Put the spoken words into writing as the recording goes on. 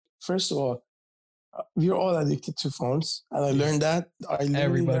first of all, we're all addicted to phones, and I learned that.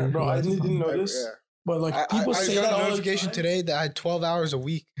 Everybody, bro. I didn't know this, but like people say I that got a all notification the time. today that I had 12 hours a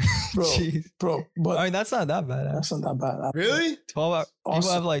week. bro. Jeez. Bro, but I mean, that's not that bad. that's not that bad. Really? 12 hours. People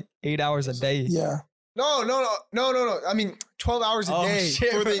Awesome. have like 8 hours a day. Yeah, No. I mean, 12 hours a Oh, day.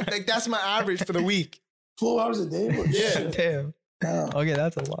 shit, For bro. like that's my average for the week. 12 hours a day. Bro. Yeah. Shit. Damn. Yeah. Okay,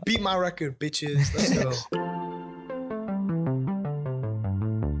 that's a lot. Beat my record, bitches. Let's go.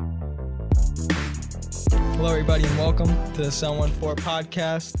 Hello, everybody, and welcome to the 714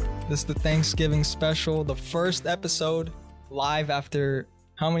 podcast. This is the Thanksgiving special, the first episode live after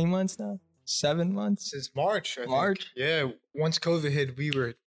how many months now? 7 months? Since March, I think. March? Yeah. Once COVID hit, we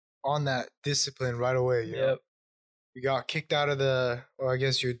were on that discipline right away. You know? Yep. We got kicked out of I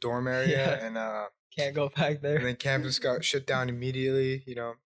guess your dorm area, Yeah. and Can't go back there. then campus got shut down immediately. You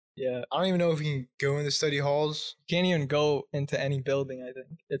know, Yeah. I don't even know if we can go in the study halls. Can't even go into any building, I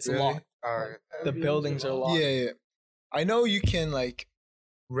think. It's Really? locked. All right. The buildings are locked. Yeah. I know you can like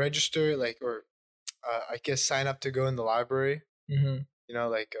register, or I guess sign up to go in the library. Mm-hmm. You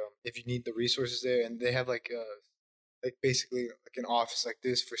know, if you need the resources there, and they have basically like an office like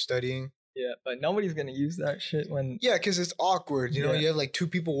this for studying. Yeah, but nobody's going to use that shit when... Yeah, because it's awkward. You know, Yeah. you have like two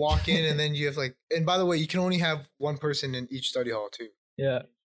people walk in, and then you have and by the way, you can only have one person in each study hall too. Yeah.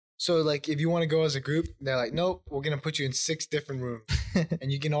 So like if you want to go as a group, they're like, nope, we're gonna put you in 6 different rooms,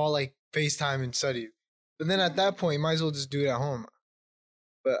 and you can all like FaceTime and study. But then at that point, you might as well just do it at home.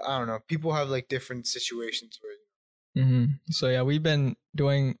 But I don't know. People have like different situations where. Mm-hmm. So yeah, we've been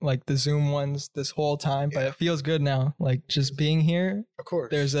doing like the Zoom ones this whole time, but Yeah. it feels good now. Like just being here, Of course.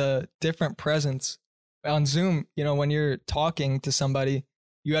 there's a different presence. On Zoom, you know, when you're talking to somebody,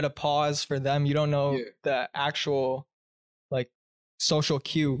 you got to pause for them. You don't know Yeah. the actual like social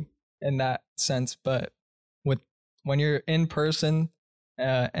cue in that sense, but when you're in person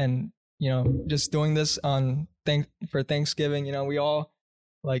and you know just doing this for Thanksgiving, you know, we all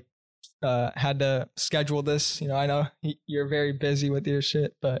like had to schedule this. You know, I know you're very busy with your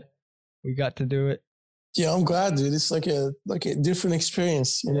shit, but we got to do it. Yeah, I'm glad, dude. It's like a different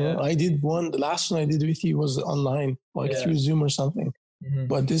experience. You know, Yeah. I did the last one I did with you was online, Yeah. through Zoom or something. Mhm.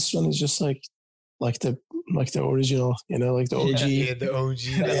 But this one is just like the original, you know, like the OG. Yeah, the OG.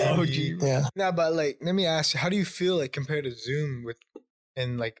 The Yeah. OG. Yeah. Now, but let me ask you, how do you feel like compared to Zoom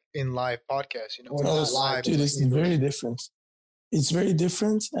in live podcasts? You know, Oh, not it's- live. dude, but, it's like, very different. It's very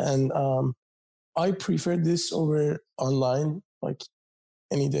different, and I prefer this over online like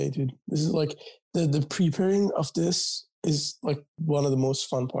any day, dude. This is like the preparing of this is like one of the most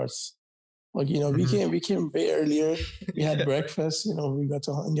fun parts. Like, you know, Mhm. we came way earlier. We had breakfast. You know, we got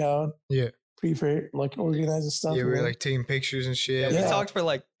to hang out, Yeah. prepare, like organize the stuff. Yeah, we you were know? like taking pictures and shit. We Yeah. talked for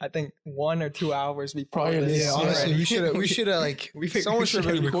like I think 1 or 2 hours before Prior to this. this, Yeah, Yeah. honestly, Right. we should have like We figured someone we should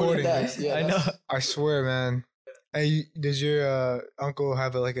have been should've recording that. this. Yeah, I know. that's- I swear, man. Hey, does your uncle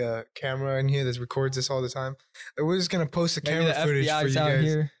have a camera in here that records this all the time? Like, we're just gonna post the Maybe camera the footage for FBI's you out guys.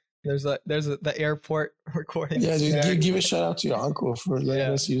 here. There's the airport recording. Yeah, dude, Yeah. give a shout out to your uncle for letting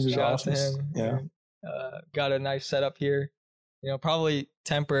Yeah, us use his shout out to office. him. Yeah. Got a nice setup here. You know, probably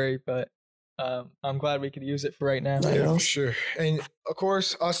temporary, but I'm glad we could use it for right now. I Yeah, know. for sure. And of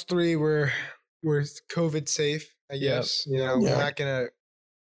course, us three we're COVID safe. I Yep. guess you know Yeah. we're not gonna.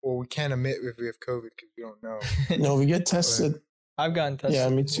 Well, we can't admit if we have COVID because we don't know. No, we get tested. I've gotten tested. Yeah,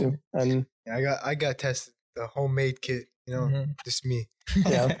 me before. too. And Yeah, I got tested, the homemade kit. You know, Mhm. just me.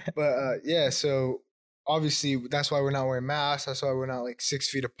 yeah, But yeah, so obviously that's why we're not wearing masks. That's why we're not like 6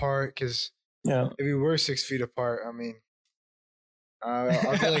 feet apart. Because yeah. if we were 6 feet apart, I mean,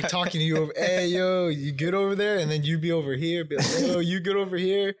 I'll be like talking to you over, hey yo, you good over there? And then you be over here, be like, yo, you good over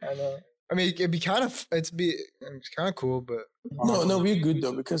here? I know. I mean, it'd be it's kind of cool, but No, we're good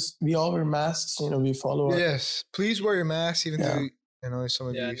though because we all wear masks. You know, we follow. yes, please wear your mask, even Yeah. though you know some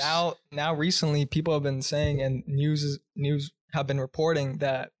of Yeah. these. Now recently, people have been saying, and news have been reporting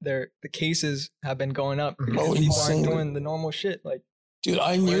that the cases have been going up Mhm. because Oh, people insane. aren't doing the normal shit. Like, Dude,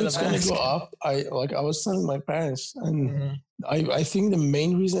 I knew Wear the it's gonna mask. go up. I was telling my parents, and mhm. I think the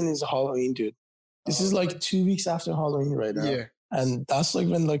main reason is Halloween, dude. This is like 2 weeks after Halloween right now. yeah, And that's like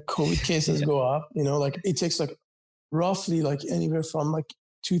when like COVID cases go up, you know, like it takes like roughly like anywhere from like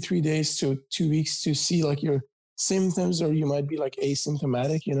 2-3 days to 2 weeks to see like your symptoms, or you might be like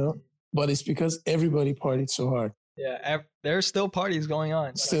asymptomatic, you know, but it's because everybody partied so hard. Yeah, there's still parties going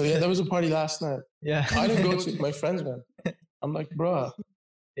on. Still, yeah, there was a party last night. Yeah. I didn't go to it, my friends went. I'm like, bruh.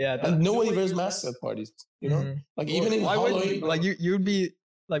 Yeah. And nobody wears masks at parties, you know? Mhm. Like even in Why Halloween. wouldn't you? Like you'd be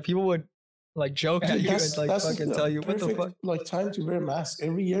like people would like joke at Dude, you and like fucking the tell you what the perfect, fuck. like time to wear a mask.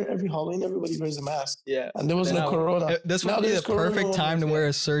 Every year, every Halloween, everybody wears a mask. Yeah. And there was no Now, corona. This Now would be the there's corona, no perfect one time to wears wear that.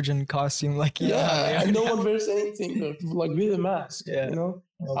 a surgeon costume. Like Yeah, and no one wears anything like with a mask. Yeah. You know,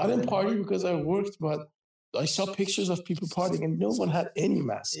 I didn't party because I worked, but I saw pictures of people partying, and no one had any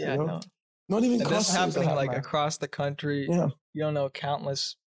mask. Yeah, you know? no. Not even And this is customers that happening have like masks. across the country. Yeah. You don't know,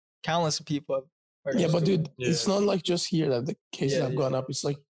 countless people. Yeah, but dude, it's not like just here that the cases Yeah, have yeah. gone up. It's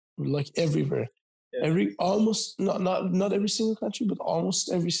like everywhere. Yeah. Almost not every single country, but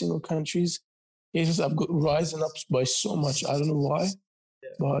almost every single country's cases have rising up by so much. I don't know why,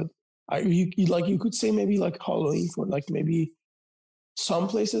 but you could say maybe like Halloween for like maybe some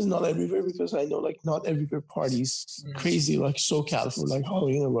places, not everywhere, because I know like not everywhere parties crazy like SoCal for like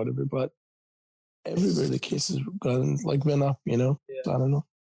Halloween or whatever, but everywhere the cases went up. You know, Yeah. so I don't know.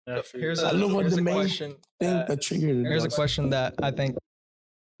 Here's I don't know what here's the a main question. thing that triggered it. Here's a was. question that I think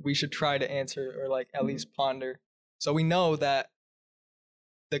we should try to answer or like at least ponder. So we know that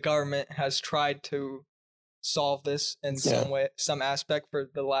the government has tried to solve this in some way, some aspect for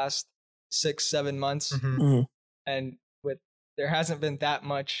the last 6-7 months, Mhm. and there hasn't been that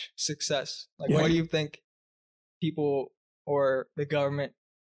much success. Like, Yeah. what do you think people or the government?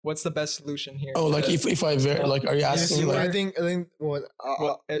 What's the best solution here? Oh, like if I like, are you asking? I Like, think what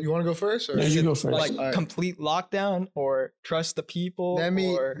you want to go first, or yeah, Is you it go first. like Alright. complete lockdown or trust the people? let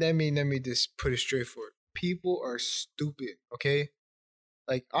me or, let me just put it straight forward. People are stupid. Okay,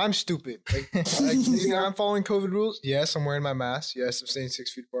 like I'm stupid. Like you know, I'm following COVID rules. Yes, I'm wearing my mask. Yes, I'm staying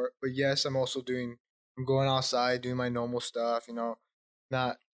 6 feet apart. But yes, I'm going outside, doing my normal stuff. You know,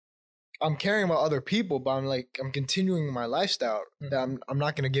 I'm caring about other people, but I'm continuing my lifestyle. Mhm. I'm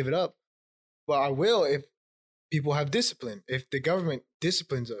not gonna give it up. But I will if people have discipline. If the government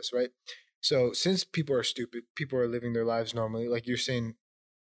disciplines us, right? So since people are stupid, people are living their lives normally. Like you're saying,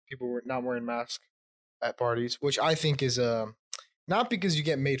 people were not wearing masks at parties, which I think is not because you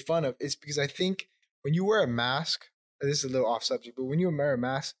get made fun of. It's because I think when you wear a mask, and this is a little off subject, but when you wear a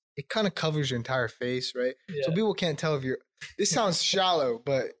mask, it kind of covers your entire face, right? Yeah. So people can't tell if you're. This sounds shallow,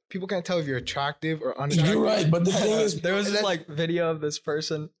 but people can't tell if you're attractive or unattractive. You're right, but the thing is, there was this that- like video of this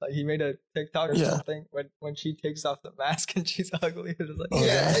person, like he made a TikTok or Yeah. something when she takes off the mask and she's ugly. It was like, Oh,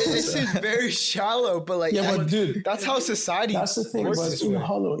 Yeah, yeah. it seems very shallow, but like yeah, but dude, that's how society. that's the thing. works But this in way.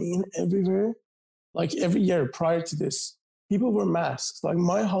 Halloween, everywhere, like every year prior to this, people wear masks. Like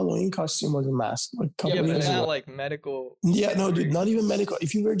my Halloween costume was a mask. Like a couple yeah, but years it's ago. not like medical. Yeah, no, dude, not even medical.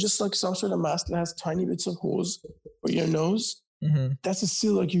 If you wear just like some sort of mask that has tiny bits of holes for your nose, Mm-hmm. that's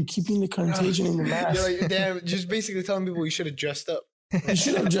still like you keeping the contagion in the mask. You're like, damn, just basically telling people you should have dressed up. You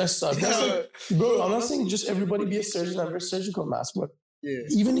should have dressed up. That's Yeah. like, bro, I'm not saying just everybody be a surgeon and wear a surgical mask, but Yeah.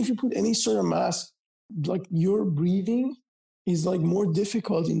 even if you put any sort of mask, like your breathing is like more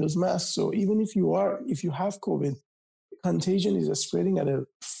difficult in those masks. So even if you have COVID, contagion is spreading at a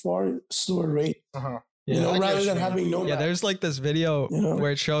far slower rate. Uh-huh. You Yeah. know, I get rather what than you mean. having no Yeah, mask. there's like this video You know?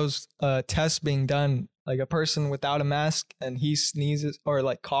 where it shows a test being done, like a person without a mask and he sneezes or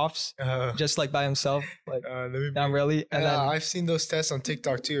like coughs just like by himself, like let me not really. And then I've seen those tests on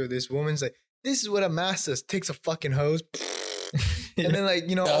TikTok too. This woman's like, this is what a mask does. Takes a fucking hose. And then like,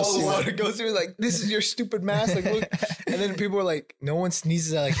 you know, Yeah, I've all the seen water goes through like, this is your stupid mask. Like, look. And then people are like, no one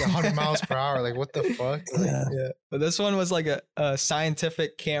sneezes at like 100 miles per hour. Like, what the fuck? Like, Yeah. yeah, but this one was like a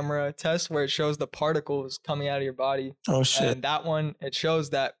scientific camera test where it shows the particles coming out of your body. Oh shit. And that one, it shows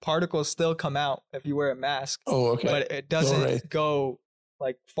that particles still come out if you wear a mask, Oh, okay. but it doesn't right. go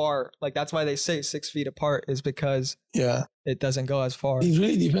like far. Like that's why they say 6 feet apart is because Yeah. it doesn't go as far. It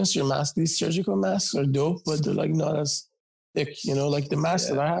really depends on your mask. These surgical masks are dope, but they're like not as thick, you know, like the mask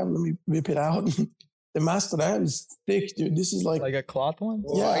Yeah. that I have, let me whip it out. The mask that I have is thick, dude. This is like Like a cloth one?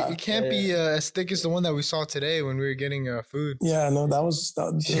 well, Yeah. it can't be as thick as the one that we saw today when we were getting food. yeah, no, that was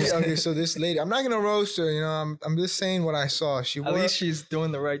Okay, so this lady, I'm not gonna roast her. You know, I'm just saying what I saw. She At wore, least she's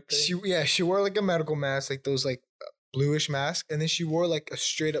doing the right thing. she wore like a medical mask, like those like bluish masks, and then she wore like a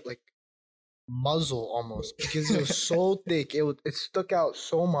straight up like muzzle almost because it was so thick. It stuck out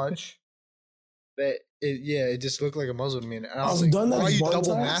so much that it just looked like a muzzle to me. And I was I've like, done that why are you one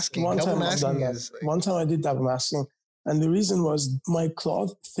double time. masking? One Double time I've done masking that. is like, One time I did double masking, and the reason was my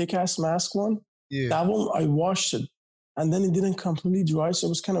cloth thick ass mask one. yeah. That one I washed it, and then it didn't completely dry, so it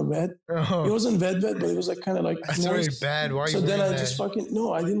was kind of wet. It Oh, wasn't wet, but it was like kind of like that's already moist. bad. Why are you So then wearing I that? just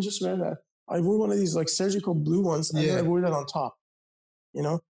no, I didn't just wear that. I wore one of these like surgical blue ones, and then I Yeah. wore that on top. You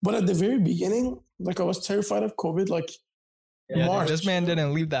know, but at the very beginning, like I was terrified of COVID. Like, Yeah, March. dude, this man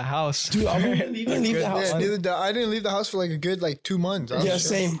didn't leave the house. dude, I wouldn't even leave the house. Yeah, I didn't leave the house for like a good like 2 months. I was Yeah, just-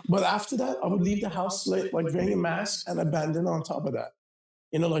 same. But after that, I would leave the house like wearing a mask and a bandana on top of that.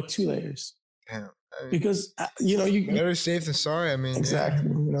 You know, like 2 layers. Damn. I mean, because you better safe than sorry. I mean, exactly,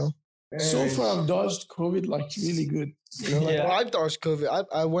 So Anyways. far I've dodged COVID like really good. Yeah. Well, I've dodged COVID.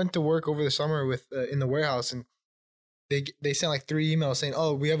 I went to work over the summer with in the warehouse, and they sent like 3 emails saying,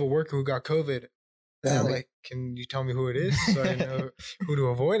 "Oh, we have a worker who got COVID." And I'm Yeah. like, "Can you tell me who it is so I know who to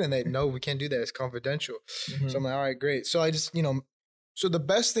avoid?" And they, "No, we can't do that. It's confidential." Mhm. So I'm like, "All right, great." So I just so the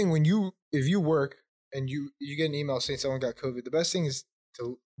best thing if you work and you get an email saying someone got COVID, the best thing is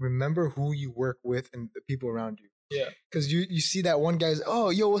to remember who you work with and the people around you. Yeah. Because you see that one guy's, "Oh,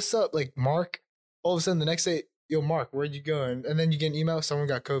 yo, what's up?" Like Mark. All of a sudden the next day, "Yo, Mark, where'd you go?" And then you get an email, someone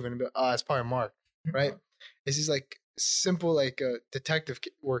got COVID, and be like, "Oh, it's probably Mark," right? It's just like simple, like detective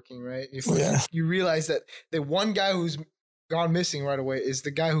working, right? You realize that the one guy who's gone missing right away is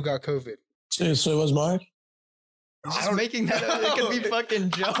the guy who got COVID. So it was Mark. Just making that up. It could be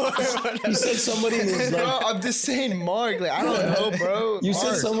fucking Joe. You said somebody in his Bro, like. I'm just saying Mark. Like, I don't know, bro. You said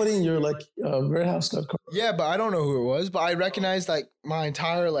Mark. somebody in your like warehouse got COVID. Yeah, but I don't know who it was. But I recognized like my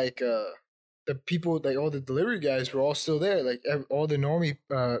entire like the people, like all the delivery guys were all still there. Like all the normie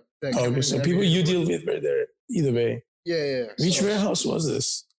that come Okay, in so every people day you to deal work. with were there either way. Yeah. Which So, warehouse was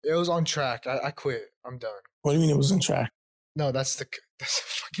this? it was on track. I quit. I'm done. What do you mean it was on track? No, that's the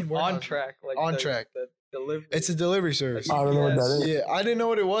fucking warehouse. On track. Like On the- track. The delivery. It's a delivery service. I don't know what that is. Yeah, I didn't know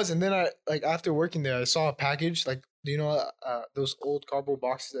what it was, and then I like after working there, I saw a package. Like, do you know those old cardboard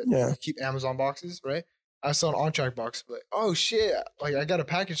boxes that Yeah. you keep Amazon boxes, right? I saw an on-track box, like, oh shit! Like I got a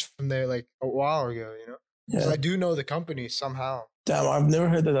package from there like a while ago, Yeah. So I do know the company somehow. Damn, I've never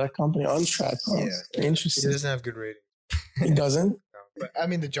heard of that company on track. Huh? Yeah. It Interesting. doesn't have good rating. It doesn't. No. But I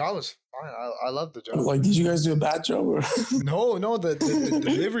mean, the job was fine. I love the job. Like, did you guys do a bad job or? No, the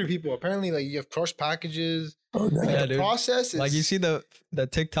delivery people apparently like you have crushed packages. Oh, damn. Like, Yeah, the dude. process is Like you see the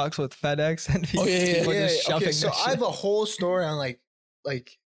TikToks with FedEx and Oh, yeah, people yeah. just shoving Okay, so their I have shit. a whole story on like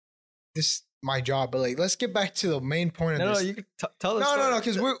this my job, but like let's get back to the main point of No, this. you could tell the No, story.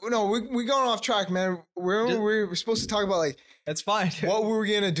 because we're going off track, man. We're supposed to talk about like It's fine. Dude. what we were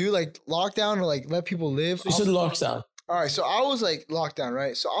gonna do, like lockdown or like let people live. You said lockdown. All right, so I was like lockdown,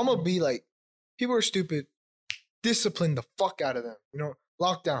 right? So I'm gonna be like, people are stupid. Discipline the fuck out of them,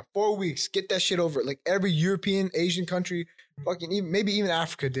 Lockdown 4 weeks, get that shit over. Like every European, Asian country, fucking maybe even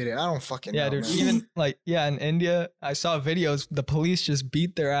Africa did it. I don't fucking Yeah, know. dude. man. Even like in India, I saw videos. The police just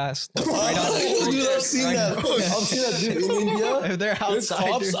beat their ass like, right on the street. Dude, I've seen Like, that. I've seen that, dude. In India, If they're there's outside,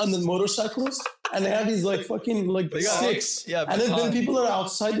 cops dude. on the motorcycles, and they have these like fucking like They got- sticks. yeah, and then baton. people are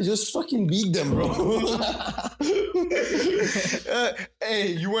outside, they just fucking beat them, bro.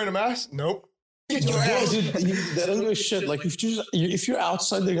 Hey, you wearing a mask? Nope. Get your Bro, ass. dude, they don't give a shit. Like if you're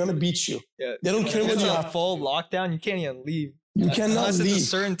outside, they're gonna beat you. Yeah. They don't care If what it's you a have. full lockdown, you can't even leave. You cannot Unless it's a leave.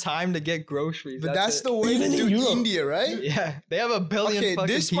 certain time to get groceries. But that's it. the way Even to in do Europe. India, right? Yeah, they have a billion Okay, fucking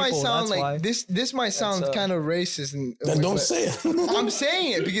this people. might sound that's like why. this might sound That's, kind of racist. And Then don't but say it. I'm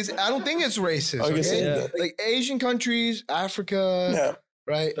saying it because I don't think it's racist. Okay, Okay, say Yeah. that. like Asian countries, Africa, Yeah.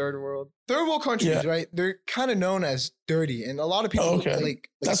 right? third world. Third world countries, Yeah. right? They're kind of known as dirty, and a lot of people Oh, okay. like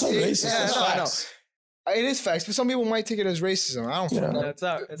That's not say- racist. Yeah, That's no, I know. facts. It is facts, but some people might take it as racism. I don't. Yeah. fucking know. Yeah, it's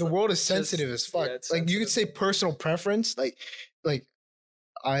not. It's The like- world is just- sensitive as fuck. yeah, it's like you could say sensitive. personal preference, like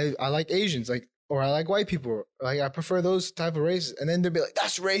I like Asians, like or I like white people, like I prefer those type of races, and then they'll be like,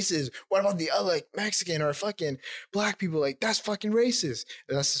 that's racist. What about the other like Mexican or fucking black people? Like that's fucking racist.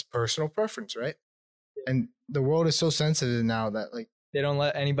 And that's just personal preference, right? And the world is so sensitive now that like They don't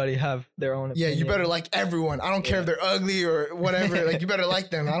let anybody have their own. yeah, you opinion. better like everyone. I don't care if they're ugly or whatever. Like you better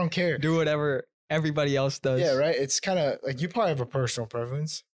like them. I don't care. do whatever everybody else does. Yeah, right. It's kind of like you probably have a personal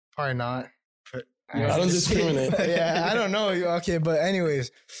preference. Probably not. But I don't discriminate. yeah, I don't know. Okay, but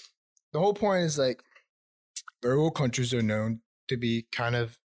anyways, the whole point is like third world countries are known to be kind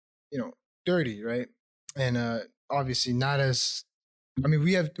of, dirty, right? And obviously not as. I mean,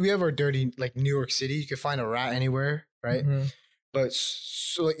 we have our dirty like New York City. You can find a rat anywhere, right? Mhm. But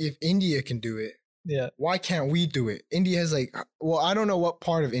so like, if India can do it, Yeah. why can't we do it? India has like, well, I don't know what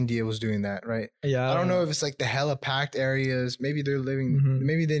part of India was doing that, right? Yeah. I don't know if it's like the hella packed areas. Maybe they're living. Mhm.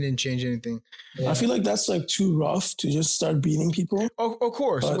 Maybe they didn't change anything. I feel like that's like too rough to just start beating people. Oh, of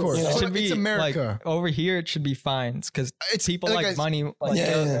course, But, of course. you know, It It's, should be it's America. Like, over here, it should be fines because it's people like like I, money. Like,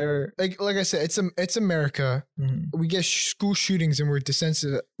 Yeah, yeah. they're- like I said, it's America. Mhm. We get school shootings and we're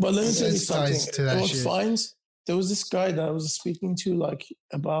desensitized. But let me tell you something. Sensitized to that What shit. fines? There was this guy that I was speaking to like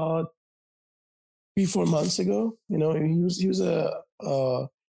about 3-4 months ago. He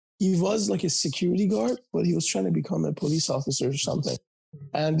was like a security guard, but he was trying to become a police officer or something.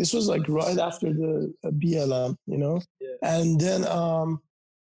 And this was like right after the BLM, Yeah. And then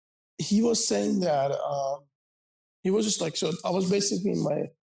he was saying that he was just like, so I was basically in my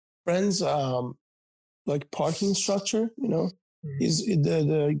friend's like parking structure, you know, Mhm. is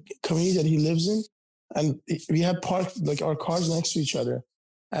the community that he lives in, and we have parked like our cars next to each other,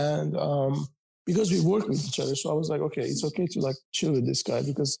 and because we work with each other, so I was like, okay, it's okay to like chill with this guy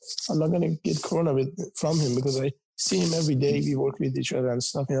because I'm not gonna get corona from him because I see him every day. We work with each other and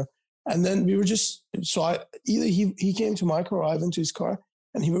stuff, you know. And then we were just so I either he came to my car or I went to his car,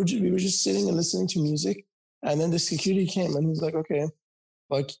 and we were just sitting and listening to music, and then the security came and he's like, okay,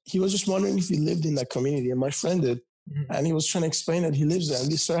 like he was just wondering if he lived in that community, and my friend did, Mhm. and he was trying to explain that he lives there, and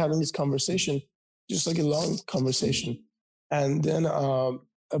we started having this conversation, just like a long conversation, and then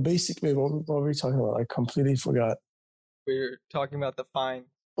basically what were we talking about? I completely forgot. We were talking about the fine.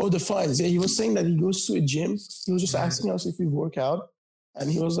 Oh, the fines. Yeah, he was saying that he goes to a gym. He was just Mhm. asking us if we work out, and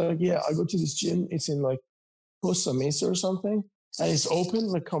he was like, "Yeah, I go to this gym. It's in like Costa Mesa or something, and it's open,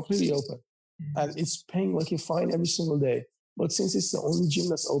 like completely open, and it's paying like a fine every single day. But since it's the only gym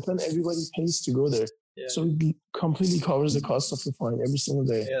that's open, everybody pays to go there. Yeah. So it completely covers the cost of the fine every single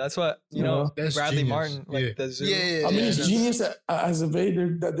day. Yeah, that's what You know, That's Bradley genius. Martin, like Yeah. the zoo. Yeah, I mean, yeah, it's no, genius as a way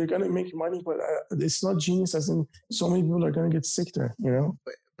that they're gonna make money, but it's not genius as in so many people are gonna get sick there. You know,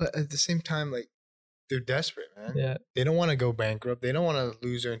 But at the same time, like they're desperate, man. Yeah. They don't want to go bankrupt. They don't want to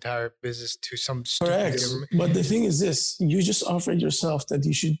lose their entire business to some stupid correct. government. But the thing is this: you just offered yourself that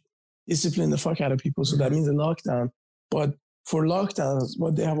you should discipline the fuck out of people. So that means a lockdown. But for lockdowns,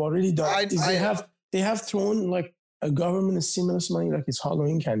 what they have already done is they have thrown like a government and stimulus money like it's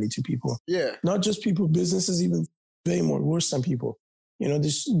Halloween candy to people. Yeah. Not just people, businesses even way more worse than people. You know,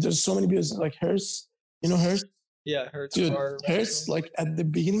 there's so many businesses like Hertz. You know Hertz? Yeah, Hertz. Dude, bar Hertz, rental. like at the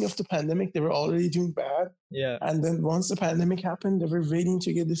beginning of the pandemic, they were already doing bad. Yeah. And then once the pandemic happened, they were waiting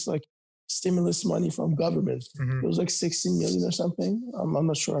to get this like stimulus money from government. Mhm. It was like 16 million or something. I'm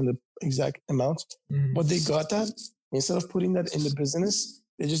not sure on the exact amount, Mhm. but they got that. Instead of putting that in the business,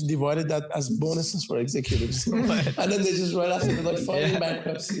 they just divided that as bonuses for executives. And then they just right after they're like filing Yeah.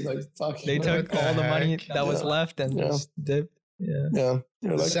 bankruptcy, like fuck. They like, took the all the money heck? that was Yeah. left and Yeah. just dipped. Yeah. yeah,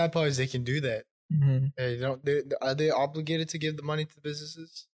 they're The like, sad part is they can do that. Mhm. They don't. Are they obligated to give the money to the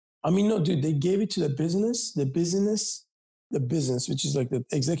businesses? I mean, no, dude, they gave it to the business, which is like the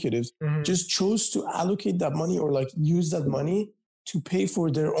executives, Mhm. just chose to allocate that money or like use that money to pay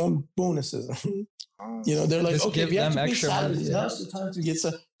for their own bonuses. You know, they're like, Just okay, give we have them to pay extra money, salaries. yeah. Now's the time to get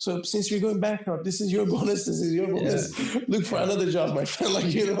some. So since you're going bankrupt, this is your bonus. This is your bonus. Look for another job, my friend. Like,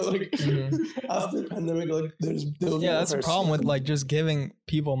 you know, like after the pandemic, like there'll be Yeah, no that's the person. problem with like just giving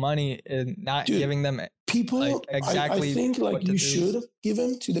people money and not Dude, giving them. people. like, exactly I think like what to you do. should give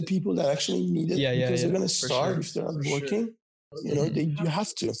them to the people that actually need it Yeah, yeah, because they're yeah, gonna for starve sure. if they're not For sure. working. You know, you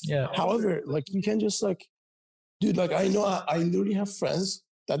have to. Yeah. However, like you can just like, dude, like I know I literally have friends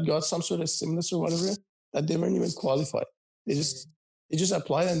that got some sort of stimulus or whatever that they weren't even qualified. They just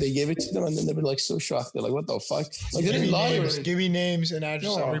applied and they gave it to them and then they were like so shocked. They're like, what the fuck? Like they Give didn't me lie or names. anything. Give me names and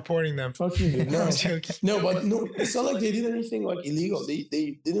addresses. No. I'm reporting them. Fuck you, dude. No. I'm joking. No, but no, it's not like they did anything like illegal. They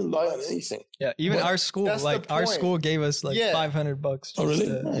didn't lie on anything. Yeah, even But our school, that's the like our point. school gave us like Yeah. $500. Oh, really? just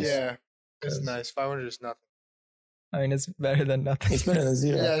to- Nice. Yeah, it's Cause- nice. 500 is nothing. I mean, it's better than nothing. It's better than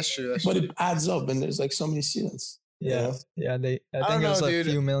zero. Yeah, that's true. That's But true. it adds up when there's like so many students. you Yeah, know? yeah. I think don't it was know, a dude,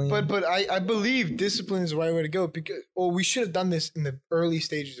 few million. But I believe discipline is the right way to go because we should have done this in the early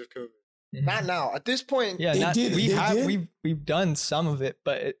stages of COVID. Mhm. Not now. At this point, Yeah, They did, we they have did. we've done some of it,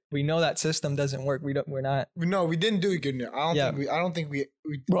 but we know that system doesn't work. We're not. no, we didn't do it good enough. I don't think we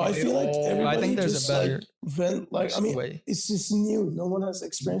Bro, I did feel like all- everybody I think there's a just better like I mean, way. it's just new. No one has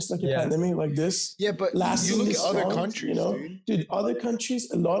experienced like a Yeah. pandemic like this. Yeah, but lasting you look at this other long, countries, you know? dude. Dude, other countries,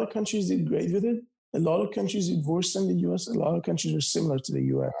 a lot of countries did great with it. A lot of countries did worse than the US. A lot of countries are similar to the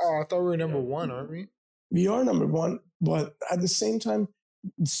US. Oh, I thought we were number one, aren't we? We are number one, but at the same time,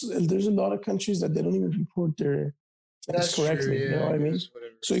 there's a lot of countries that they don't even report their things correctly. True, You know what I mean? guess,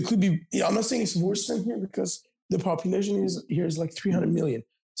 whatever. So it could be, I'm not saying it's worse than here because the population here is like 300 million.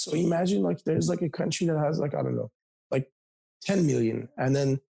 So imagine like there's like a country that has like, I don't know, like 10 million and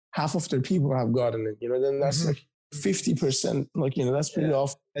then half of their people have gotten it, you know, then that's Mhm. like 50%, like, you know, that's pretty Yeah.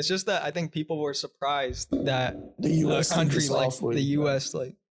 off. It's just that I think people were surprised that The a US country like the US,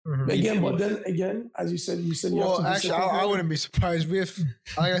 like Mhm. But again, people- but then again, as you said you have Well, to actually, discipline I them. wouldn't be surprised. We have,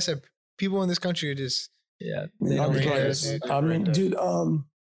 like I said, people in this country are just yeah, I mean, they I'm don't care. care. surprised. dude. I mean, dude,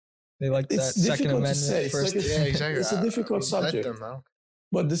 They like that it's Second difficult to Amendment say. It's first. like yeah, exactly. It's a difficult Let subject. them, I don't-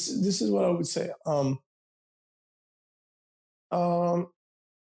 But this is what I would say.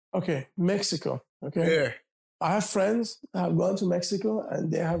 Okay, Mexico. Okay, Yeah. I have friends that have gone to Mexico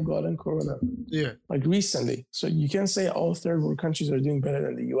and they have gotten corona Yeah, like recently. So you can say all third world countries are doing better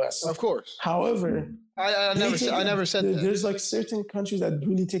than the US. of course. However, I never said that. there's like certain countries that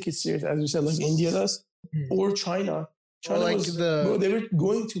really take it serious, as you said, like India does, or China. China like was, the- bro, they were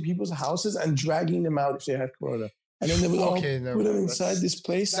going to people's houses and dragging them out if they had corona. And then they would all Okay, no, put them that's- inside this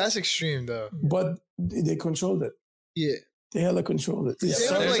place. That's extreme, though. But they controlled it. Yeah. They hella controlled it. Yeah, Same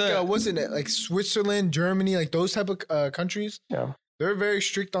but with there's like a- what's in it? Like Switzerland, Germany, like those type of countries. Yeah. They're very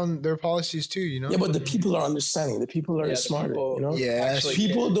strict on their policies too. You know. Yeah, but the people are understanding. The people are Yeah, the smarter, people- you know? Yeah, Actually,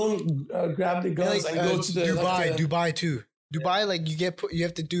 People don't grab the And, guns like, and go to the Dubai, like, the- Dubai too. Dubai, like you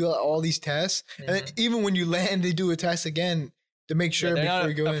have to do all these tests, and then even when you land, they do a test again to make sure they're before not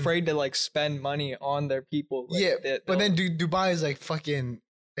you go in. afraid to like spend money on their people. Like, Yeah, they- but then they'll- Dubai is like fucking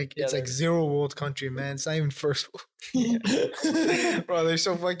like Yeah, it's like they're- zero world country, man. It's not even first world. Bro, they're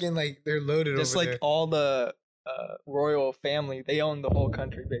so fucking like they're loaded just over like there. all the royal family, they own the whole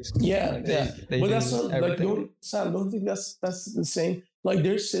country basically. Yeah, Like, yeah. they But do that's not like everything. don't think that's the same. Like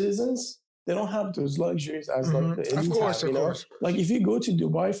their citizens, they don't have those luxuries as like the Mhm. Of elites course, have, of you know? course. Like if you go to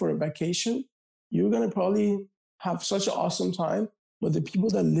Dubai for a vacation, you're gonna probably have such an awesome time. But the people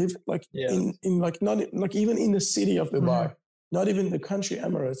that live like Yeah. in like not like even in the city of Dubai, not even the country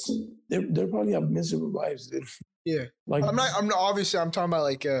Emirates, they probably have miserable lives, dude. Yeah. Like I'm not obviously I'm talking about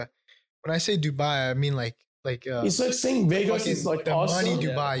like when I say Dubai, I mean like it's like saying Vegas fucking is like the awesome. money Yeah,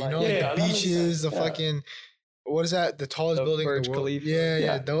 Dubai, you know, yeah, like yeah, the that makes beaches, the sense, yeah. fucking what is that? The tallest The building in Burj the world. Khalifa. Yeah,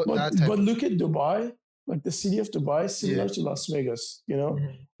 yeah, but, that type. but look at Dubai, like the city of Dubai, similar Yeah. to Las Vegas. You know,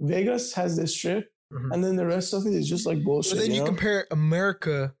 Mhm. Vegas has the strip, Mhm. and then the rest of it is just like bullshit. But then you know? compare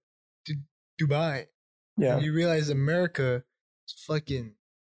America to Dubai. yeah, You realize America is fucking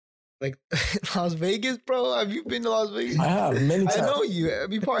like Las Vegas, bro. Have you been to Las Vegas? I have many I times. know you.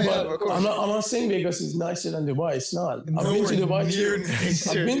 You probably have. Of But course. I'm not saying Vegas is nicer than Dubai. It's not. I've been to Nowhere Dubai near too. nicer,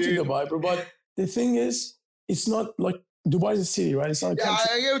 I've been dude. to Dubai, bro. But the thing is, it's not like Dubai is a city, right? It's not a Yeah, country.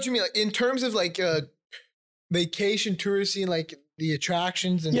 I get what you mean. Like in terms of like vacation touristy, like the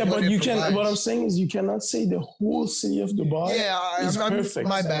attractions and Yeah, what but it you can. provides. What I'm saying is, you cannot say the whole city of Dubai. Yeah, is I'm perfect.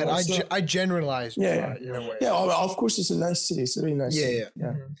 my bad. So it's not- I generalized. Yeah, in a way. Yeah, of course, it's a nice city. It's a really nice Yeah, city. yeah. yeah.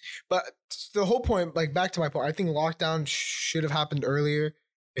 Mhm. But the whole point, like back to my point, I think lockdown should have happened earlier.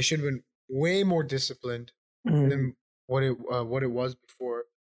 It should have been way more disciplined Mhm. than what it was before.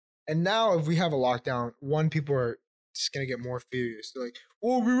 And now, if we have a lockdown, people are just gonna get more furious. They're like,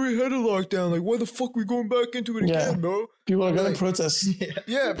 "Oh, we already had a lockdown. Like, why the fuck we going back into it Yeah. again, bro?" People are gonna Like- protest.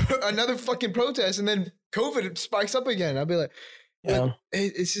 Yeah, another fucking protest, and then COVID spikes up again. I'll be like, Yeah.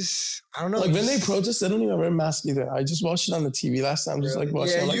 it's just I don't know. Like when they just- protest, they don't even wear masks either. I just watched it on the TV last time. Just like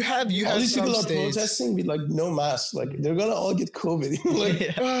watching. yeah, I'm like, you have all these some people are states. protesting with like no mask. Like they're gonna all get COVID.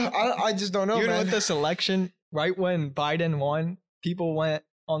 like, Yeah. I just don't know, Even man. with this election, right when Biden won, people went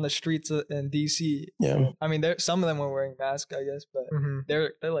on the streets in DC. yeah. I mean, some of them were wearing masks, I guess, but Mhm.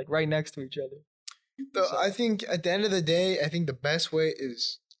 they're like right next to each other. I think at the end of the day, I think the best way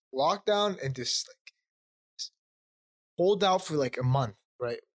is lockdown and just like hold out for like a month,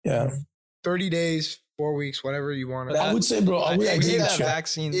 right? Yeah. 30 days, 4 weeks, whatever you want to. I would say, bro, I would Hey, agree that with you.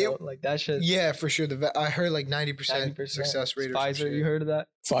 vaccine, though, like that shit. Yeah, for sure. I heard like 90% 90% success rate. Or some Pfizer, shit. you heard of that?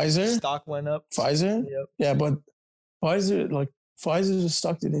 Pfizer? Stock went up. Pfizer? Yep. Yeah, but Pfizer's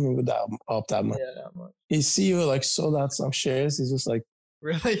stock didn't even go down up that much. Yeah, that much. His CEO like sold out some shares. He's just like,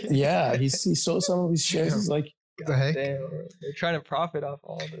 Really? yeah, he sold some of his shares. He's like, What the heck? Damn, they're trying to profit off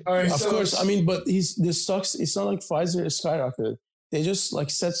all this. All right, of so- course. I mean, but the stocks. It's not like Pfizer is skyrocketed. They just like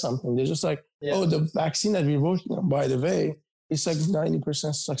said something. They're just like, Yeah. oh, the vaccine that we're working on, by the way, it's like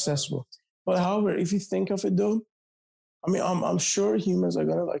 90% successful. But however, if you think of it though, I mean, I'm sure humans are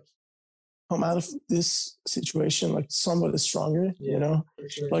gonna like come out of this situation like somewhat stronger. Yeah. You know, For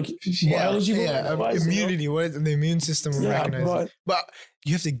sure. like biology. will yeah, advise, you know? immunity. What the immune system will Yeah, recognize it. But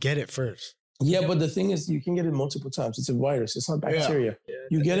you have to get it first. yeah, but the thing is, you can get it multiple times. It's a virus. It's not Yeah. bacteria. Yeah,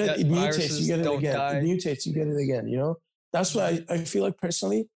 You get it, that it mutates, viruses you get it don't again. die. It mutates, you get it again, you know? That's why I feel like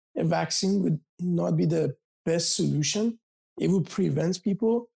personally, a vaccine would not be the best solution. It would prevent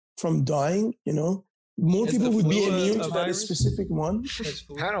people from dying, you know? More Is people the would be flu a immune to that virus? specific one. It's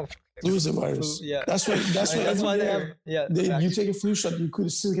flu. I don't. Flu is a virus. Flu, yeah. That's why That's why they have. Yeah. you vaccine. take a flu shot, you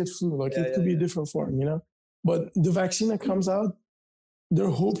could still get flu. Like Yeah, it could be a yeah. different form, you know? But the vaccine that comes out, they're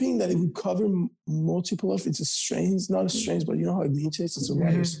hoping that it would cover multiple of its strains, not strains, but you know how it mutates, it's a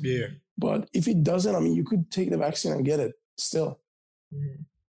virus. Yeah. But if it doesn't, I mean, you could take the vaccine and get it still. Mhm.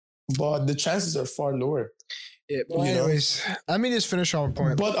 But the chances are far lower. Yeah. Well, You know? anyways, let me just finish on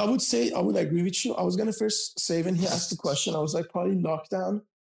point. But I would say, I would agree with you. I was going to first say, when he asked the question, I was like, probably lockdown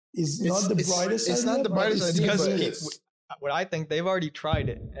is not the brightest it's idea. not the but brightest it's idea, still but good. what I think they've already tried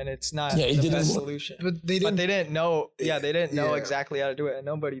it and it's not Yeah, it the didn't best work. solution. But they But didn't. they didn't know. Yeah, they didn't know Yeah. exactly how to do it, and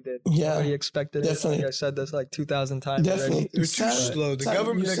nobody did. Yeah, Nobody expected it. definitely. Like I said this like 2,000 times Definitely. already. They're too Sam- slow. The Sam,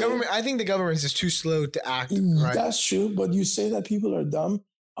 government. you The say- government. I think the government is too slow to act. Right. That's true, but you say that people are dumb.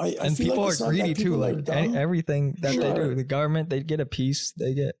 I And feel people like are it's not greedy that too. people are Like dumb. everything that they Sure. do, the government they get a piece.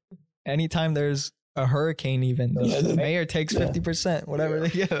 They get anytime there's a hurricane, even the, Yeah, the the- mayor takes yeah. 50%, whatever they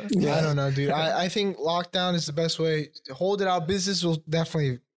get. Yeah. I don't know, dude. I think lockdown is the best way. Hold it out. Business will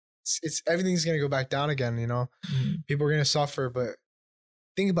definitely. It's everything's gonna go back down again. You know, people are gonna suffer. But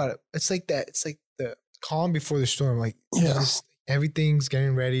think about it. It's like that. It's like the calm before the storm. Like Yeah. just everything's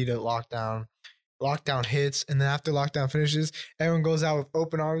getting ready to lock down. Lockdown hits, and then after lockdown finishes, everyone goes out with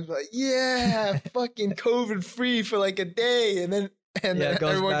open arms, like, yeah, fucking COVID free for like a day, and then Yeah, it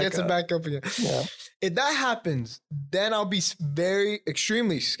goes everyone back gets it up. back up again. Yeah. If that happens, then I'll be very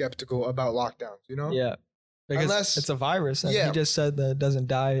extremely skeptical about lockdowns. You know, Yeah, because Unless- it's a virus, and Yeah. he just said that it doesn't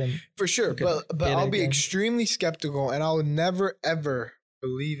die. And for sure. You could But get it I'll be again. extremely skeptical, and I would never ever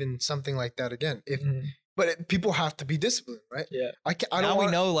believe in something like that again. But people have to be disciplined, right? yeah, I can't. I don't now want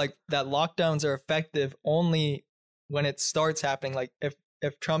we know like that lockdowns are effective only when it starts happening. Like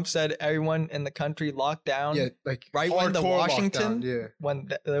if Trump said everyone in the country locked down, Yeah, like right when the hardcore Washington- lockdown, yeah. when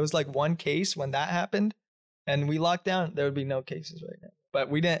there was like one case when that happened, and we locked down, there would be no cases right now. But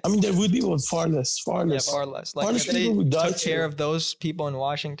we didn't. I mean, there would be, but far less. Far Yeah, less. far less. Like Far less if they people would die took care too. of those people in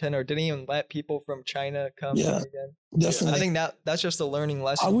Washington, or didn't even let people from China come Yeah. again. Definitely. I think that's just a learning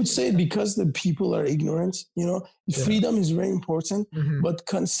lesson. I would say because the people are ignorant, Yeah. freedom is very important. Mhm. But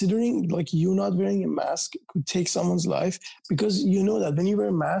considering like you not wearing a mask could take someone's life, because you know that when you wear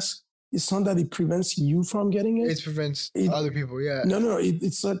a mask, it's not that it prevents you from getting it. It prevents It- other people. Yeah. No,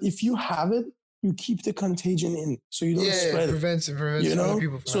 it's that if you have it, you keep the contagion in, so you don't Yeah, spread it it. prevents other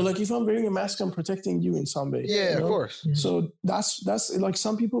people from So having like if I'm wearing a mask, I'm protecting you in some way. yeah, you of know? course. Mhm. So that's like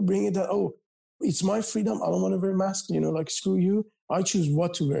some people bring it that, oh, it's my freedom. I don't want to wear a mask. Like screw you. I choose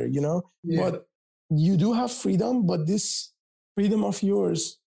what to wear. Yeah. But you do have freedom. But this freedom of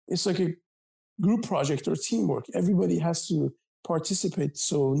yours, it's like a group project or teamwork. Everybody has to participate,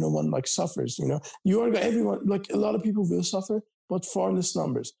 so no one like suffers. Everyone, like a lot of people will suffer, but far less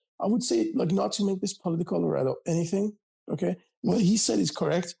numbers. I would say, like, not to make this political or anything. Okay, what he said is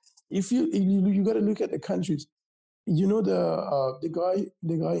correct. If you got to look at the countries.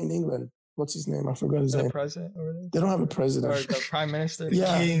 The guy in England. What's his name? I forgot his the name. president over there, They don't have a or president. the prime minister.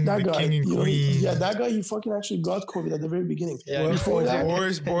 Yeah, king, that the guy. king and queen. That guy. He fucking actually got COVID at the very beginning. Yeah, Well, before that-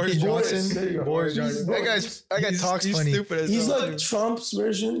 Boris Boris, Johnson. there you go. Boris He's- Johnson. bro, That guy He's- talks he's funny. Stupid as He's well, like dude. Trump's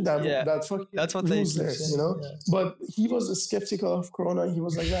version. Yeah. That fucking That's what they rules keep there. saying, yeah. But he was skeptical of Corona. He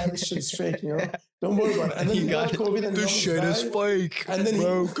was like, this shit is fake. Don't worry about it. And then He he got got it. COVID and he This almost shit is died. fake. And then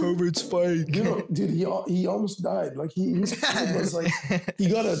bro, COVID's fake. Dude, he almost died. Like his COVID was like he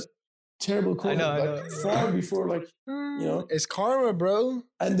got a terrible COVID, I know. like far before, like It's karma, bro.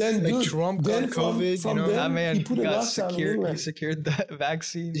 and then Like dude, Trump then got COVID, from you know? then, That man he put a got lockdown in secured. He England. secured the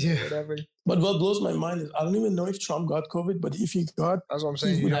vaccine. Yeah. Or whatever. But what blows my mind is I don't even know if Trump got COVID, but if he got, That's what I'm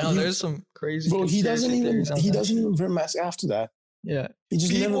saying. He You would- know? I know he- there's some crazy. bro, he doesn't conspiracy even theories on that. wear a mask after that. Yeah, He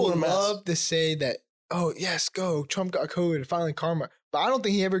just never People wore a mask. love to say that, oh, yes, go. Trump got COVID, finally karma. But I don't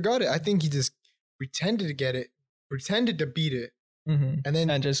think he ever got it. I think he just pretended to get it, pretended to beat it, and and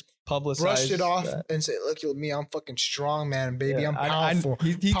then just publicized. brushed it off that. and said, look at me, I'm fucking strong, man, baby. Yeah, I'm powerful.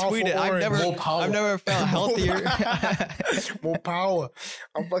 he Powerful tweeted, orange. More power. I've never felt healthier. More power.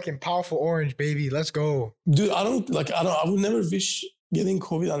 I'm fucking powerful orange, baby. Let's go. Dude, I would never wish getting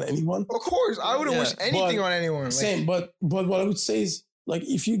COVID on anyone. Of course, I wouldn't Yeah, wish anything but on anyone. Like, Same, but what I would say is, like,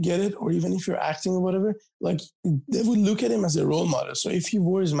 if you get it, or even if you're acting or whatever, like, they would look at him as a role model. So if he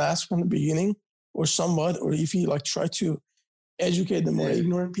wore his mask from the beginning, or somewhat, or if he like tried to educate the more Yeah.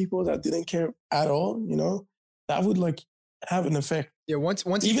 ignorant people that didn't care at all, that would like have an effect. yeah, once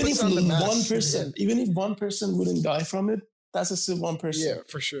he Even puts if on the mask, even if one person wouldn't die from it, that's still one person. yeah,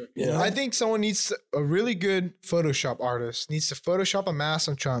 for sure. You know? I think someone needs a really good Photoshop artist needs to Photoshop a mask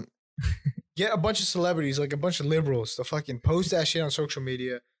on Trump. Get a bunch of celebrities, like a bunch of liberals, to fucking post that shit on social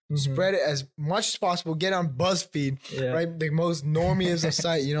media. Mhm. Spread it as much as possible. Get on BuzzFeed, Yeah. right? The most normiest of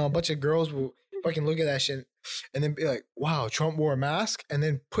site. A bunch of girls will fucking look at that shit and then be like, wow, Trump wore a mask. And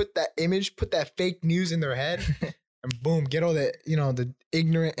then put that image, put that fake news in their head. And boom, get all the, the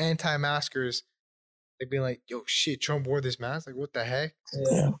ignorant anti-maskers. They'd be like, yo, shit, Trump wore this mask? Like, what the heck?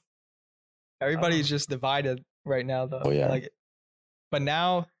 Yeah. Everybody's just divided right now, though. Oh, yeah. But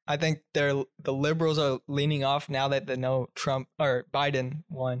now I think the liberals are leaning off now that they know Trump or Biden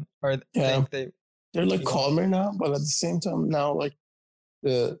won, or Yeah. think they. They're like You know? calmer now, but at the same time now, like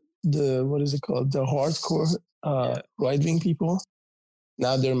the what is it called? The hardcore right wing people.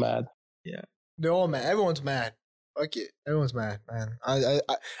 Now they're mad. They're all mad. Everyone's mad. Fuck it. Everyone's mad, man. I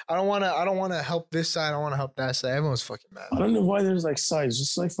don't wanna help this side. I don't wanna help that side. Everyone's fucking mad. I don't know why there's like sides,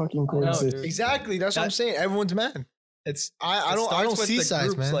 just like fucking I know, coexist. dude. Exactly. That's what I'm saying. Everyone's mad. It's I it don't starts with see the sides,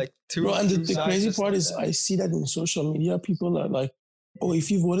 groups, man. Like two, Bro, and two the sides crazy just part like is that. I see that in social media. People are like, oh, if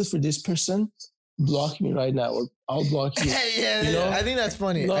you voted for this person, block me right now, or I'll block you. Yeah, You know? I think that's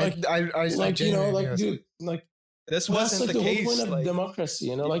funny. Like- I Like, you know, genuinely think like, that's dude, like, This that's wasn't like the the whole case. point of Like, democracy,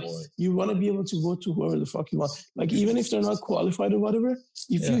 you know, like before. you want to be able to vote to whoever the fuck you want. Like, even if they're not qualified or whatever,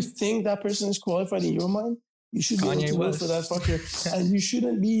 if Yeah. you think that person is qualified in your mind, you should be able Kanye to vote for that West. fucker. And you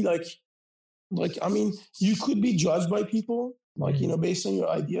shouldn't be like, I mean, you could be judged by people, like, you know, based on your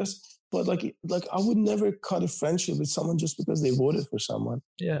ideas. But like I would never cut a friendship with someone just because they voted for someone.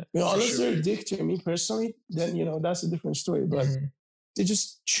 Yeah. You know, For unless sure. they're a dick to me personally, then, you know, that's a different story. But Mhm. they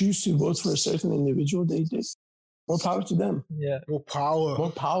just choose to vote for a certain individual. They more power to them. Yeah. more power.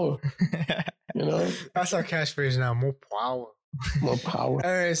 More power, you know? That's our catchphrase now. More power. More power.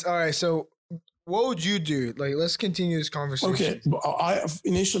 All right. So, what would you do? Like, let's continue this conversation. Okay, but I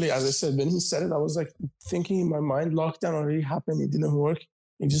initially, as I said, when he said it, I was like thinking in my mind, lockdown already happened. It didn't work.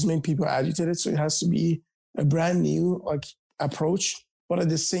 It just made people agitated. So it has to be a brand new like approach. But at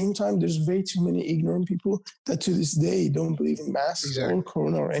the same time, there's way too many ignorant people that to this day don't believe in masks Exactly. or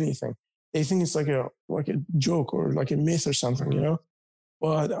corona or anything. They think it's like a joke or like a myth or something, you know.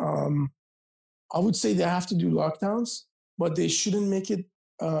 But I would say they have to do lockdowns, but they shouldn't make it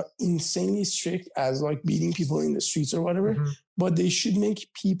insanely strict as like beating people in the streets or whatever. Mhm. But they should make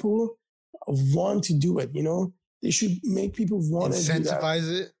people want to do it. You know, they should make people want to do that. Incentivize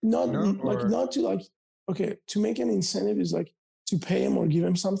it. Not No? like Or- not to like okay to make an incentive is like to pay him or give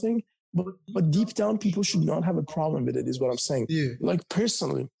him something. But deep down, people should not have a problem with it. Is what I'm saying. Yeah. Like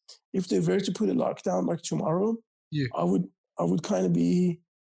personally, if they were to put a lockdown like tomorrow, Yeah. I would kind of be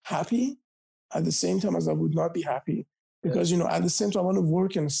happy at the same time as I would not be happy because you know at the same time I want to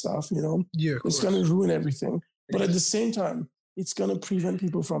work and stuff. You know, Yeah. Of it's course. gonna ruin everything. But at the same time, it's gonna prevent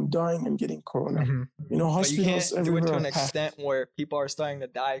people from dying and getting corona. Mhm. You know, But you can't hospitals do it everywhere to are an packed. extent where people are starting to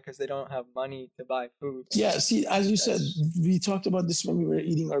die because they don't have money to buy food. Yeah, see, as you said, That's- we talked about this when we were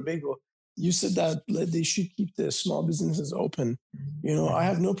eating our bagel. You said that they should keep the small businesses open. You know, I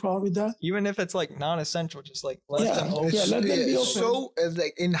have no problem with that. Even if it's like non-essential, just like let Yeah. them open. Yeah, let them be it's open. so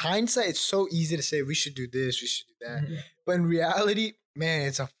like in hindsight, it's so easy to say we should do this, we should do that, Mhm. but in reality, man,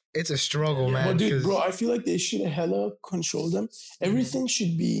 it's a struggle, Yeah. man. But dude, 'cause- bro, I feel like they should hella control them. Everything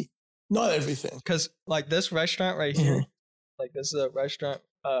should be, not everything. Because like this restaurant right here, Mhm. like this is a restaurant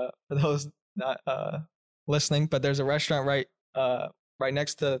for those not listening, but there's a restaurant right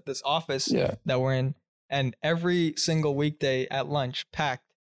next to this office Yeah, that we're in, and every single weekday at lunch packed.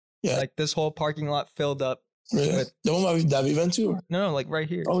 Yeah. Like this whole parking lot filled up. really. With- The one that we went to? No, like right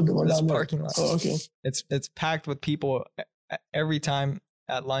here. Oh, the one this down there. parking lot. Oh, okay. It's packed with people every time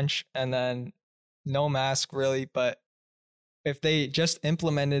at lunch, and then no mask really. But if they just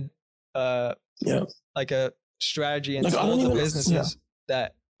implemented Yeah. like a strategy and Like, I told don't the even- businesses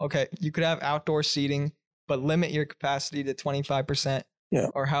that okay, you could have outdoor seating, but limit your capacity to 25%, Yeah.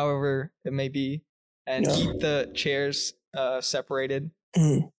 or however it may be, and Yeah. keep the chairs separated.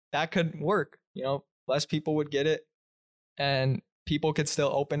 Mhm. That could work. You know, less people would get it, and people could still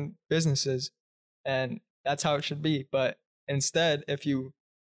open businesses, and that's how it should be. But instead, if you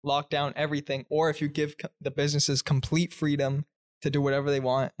lock down everything, or if you give the businesses complete freedom to do whatever they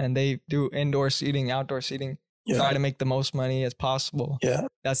want, and they do indoor seating, outdoor seating, try Yeah. to make the most money as possible, Yeah.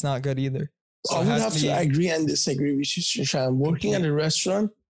 that's not good either. So I it would has have to to be- agree and disagree with you, Shishan. Working at a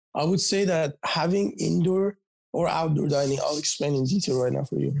restaurant, I would say that having indoor or outdoor dining, I'll explain in detail right now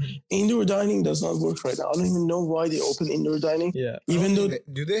for you. Mhm. Indoor dining does not work right now. I don't even know why they open indoor dining. Yeah, Even though,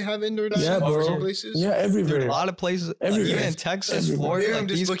 do they have indoor dining Yeah, in bro. some places? yeah, Dude, everywhere. a lot of places, like, Everywhere. even in Texas, Everywhere. Florida, Maybe like I'm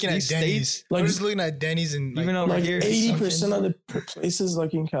just these, looking at these Denny's. states, Like- I'm just looking at Denny's and even over Like here, 80% of the places,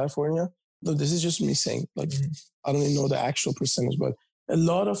 like in California, no, this is just me saying, like, Mhm. I don't even know the actual percentage, but a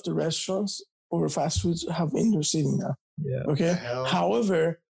lot of the restaurants or fast foods have indoor seating now. Yeah. Okay. hell?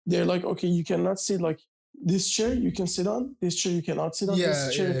 However, they're like, okay, you cannot sit like this chair you can sit on, this chair you cannot sit on, Yeah,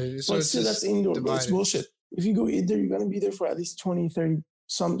 this chair. yeah. So But it's still, just that's indoor. Bro. It's divided. bullshit. If you go eat there, you're gonna be there for at least 20, 30,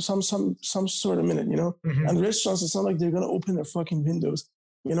 some sort of minute, you know? Mhm. And restaurants, it's not like they're gonna open their fucking windows,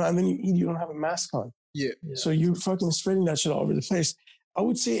 you know, and when you eat, you don't have a mask on. Yeah. Yeah. So you're fucking spreading that shit all over the place. I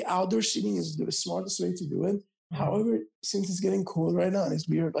would say outdoor seating is the smartest way to do it. However, since it's getting cold right now and it's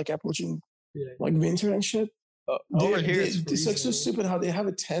weird, like approaching Yeah. like winter and shit, Over here, it's like so stupid how they have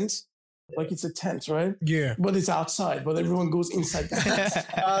a tent like it's a tent, right? Yeah. But it's outside, but everyone goes inside the tent.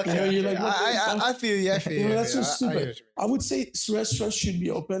 Okay. You know, you're like, what the fuck? I feel you. I feel you. You know, that's so I stupid. get what you I would say restaurants should be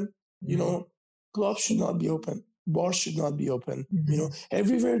open. You know, clubs should not be open. Bars should not be open. You know,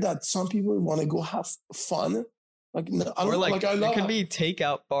 everywhere that some people want to go have fun. Like, no, I Or don't like, I love it could be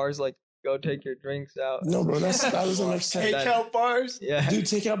takeout bars, like go take your drinks out. No, bro, that doesn't make sense. That- Takeout bars? Yeah. Dude,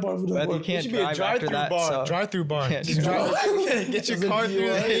 takeout bar wouldn't But you work. can't It should be a drive after drive-through that. bar. So Drive-through bar. Yeah, Just drive- get your As a car through the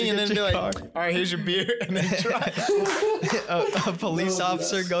DUI, thing and then get be your like, car. all right, here's your beer, and then drive. a police No,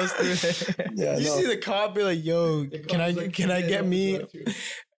 officer goes through there. Yeah, You no. see the cop be like, yo, can I get me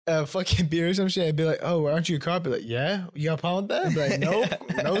a fucking beer or some shit? I'd be like, oh, aren't you a cop? Be like, yeah, you got a problem with that? I'd be like,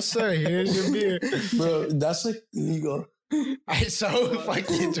 nope, no sir, here's your beer. Bro, that's like illegal. I so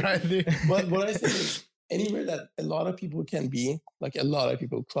fucking drive through. But what I think is anywhere that a lot of people can be, like a lot of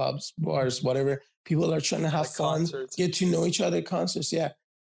people, clubs, bars, whatever, people are trying to have Like fun, concerts. get to know each other, concerts, yeah.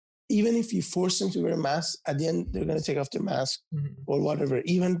 Even if you force them to wear a mask, at the end, they're going to take off their mask or whatever.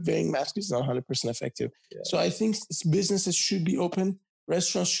 Even wearing masks is not 100% effective. Yeah. So I think businesses should be open.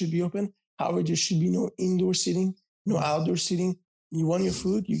 Restaurants should be open. However, there should be no indoor seating, no outdoor seating. You want your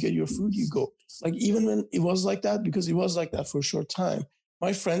food, you get your food, you go. Like even when it was like that, because it was like that for a short time,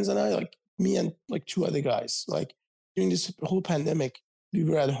 my friends and I, like me and like two other guys, like during this whole pandemic, we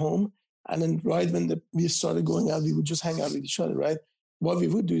were at home. And then right when we started going out, we would just hang out with each other, right? What we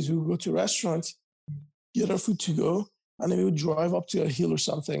would do is we would go to restaurants, get our food to go, and then we would drive up to a hill or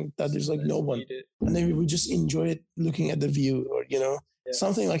something that there's like no one. Eat it. And then we would just enjoy it looking at the view or, you know,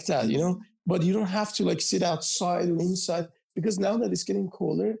 something like that, you know? But you don't have to like sit outside or inside because now that it's getting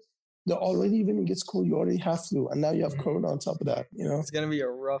colder, already when it gets cold, you already have flu. And now you have corona on top of that, you know? It's gonna be a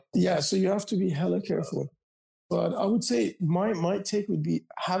rough. Yeah, so you have to be hella careful. But I would say my take would be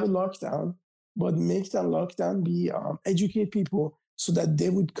have a lockdown, but make that lockdown be educate people so that they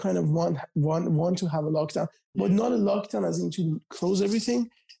would kind of want to have a lockdown, but not a lockdown as in to close everything.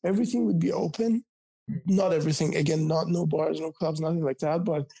 Everything would be open. Not everything, again, no bars, no clubs, nothing like that,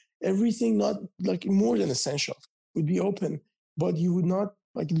 but everything not like more than essential would be open, but you would not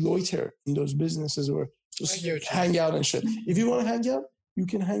like loiter in those businesses or just hang out and shit. If you want to hang out, you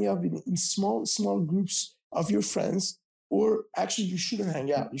can hang out in small groups of your friends, or actually you shouldn't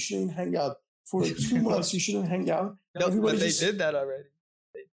hang out. You shouldn't hang out for 2 months. You shouldn't hang out. No, Everybody but they just- did that already.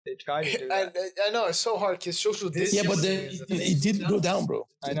 They tried to do that. I know it's so hard because social distancing. Yeah, but then is a it thing. did go down, bro.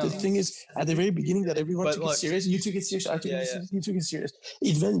 I The know. thing is, at the very beginning, that everyone But took look- it serious. You took it serious. I took Yeah, it yeah. serious. You took it serious.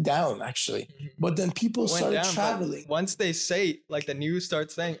 It went down, actually. But then people It went started down, but traveling. Once they say, like the news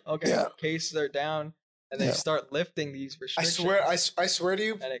starts saying, okay, Yeah. cases are down, and they Yeah. start lifting these I restrictions. swear, I swear to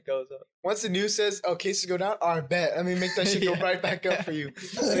you, and it goes up. once the news says, "Oh, cases go down," I bet. I mean, make that shit go Yeah. right back up for you.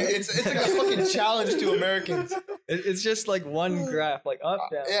 It's like a fucking challenge to Americans. It's just like one graph, like up,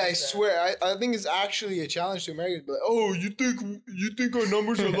 down. Yeah, up, I down. swear. I think it's actually a challenge to Americans. But like, oh, you think our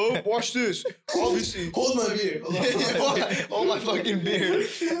numbers are low? Watch this. Obviously. Hold my beer. Hold my fucking beer.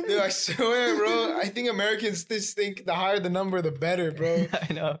 Dude, I swear, bro. I think Americans just think the higher the number, the better, bro.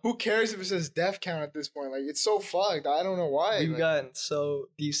 I know. Who cares if it says death count at this point? Like, it's so fucked. I don't know why. We've Like, gotten so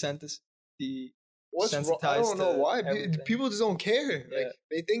what's wrong? I desensitized don't know to why. everything. People just don't care. Yeah. Like,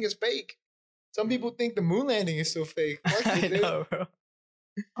 they think it's fake. Some people think the moon landing is still fake. Fuck I it, dude. know, bro.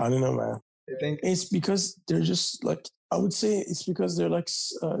 I don't know, man. They think It's because they're just like, I would say it's because they're like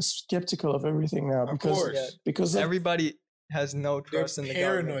skeptical of everything now. Of Because course. Yeah. because of, everybody has no They're trust in the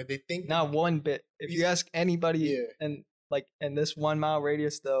paranoid. government. They think Not one bit. If you ask anybody, Yeah. and like in this 1 mile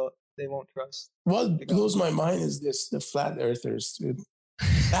radius, though, they won't trust. what blows my mind is this: the flat earthers, dude.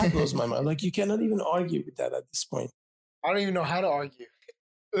 That blows my mind. Like you cannot even argue with that at this point. I don't even know how to argue.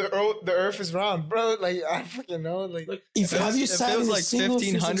 The earth is round, bro. Like, I fucking know. Like If have you If it sat was in a like single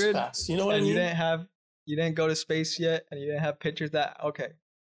physics 1500 class, you know what I And mean? you didn't go to space yet, and you didn't have pictures that okay.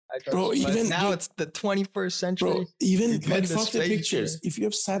 I trust Bro, you. But even- now dude- it's the 21st century. Bro, even You've like been to fuck the space, pictures. If you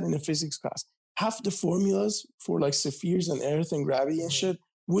have sat in a physics class, half the formulas for like spheres and Earth and gravity and shit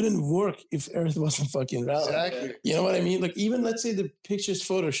wouldn't work if Earth wasn't fucking round. exactly. You know what I mean? Like even let's say the picture's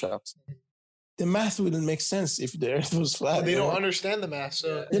photoshopped, the math wouldn't make sense if the Earth was flat. But they you don't know? understand the math,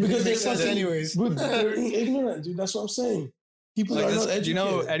 so Yeah, because it they're makes sense fucking anyways. But they're ignorant, dude. That's what I'm saying. People Like are this- not educated. do you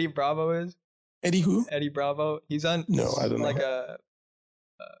know who Eddie Bravo is? Eddie who? Eddie Bravo. He's on. No, I don't know. Like a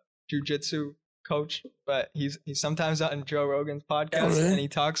jujitsu coach, but he's sometimes on Joe Rogan's podcast, really? and he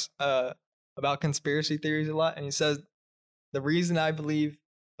talks about conspiracy theories a lot. And he says the reason I believe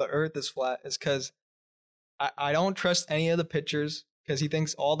the Earth is flat is because I don't trust any of the pictures because he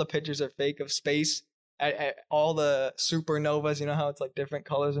thinks all the pictures are fake of space. All the supernovas, you know how it's like different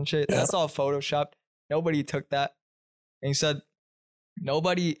colors and shit. Yeah. That's all photoshopped. Nobody took that. And he said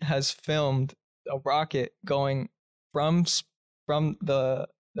nobody has filmed a rocket going from the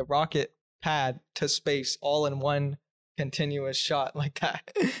rocket pad to space all in one continuous shot like that.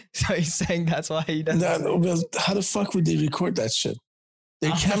 So he's saying that's why he doesn't. Well, how the fuck would they record that shit?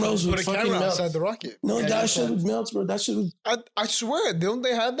 Their cameras would Put a fucking camera melt. outside the rocket. No, Yeah, that that's shit what- would melt, bro. That shit would. I swear, don't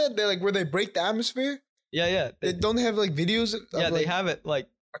they have that? They like where they break the atmosphere. Yeah. Don't they have like videos? Of, Yeah, they like, have it like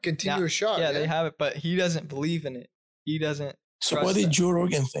a continuous shot. yeah, they have it, but he doesn't believe in it. He doesn't. So Trust what did that. Joe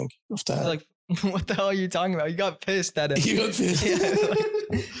Rogan think of that? He's like, what the hell are you talking about? He got pissed at him. He got pissed. Yeah,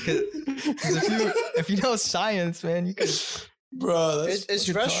 like, 'cause if you know science, man, you could. Bro, It's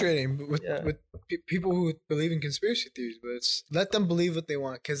frustrating with Yeah. people who believe in conspiracy theories, but it's let them believe what they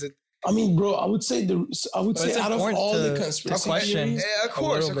want because it. I mean, bro, I would say But it's out of important all the to conspiracy question. theories, Yeah, of a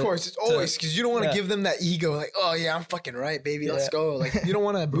course, little bit it's always because you don't want to yeah. give them that ego, like, oh yeah, I'm fucking right, baby, let's Yeah. go. Like you don't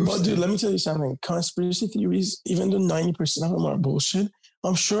want to but boost. dude, it. let me tell you something. Conspiracy theories, even though 90% of them are bullshit,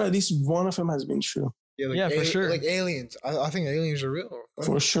 I'm sure at least one of them has been true. Like Yeah, for sure. Like aliens, I think aliens are real.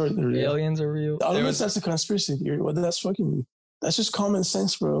 For sure, they're real. Aliens are real. I don't There know if was- that's a conspiracy theory, but that's just common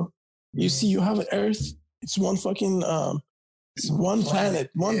sense, bro. You see, you have an Earth. It's one fucking it's one planet,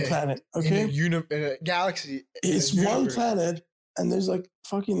 Yeah. planet. In Okay, in a galaxy. in it's a one universe. planet, and there's like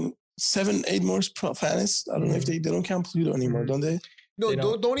fucking 7, 8 more planets. I don't know if they don't count Pluto anymore, Mhm. don't they? No, They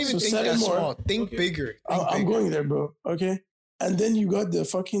don't even So think 7 that more. small. Think Okay. bigger. I'm going there, bro. Okay, and then you got the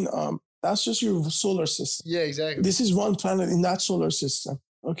fucking that's just your solar system. Yeah, exactly. This is one planet in that solar system.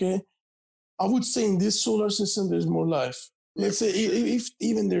 Okay, I would say in this solar system there's more life. Let's say if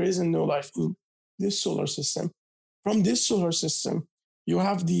even there isn't no life in this solar system, from this solar system you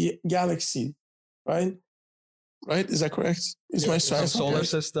have the galaxy, right? Right? Is that correct? Is Yeah, my it's a From science solar correct?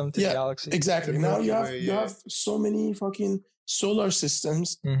 system to Yeah, galaxy. Exactly. The Now Milky you have Way, you yeah. have so many fucking solar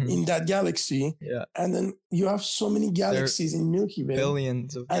systems Mhm. in that galaxy, Yeah, and then you have so many galaxies in Milky Way.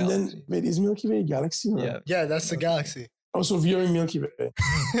 billions of And galaxies. then wait, is Milky Way a galaxy? Or? Yeah, Yeah, that's the galaxy. Also, if you're in Milky Way.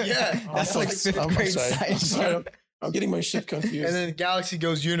 Yeah, that's I'm like fucked. 5th I'm grade sorry. science. I'm sorry. I'm getting my shit confused. and then galaxy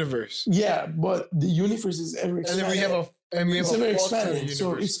goes universe. Yeah, but the universe is ever And expanding. then we have it's a ever fuck ton of expanding. So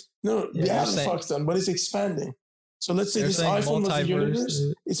universe. it's no, Yeah, they they're have a saying- fuck ton, but it's expanding. So let's say They're this saying iPhone was the multiverse, universe.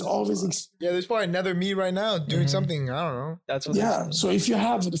 dude. It's always Yeah, there's probably another me right now doing Mhm. something. I don't know. That's what. they're yeah. saying. So if you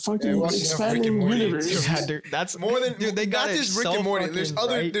have the fucking watch enough Rick and expanding Morty. universe, Yeah, dude, that's More than dude. They got not it just Rick so and Morty. There's fucking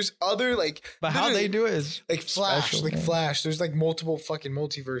other. right. There's other like. But how they literally, do it is like Flash, special, like man. Flash. There's like multiple fucking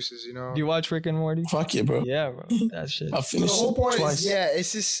multiverses. You know. Do you watch Rick and Morty? fuck it, bro. Yeah, bro. That shit. I've So finished the whole it point twice. is, yeah,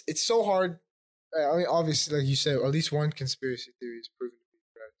 it's just it's so hard. I mean, obviously, like you said, at least one conspiracy theory is proven to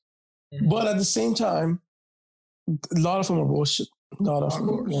be correct. But at the same time, a lot of them are bullshit. A lot of Of them,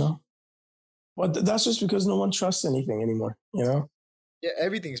 course. you know. But that's just because no one trusts anything anymore, you know. Yeah,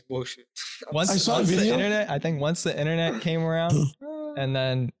 everything's bullshit. Once, I saw a once the video. internet, I think once the internet came around, and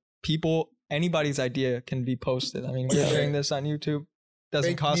then anybody's idea can be posted. I mean, we're Yeah. sharing this on YouTube.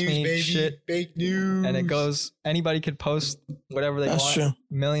 Doesn't Fake cost news, me baby. shit, Fake news. and it goes. Anybody could post whatever they That's want. true.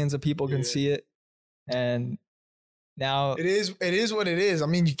 Millions of people can Yeah. see it, and now It is. It is what it is. I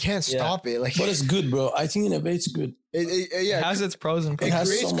mean, you can't Yeah. stop it. Like, But it's good, bro. I think in a way it's good. yeah, it has its pros and it cons. has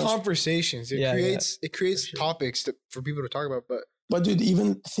creates so much- conversations. It Yeah, yeah. creates For sure. topics for people to talk about. But But dude,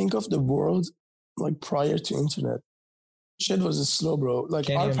 even think of the world like prior to internet. Shit was slow, bro. Like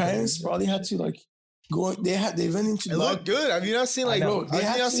Can't our even parents believe probably that had to like go. They went into it looked good. Have you not seen I like? know. Have They you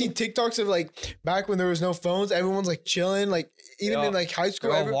had not to- seen TikToks of like back when there was no phones? Everyone's like chilling. Like even Yeah. in like high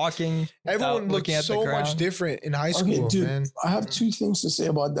school, They're all walking. everyone without looked looking at the so much ground. different in high school, Okay, dude. man. I have two things to say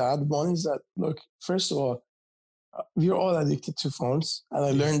about that. One is that look, first of all, we're all addicted to phones, and I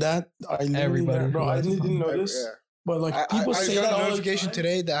learned that. I literally Everybody learned, bro. who I has a didn't know Yeah. this, but like people I say got that a all the notification time.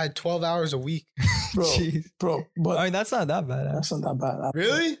 today that I had 12 hours a week. bro. Jeez. Bro, but I mean, that's not that bad. that's not that bad.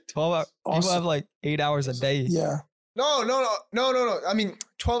 Really? 12 hours. People Awesome. have like 8 hours a day. Yeah, No. I mean,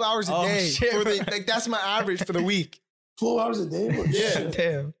 12 hours a Oh, day. shit, For the, bro. like that's my average for the week. 12 hours a day. Bro. Yeah. Shit.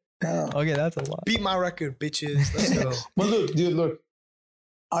 Damn. Yeah. Okay, that's a lot. Beat my record, bitches. Let's go. But look, dude, look.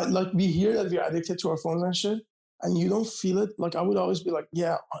 I like we hear that we're addicted to our phones and shit, and you don't feel it. Like I would always be like,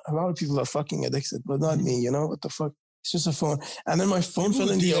 yeah, a lot of people are fucking addicted, but not me. You know what the fuck? It's just a phone. And then my phone fell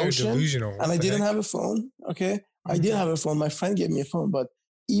in the ocean, Delusional. and I didn't have a phone. Okay, I did have a phone. My friend gave me a phone, but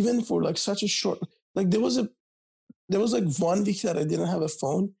even for like such a short, like there was like 1 week that I didn't have a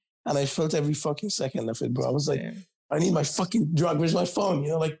phone, and I felt every fucking second of it, bro. I was like, Damn. I need my fucking drug. Where's my phone? You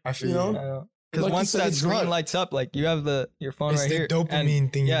know, like I feel you you. know. Because Like you once said, that it's screen drug. lights up, like you have your phone It's right the here.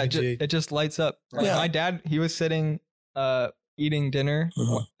 dopamine thing, Yeah, Jake. it just lights up. Like Yeah. my dad, he was sitting eating dinner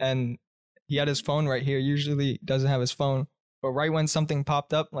Mhm. and he had his phone right here. Usually doesn't have his phone. But right when something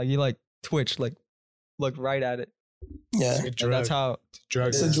popped up, like he like twitched, like looked right at it. Yeah. It's like a And drug. that's how Drug.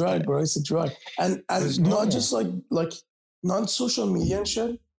 It's a is. drug, bro. It's a drug. And It's not normal. just like not social media and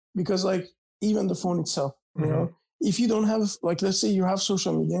shit, because like even the phone itself, you Mhm. know, if you don't have like, let's say you have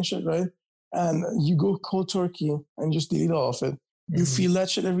social media and shit, right? And you go cold turkey and just delete all of it. You Mhm. feel that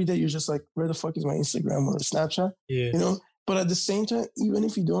shit every day. You're just like, where the fuck is my Instagram or Snapchat? Yeah. You know? But at the same time, even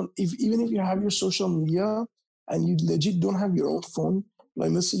if you have your social media and you legit don't have your own phone,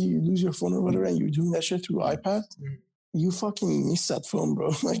 like let's say you lose your phone or whatever and you're doing that shit through iPad, Mhm. you fucking miss that phone,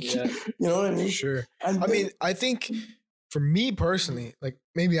 bro. Like, Yeah. you know what I mean? Sure. And I then- mean, I think for me personally, like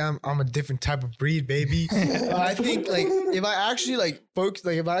maybe I'm a different type of breed, baby. But I think like if I actually like focus,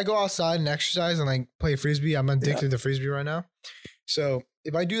 like if I go outside and exercise and like play frisbee, I'm addicted to frisbee right now. So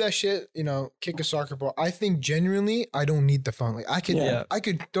if I do that shit, you know, kick a soccer ball, I think genuinely I don't need the phone. Like I could, Yeah. I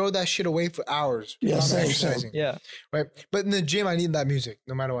could throw that shit away for hours. Yeah, if I'm same, exercising, Yeah. right? But in the gym, I need that music.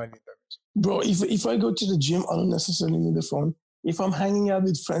 No matter what, I need that music. bro, if I go to the gym, I don't necessarily need the phone. If I'm hanging out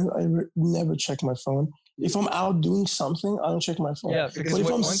with friends, I never check my phone. If I'm out doing something, I don't check my phone. Yeah, because But if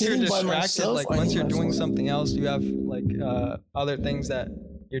I'm once you're sitting by distracted, myself, like I once need you're my doing phone. something else, you have like other things that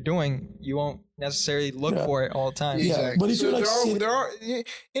you're doing. You won't necessarily look Yeah. for it all the time. Yeah, but if so you're, like, there are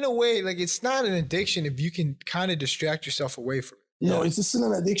in a way like it's not an addiction if you can kind of distract yourself away from it. No, Yeah. it's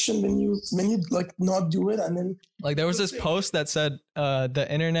still an addiction when you like not do it and then Like there was this post that said the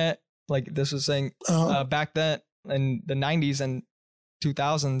internet, like this was saying back then in the 90s and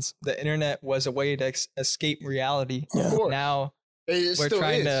 2000s, the internet was a way to escape reality. Yeah. Of course. Now It we're still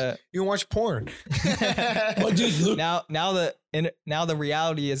trying is. to You can watch porn. But dude, look, now the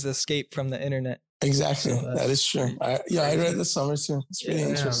reality is escape from the internet. exactly, So that is true. I read this summer too. It's pretty Yeah.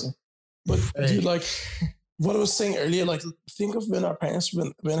 interesting. But Hey. dude, like what I was saying earlier, like think of when our parents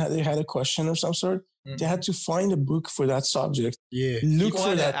when they had a question of some sort, they had to find a book for that subject. Yeah. Look People for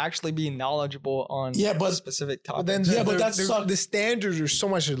had that. to actually be knowledgeable on Yeah, but- specific But topics. then Yeah, but that sucked. the standards are so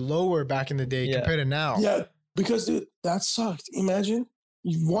much lower back in the day Yeah. compared to now. Yeah, because dude, that sucked. Imagine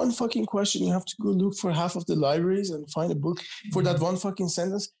one fucking question, you have to go look for half of the libraries and find a book for that one fucking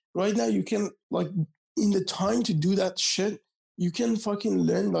sentence. Right now, you can like in the time to do that shit, you can fucking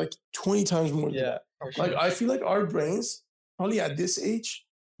learn like 20 times more. than Yeah. that. for Like sure. I feel like our brains, probably at this age,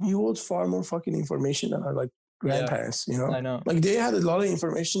 we hold far more fucking information than our like grandparents. You know, I know. like they had a lot of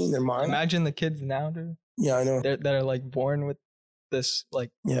information in their mind. Imagine the kids now, dude. Yeah, I know. That are like born with this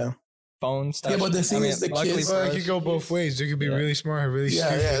like Yeah, phone stuff. Yeah, but the thing is the luckily kids- for But it us- could go both ways. They could be Yeah. really smart or really yeah,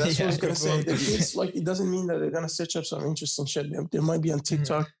 stupid. yeah. That's what I was Yeah. gonna say. The kids, like, it doesn't mean that they're gonna search up some interesting shit. They might be on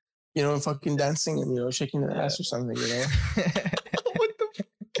TikTok, you know, fucking dancing and shaking their ass or something. You know, What the fuck?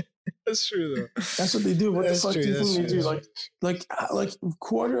 That's true though. that's what they do. What That's the fuck true, do you that's think they do? true. Like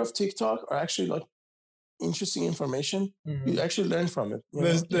quarter of TikTok are actually like interesting information. Mhm. You actually learn from it. You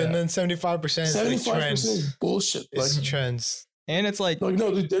know? Then 75% is like 75% trends. is bullshit. Like, It's trends. And it's like no,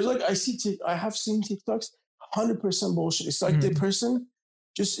 dude, there's like I have seen TikToks 100% bullshit. It's like the person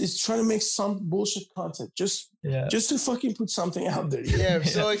just is trying to make some bullshit content just to fucking put something out there. you know? Yeah,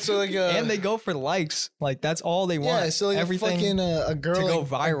 so like and they go for likes. Like that's all they want. yeah, so like everything. fucking a girl to go like,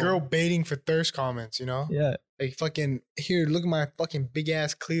 viral. a girl baiting for thirst comments, you know? Yeah. Like fucking here, look at my fucking big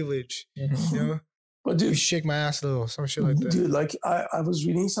ass cleavage, Mhm. you know? But You dude, shake my ass a little, some shit like that. dude, like I was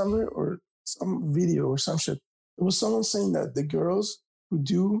reading somewhere or some video or some shit. It was someone saying that the girls who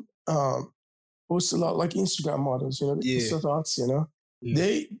do post a lot like Instagram models, you know, the Yeah. Insta thoughts, you know,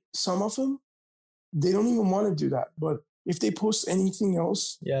 Yeah. some of them, they don't even want to do that. But if they post anything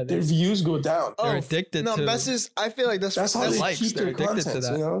else, Yeah. their views go down. They're Oh, addicted No, to that's just I feel like That's how the they likes. keep They're their addicted to content,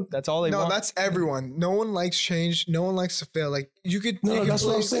 that. you know? That's all they no, want. that's everyone. No one likes change. No one likes to fail. Like you could. No, you no, could that's what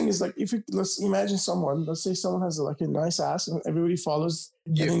I'm play- saying is like let's imagine someone, let's say someone has like a nice ass and everybody follows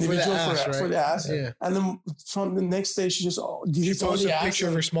Yeah, an for the individual ass, for right? the ass. Yeah. And then from the next day she just She deletes all posts the a ass. picture of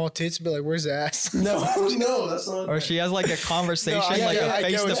and- her small tits, and be like, "Where's the ass?" No, no, that's not. Or she has like a conversation, I like get- a I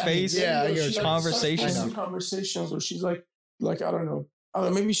get face what to you face mean. Yeah, I get what She, you like, mean. conversation. starts posting conversations, or she's like I don't know,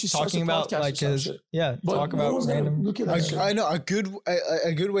 maybe she starts talking a about podcast like or some his shit. talk no about one's gonna random. look at that shit. I know a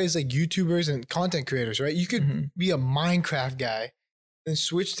good way is like YouTubers and content creators, right? You could Mhm. be a Minecraft guy and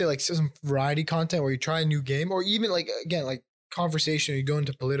switch to like some variety content where you try a new game, or even like again like conversation. You go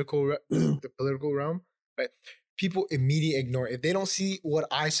into the political realm, right? People immediately ignore it. If they don't see what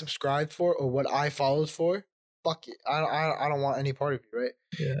I subscribed for or what I followed for. Fuck it. I don't want any part of you, right?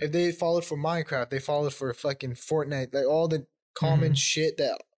 Yeah. If they followed for Minecraft, they followed for fucking Fortnite, like all the common shit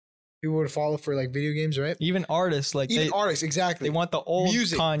that people would follow for like video games, right? Even artists, like Even they artists, exactly. they want the old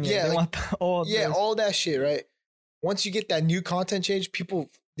Music, Kanye. yeah, they like- want the old. Yeah, this. all that shit, right? Once you get that new content change, people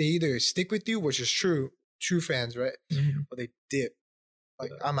they either stick with you, which is true fans, right? Mhm. Or they dip.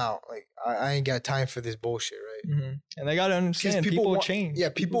 Like I'm out. Like I ain't got time for this bullshit, right? Mm-hmm. And they gotta understand people change. Yeah,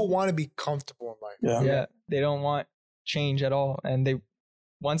 people want to be comfortable in life. Yeah. Yeah, they don't want change at all, and they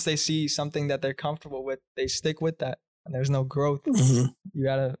once they see something that they're comfortable with, they stick with that, and there's no growth. Mhm. You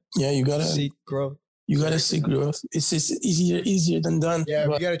gotta You gotta seek growth. You gotta see growth. It's just easier than done. Yeah,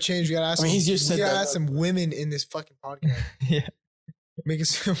 but we gotta change. We gotta ask. I mean, easier we said gotta than ask done. some women in this fucking podcast. Yeah, Make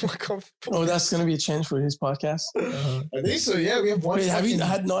us feel more comfortable. Oh, that's gonna be a change for his podcast. I think so. Yeah, we have one. Wait, have you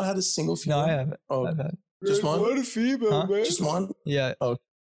fucking- not had a single no, female? I haven't. Oh, I've had. just one? What a female, Huh? man. Just one? Yeah,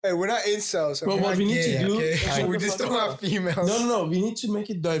 Hey, we're not incels. So Bro, we're what not we need gay, to do okay? is shut we the just fuck don't up. have females. No. We need to make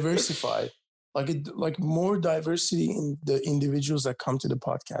it diversified. Like more diversity in the individuals that come to the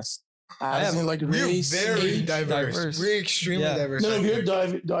podcast. As in like We're race, very age. diverse. We're extremely Yeah. diverse. No, we're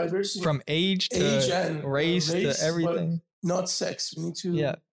diverse from age to age and race to but everything. not sex. We need to.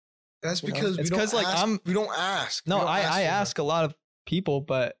 Yeah. That's You know? because It's we don't 'cause, like, ask, I'm- we don't ask. No, We don't I for ask a lot of people,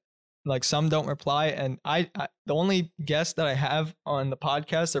 but like some don't reply, and I the only guests that I have on the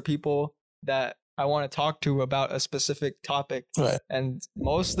podcast are people that I want to talk to about a specific topic, Right. and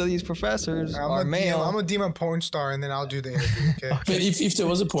most of these professors them. are I'm male. a DM porn star, and then I'll do the interview. Okay. But if there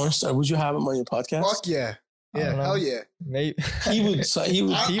was a porn star, would you have him on your podcast? Fuck yeah. I Yeah. don't know. Hell yeah. Maybe He would. He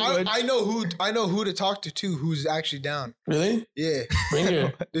would. He would. I know who to talk to too. Who's actually down? Really? Yeah. Bring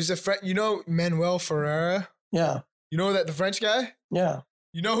her. There's a friend. You know Manuel Ferreira. Yeah. You know that the French guy. Yeah.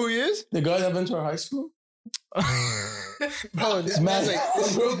 You know who he is? The guy that went to our high school. Bro, this It's man's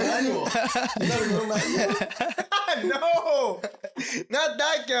Manuel. like. Manuel. You never know Manuel? No, not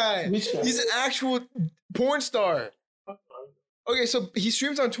that guy. Which guy? He's an actual porn star. Okay, so he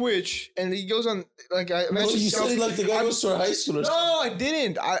streams on Twitch and he goes on like I Well, mentioned. you Scuff- said like the guy was to our high school or something. no, I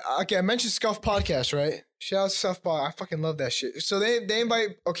didn't. I mentioned Scuff Podcast, right? Shout out to Scuff Pod. I fucking love that shit. So they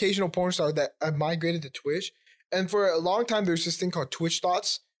invite occasional porn stars that have migrated to Twitch, and for a long time there's this thing called Twitch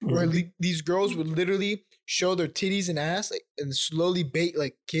Thoughts, where these girls would literally show their titties and ass like, and slowly bait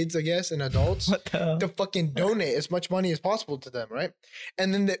like kids, I guess, and adults what the hell? to fucking donate as much money as possible to them, right?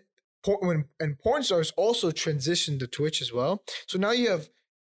 And then porn stars also transitioned to Twitch as well. So now you have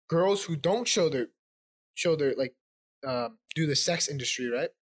girls who don't show their like do the sex industry, right?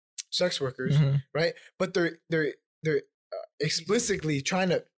 Sex workers, Mhm. right? But they're explicitly trying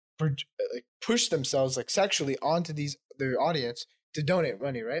to like push themselves like sexually onto their audience to donate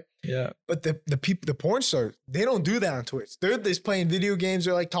money, right? Yeah, But the porn stars, they don't do that on Twitch. They're just playing video games.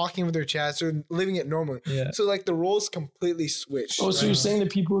 They're like talking with their chats. They're living it normally. yeah. So like the roles completely switch. Oh, so right? you're saying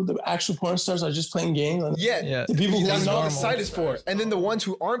the actual porn stars are just playing games? And Yeah. Yeah. The people who That's are what not the site is for. And then the ones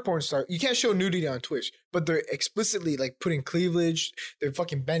who aren't porn stars, you can't show nudity on Twitch, but they're explicitly like putting cleavage. They're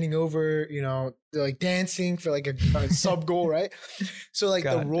fucking bending over, you know, they're like dancing for like a sub goal, right? So like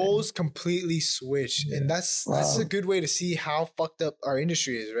God the damn. roles completely switch. And that's a Wow. good way to see how fucked up our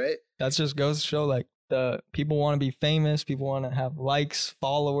industry is, right? That just goes to show like the people want to be famous, people want to have likes,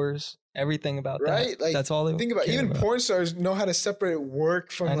 followers, everything about Right? that. Like, That's all they Think about it, care even about. porn stars know how to separate work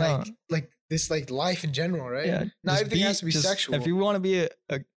I from know. like this like life in general, right? Yeah, Not just everything has to be just- sexual. If you want to be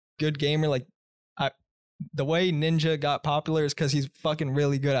a good gamer, like the way Ninja got popular is because he's fucking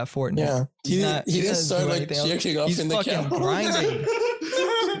really good at Fortnite. Yeah. He's He not- didn't, he he didn't doesn't start do like anything else. jerking off He's in the fucking camera. grinding.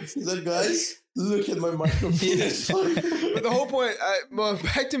 He's like, guys, look at my microphone. But the whole point, well,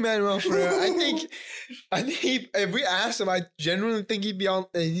 back to Manuel Ferreira. I think if we asked him, I genuinely think he'd be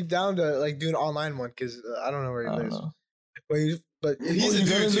down to like do an online one because I don't know where he I don't lives. know. But he's Oh, a you're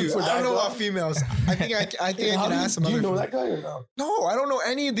gonna dude look too. for I that don't know guy? about females. I think I How can ask him. do you other know females. that guy or no? No, I don't know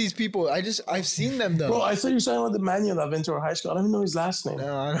any of these people. I've seen them though. Bro, I thought you were talking about the manual that went to our high school. I don't even know his last name.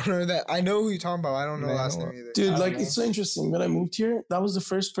 No, I don't know that. I know who you're talking about. I don't know the last name Manuel. either. Dude, I like don't it's so interesting. When I moved here, that was the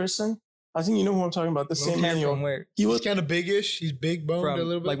first person. I think you know who I'm talking about. The He same came manual. from where? He He's was kind of biggish. He's big boned From a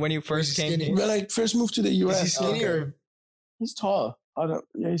little bit. like when you Or is first he came skinny? here? when I first moved to the US. Is he skinny okay. or He's tall. I don't.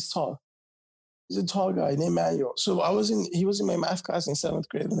 Yeah, he's tall. He's a tall guy named Manuel. So he was in my math class in 7th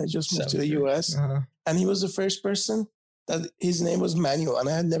grade, and I just moved to the Seventh grade. US. Uh-huh, And he was the first person that his name was Manuel, and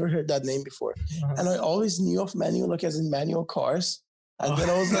I had never heard that name before. uh-huh. And I always knew of Manuel like as in manual cars. And then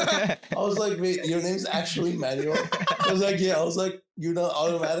I was like, wait, your name's actually Manuel? I was like, yeah. I was like, you're not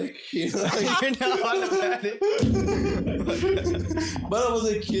automatic. You know, like- You're not automatic. but I was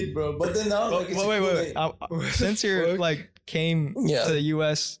a kid, bro. But then now, like, it's a wait, cool wait. name. Since you're fuck? like came Yeah. to the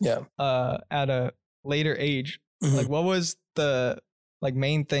U.S. Yeah. At a later age, Mhm. like what was the like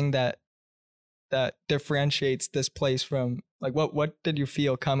main thing that differentiates this place from like what did you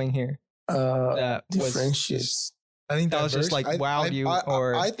feel coming here that was differentiates. just I think that was just like wowed you,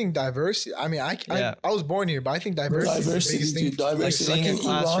 or I think diversity. I mean, Yeah. I was born here, but I think diversity is the Diversity, biggest dude, thing. like diversity. seeing Like a in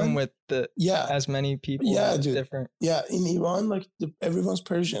classroom Iran, with the yeah, as many people, Yeah, that's dude. different. yeah, in Iran, like everyone's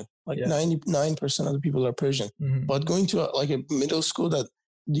Persian. Like Yeah. 99% of the people are Persian. Mhm. But going to like a middle school that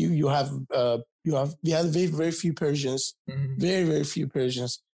you have we had very few Persians, Mhm. very few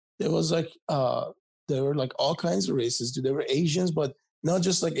Persians. There was like there were like all kinds of races. Dude. There were Asians, but not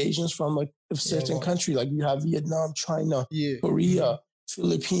just like Asians from like a certain well- country. Like you have Vietnam, China, Yeah. Korea,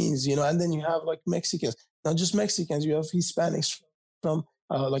 Philippines, and then you have like Mexicans. Not just Mexicans, you have Hispanics from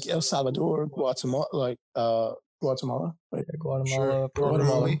like El Salvador, Guatemala, Guatemala, right? Yeah, Guatemala, Sure. Peru.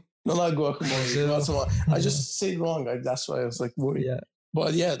 Guatemala. No, not guacamole. Brazil. Guatemala. I just said it wrong. That's why I was like worried. Yeah.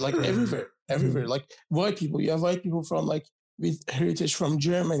 But yeah, like everywhere. Like white people, you have white people from like with heritage from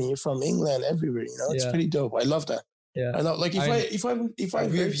Germany, from England, everywhere. It's Yeah. pretty dope. I love that. Yeah. I love like if I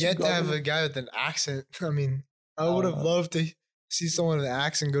We've yet to have a guy with an accent. I mean, I would have loved to see someone with an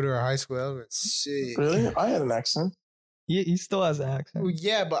accent go to our high school. That would have been sick. Really, I had an accent. He still has an accent. Well,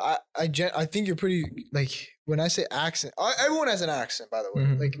 yeah, but I think you're pretty, like, when I say accent, everyone has an accent, by the way.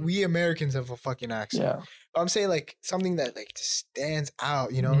 Mhm. Like, we Americans have a fucking accent. Yeah, But I'm saying, like, something that, like, just stands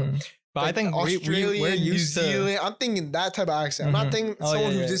out, you know? Mhm. But Like I think Australian, we're New used to. Zealand. I'm thinking that type of accent. I'm not Mhm. thinking Oh,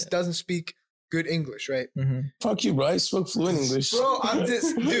 someone yeah, who yeah, just doesn't speak good English, right? Mhm. fuck you, bro. I spoke fluent English. Bro, I'm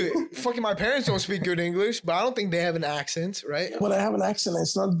just, dude, fucking my parents don't speak good English, but I don't think they have an accent, right? But I have an accent.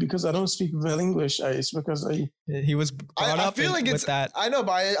 It's not because I don't speak well English. It's because He was brought I up feel like with it's, that. I know,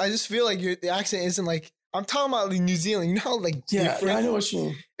 but I just feel like the accent isn't like, I'm talking about like New Zealand. You know how like yeah, different? I know what you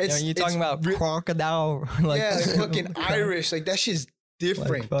mean. You're talking about crocodile, like yeah, like fucking Irish. Like that shit's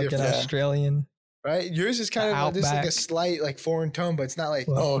different, like fucking different, Australian. right? Yours is kind of just like a Outback. slight like foreign tone, but it's not like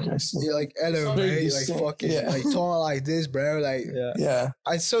Oh, okay. I see. you're like hello, very mate, like distinct, fucking yeah. like talking like this, bro. Like Yeah. Yeah,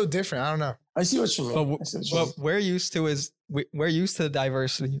 it's so different. I don't know. I see what you mean. But I see what you what mean. we're used to is we're used to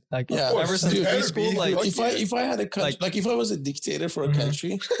diversity. Like Yeah, ever since dude, preschool, like if I had a country, like if I was a dictator for a Mhm.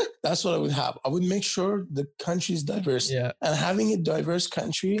 country, that's what I would have. I would make sure the country is diverse, yeah, and having a diverse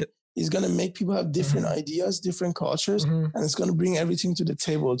country is gonna make people have different Mm-hmm. ideas, different cultures, Mhm. and it's gonna bring everything to the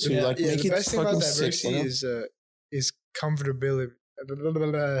table to Yeah. like Yeah, make the it best thing about fucking sick. diversity is comfortability.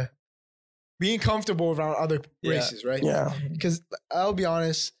 Being comfortable around other Yeah. races, right? Yeah, Because I'll be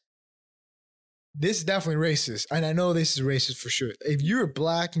honest, this is definitely racist, and I know this is racist for sure. If you're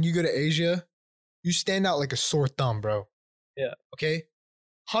black and you go to Asia, you stand out like a sore thumb, bro. Yeah. Okay.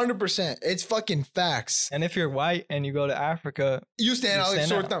 100%. It's fucking facts. and if you're white and you go to Africa, You stand You out like a stand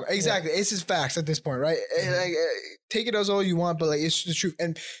sore out. thumb. Exactly. It's just facts at this point, right? Like, take it as all you want, but like it's the truth.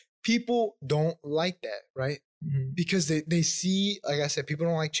 And people don't like that, right? Because they see, like I said, people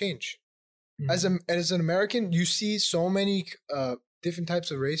don't like change. As an American, you see so many different types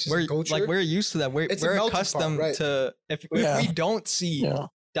of races we're and culture. like we're used to that. It's a We're melting pot, accustomed right. to if Yeah. we don't see yeah.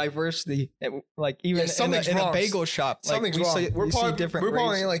 diversity, like even something's in a wrong. bagel shop, like Something's we wrong. see, We're we see probably different we're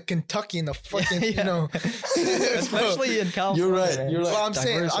probably races. in like Kentucky in the fucking, Yeah. you know. Especially in California. You're right, man. you're right. Well, I'm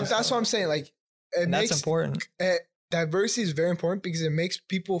saying Diversity. that's what I'm saying. Like it And that's makes important. diversity is very important because it makes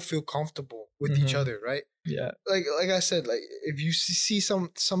people feel comfortable with each Mhm. other, right? Yeah. Like I said, like if you see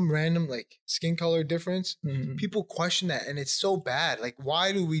some random like skin color difference, Mhm. people question that, and it's so bad. Like,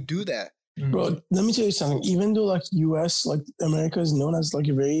 why do we do that? Mhm. Bro, let me tell you something. Even though like US, like America is known as like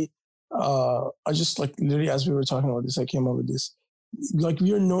a very I just like literally as we were talking about this, I came up with this. Like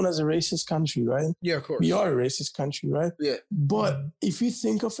we are known as a racist country, right? Yeah, of course. We are a racist country, right? Yeah. But Mhm. if you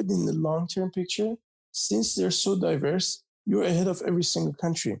think of it in the long term picture, since they're so diverse, you're ahead of every single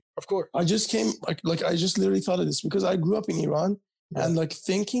country. Of course. I just came like I just literally thought of this because I grew up in Iran and like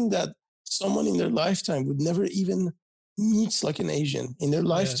thinking that someone in their lifetime would never even meet like an Asian in their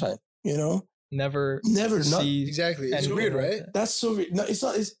lifetime, Never Never, not see Exactly. It's anything weird, like right? that. that's so weird. No, it's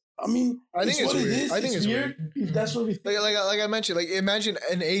not. It's. I mean, I think it's what weird. it is. I think it's weird. If that's what we think. Like I mentioned, like imagine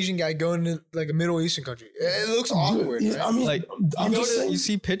an Asian guy going to like a Middle Eastern country. It looks awkward. Dude, right? I mean, Like, I'm you just saying. you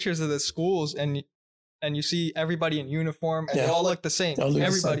see pictures of the schools and you see everybody in uniform and Yeah. they all look the same. They all look the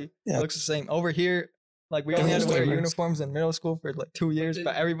Everybody same. Yeah. looks the same. Over here, like we only had to Everyone's wear different. uniforms in middle school for like 2 years,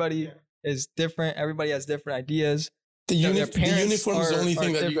 but everybody is different. Everybody has different ideas. the, their the parents uniform is the are- only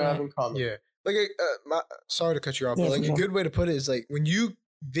thing are that you have different. in common. Yeah. Like, sorry to cut you off, Yeah, but like for a sure. good way to put it is like when you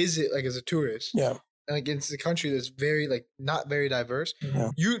visit, like as a tourist, Yeah. and like it's a country that's very like not very diverse. Yeah.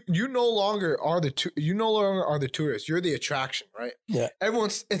 You no longer are you no longer are the tourist. You're the attraction, right? Yeah.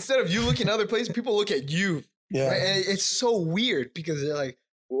 Everyone's instead of you looking other places, people look at you. Yeah. Right? And it's so weird because they're like,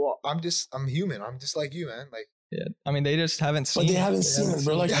 well, I'm human. I'm just like you, man. Like Yeah, I mean they just haven't seen. But they it. haven't seen it,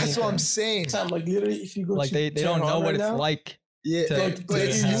 bro. Like, that's what I'm anything. saying. Sam, like literally, if you go Like to they don't know Tehran what right it's now, like Yeah, to- Like, but it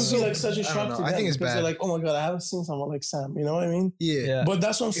it's used to so- be like such a I don't shock know. to I them think it's because bad. they're like, oh my god, I haven't seen someone like Sam. You know what I mean? Yeah. Yeah. But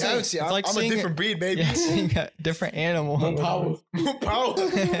that's what I'm You haven't saying. seen. It's like I'm a seeing different breed, baby. Yeah, seeing a different animal. More power. More power.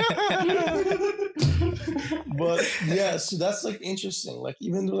 But yeah, so that's like interesting. Like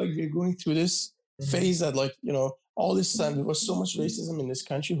even though like we're going through this phase that like, you know, all this time there was so much racism in this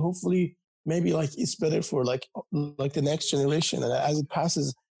country. Hopefully maybe like it's better for like the next generation. And as it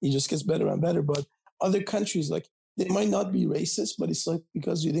passes, it just gets better and better. But other countries, like they might not be racist, but it's like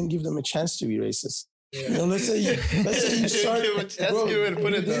because you didn't give them a chance to be racist. You know, let's say you start. That's a good way to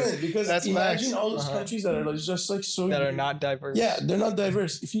put it, you though. didn't, because That's imagine facts. all those countries that are like, just like so that are not diverse. yeah, they're not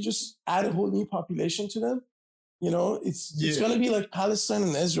diverse. If you just add a whole new population to them, you know, it's Yeah. gonna be like Palestine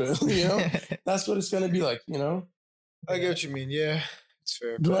and Israel. You know, that's what it's gonna be like. You know, I get what you mean. Yeah, it's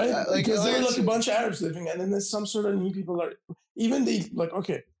fair. But, right? Because there like were I like a said- bunch of Arabs living, and then there's some sort of new people are even they like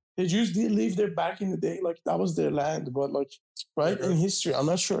okay, the Jews did live there back in the day, like that was their land, but like right in history, I'm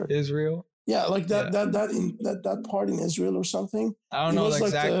not sure. Israel. Yeah, like that Yeah. that part in Israel or something. I don't It know was the like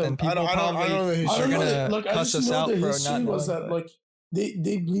exact, the- and people I don't know probably the history. I are don't know. gonna Like I cuss just us know out the for history not was knowing. that but- like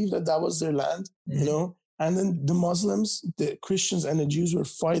they believed that was their land, you Mhm. know, and then the Muslims, the Christians, and the Jews were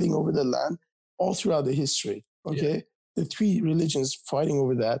fighting over the land all throughout the history. Okay, the three religions fighting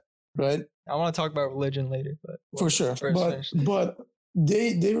over that, right? I want to talk about religion later, but For sure, first but finish this. but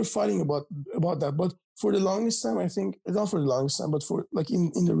they were fighting about that. But for the longest time, I think not for the longest time, but for like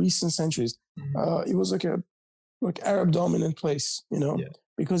in the recent centuries, Mhm. it was like a Arab dominant place, you know, Yeah.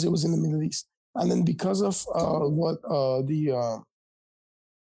 because it was in the Middle East, and then because of what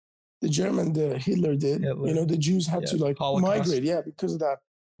the German, the Hitler did, Hitler. you know, the Jews had Yeah, to like Holocaust. migrate, yeah, because of that.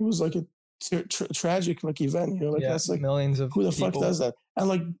 It was like a tragic like event, you know, like yeah, that's like millions of who the fuck people. does that? And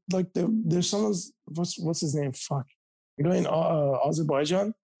like there's someone's what's his name? Fuck, you know, in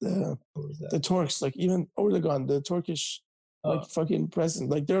Azerbaijan, What was that? the Turks, like even Erdogan, the Turkish like Oh. fucking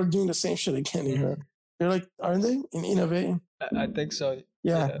president, like they're doing the same shit again Mhm. here. They're like, aren't they in a way? I think so.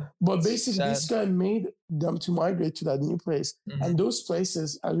 Yeah. But It's basically, this sad. guy made them to migrate to that new place, Mhm. and those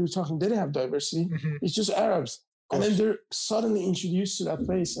places, as we were talking, they didn't have diversity. Mhm. It's just Arabs, and then they're suddenly introduced to that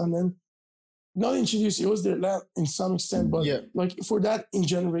place, and then not introduced. It was their land in some extent, but Yeah. like for that in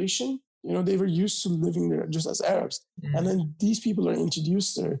generation, you know, they were used to living there just as Arabs, Mhm. and then these people are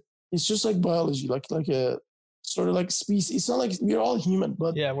introduced there. It's just like biology, like a sort of like species. It's not like we're all human,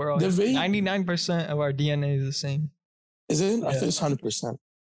 but Yeah, we're all the way- 99% of our DNA is the same. is it? I Yeah. think it's 100%.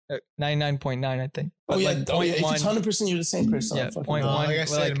 99.9, I think. Oh But yeah, like if 0.1, it's 100%, you're the same person. yeah, I'm fucking 0.1. No, wrong. like I We're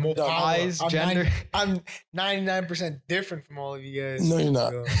said, like more the power. eyes, I'm gender. I'm 99% different from all of you guys. No, you're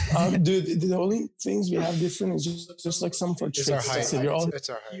not. So, Dude, the only things we have different is just like some of our it's traits. our height. That's it. We're all It's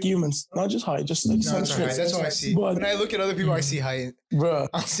our height. humans, not just height, just like No, some it's our height. traits. That's what I see. But, When I look at other people, I see height. bruh,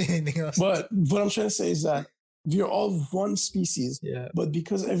 I don't see anything else. but what I'm trying to say is that we are all one species, Yeah. but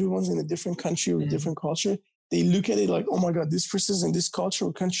because everyone's in a different country or a Mhm. different culture, they look at it like, oh my God, this person's in this culture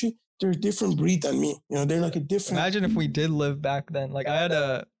or country, they're a different breed than me. You know, they're like a different, Imagine if we did live back then. Like I had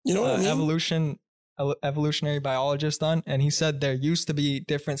a you know what I mean? evolutionary biologist on, and he said there used to be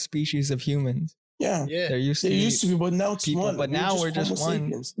different species of humans. Yeah. Yeah. There used to There be, used to be, but now it's people, one. but now we're just Homo one.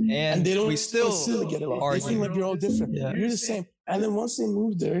 sapiens. and, And they don't we still get along. They argue. think like you're all different. Yeah. You're the same. And then once they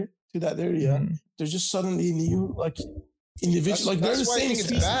move there to that area, Mhm. they're just suddenly new, like individuals. Like they're the that's why I same think it's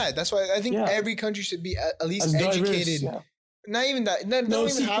species. bad. That's why I think Yeah. every country should be at least As diverse, educated. yeah. Not even that. They No, don't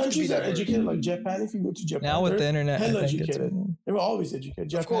see, even have to be countries are diverse. educated. Like Japan, if you go to Japan, Now with the they're internet, I hella think it's educated. They were always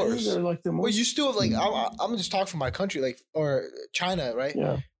educated. Of course. Japanese are like the most. Well, you still have like I'm gonna just talk for my country, like or China, right?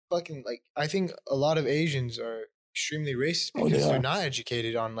 yeah. Fucking like I think a lot of Asians are extremely racist Oh, they because they're are. not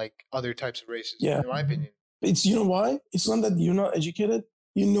educated on like other types of racism. Yeah. In my opinion, It's, you know why? It's not that you're not educated.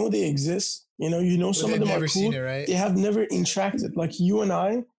 You know they exist. You know but some they've of them never are seen cool. it, right? They have never interacted. Like you and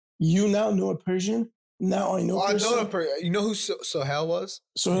I, you now know a Persian. Now I know Oh, I Persian. know you know who Sohail was?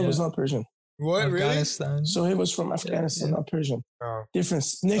 So he was not Persian. What really? Afghanistan. So he was from Afghanistan, yeah. not Persian. Oh.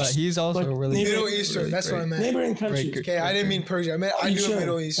 Difference. But Next, he's also like, really Middle Middle Eastern. really That's what I great. meant. neighboring countries. Great. Okay, I didn't mean Persia. I meant I You knew should.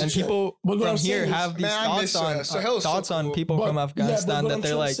 Middle Eastern. And Sure. people But what I'm from here saying is- have these Man, I thoughts miss, on Sohail's so thoughts on cool. people But- from yeah, but Afghanistan what that I'm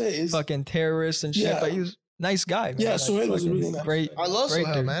they're trying to like say is- fucking terrorists and shit. Yeah. But he was a nice guy. Man. Yeah, Like, Sohail was fucking really nice. great. I love great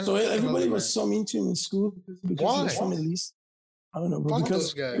Sohail, dude. man. So I everybody love was him. so mean to him in school because Why? he was from the Middle East. I don't know, bro. Fuck Because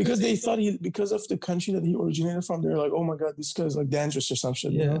those guys. because they thought because of the country that he originated from, they're like, oh my god, this guy's like dangerous or some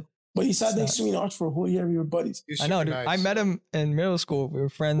shit. You Yeah. know? But he sat It's next to me in art for a whole year. We were buddies. He was I know, super dude. nice. I met him in middle school. We were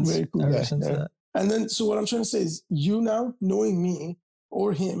friends Very cool ever guy, since yeah. that. And then, so what I'm trying to say is, you now knowing me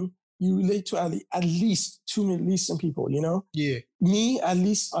or him, you relate to at least two Middle Eastern people. You know, Yeah. me at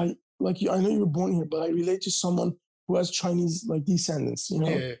least I like you. I know you were born here, but I relate to someone who has Chinese like descendants. You know,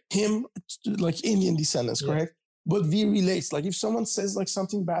 Yeah. him like Indian descendants, Yeah. correct? but we relate. Like if someone says like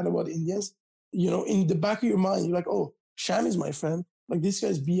something bad about Indians, in the back of your mind, you're like, oh, Sham is my friend. Like this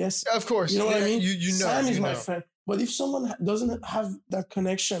guy's BS. Of course. You know what I mean? You know. Sam is my friend. But if someone doesn't have that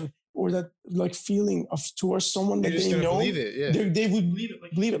connection or that like feeling of towards someone that they know, believe it. Yeah. they would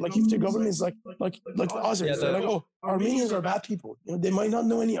believe it. Like if the government is like the Azeris, they're like, oh, Armenians are bad people. They might not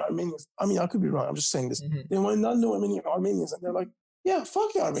know any Armenians. I mean, I could be wrong. I'm just saying this. They might not know many Armenians, and they're like, yeah,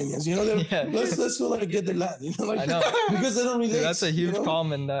 fuck the Armenians. Let's go like get the land. I know. Because they don't relate. Dude, that's a huge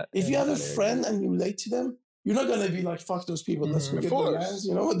problem in that. If you have a friend and you relate to them, you're not gonna be like, fuck those people. Let's go get the lands.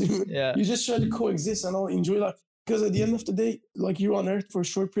 You know what? Yeah. You just try to coexist and all enjoy life. Because at the end of the day, like you're on Earth for a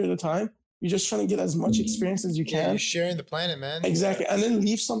short period of time, you're just trying to get as much experience as you can. You're sharing the planet, man. Exactly. And then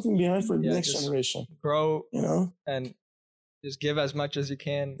leave something behind for the next generation. Grow, and just give as much as you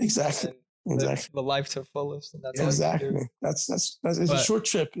can. Exactly. Live the life to fullest. And that's exactly. That's it's a short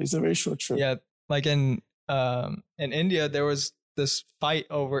trip. It's a very short trip. Yeah. Like in India, there was this fight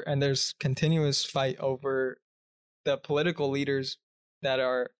over, and there's continuous fight over the political leaders that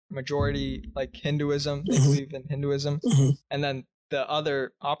are majority like Hinduism. They believe in Hinduism. And then the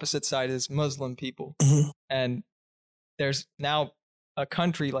other opposite side is Muslim people. And there's now a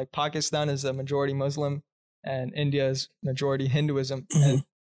country like Pakistan is a majority Muslim and India is majority Hinduism. And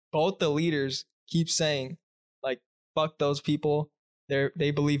both the leaders keep saying like, fuck those people.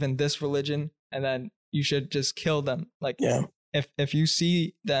 They believe in this religion, and then you should just kill them. Like if you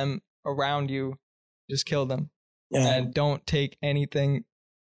see them around you, just kill them. And don't take anything,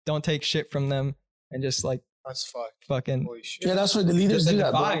 don't take shit from them, and just like that's fucking holy shit. Yeah, that's what the leaders do.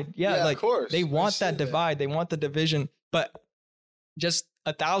 Divide. That, yeah, like of course. They want that divide. They want the division. But just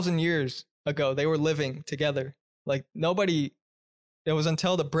 1,000 years ago, they were living together. Like nobody. It was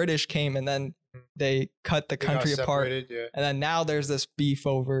until the British came, and then they cut the country apart. And then now there's this beef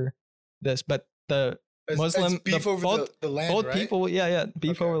over this. But the Muslim it's beef over the land, both right? people,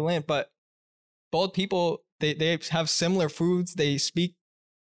 beef over the land. But both people. They have similar foods. They speak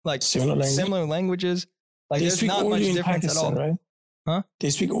like similar languages. Like they there's not much difference Pakistan, at all. Right? Huh?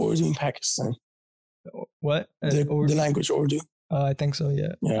 They speak Urdu in Pakistan. What? The language Urdu. I think so.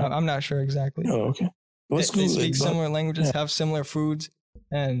 Yeah. I'm not sure exactly. Oh, okay. They speak similar languages, have similar foods,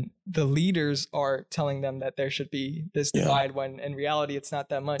 and the leaders are telling them that there should be this divide when in reality it's not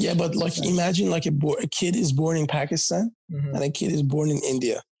that much. Yeah, but like imagine like a kid is born in Pakistan and a kid is born in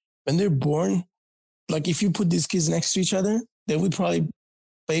India. When they're born, like if you put these kids next to each other, they would probably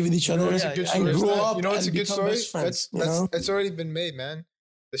play with each other and grow up. You know, it's a good story. That's already been made, man.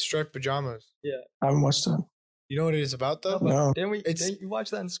 The striped pajamas. Yeah, I haven't watched that. You know what it is about though? No. Didn't you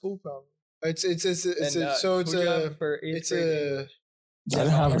watch that in school, probably? It's a. I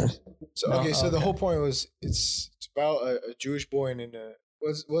haven't. So okay, so the whole point was it's about a Jewish boy in a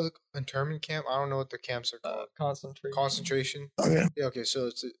was it internment camp? I don't know what the camps are called. Concentration. Okay. Yeah. Okay. So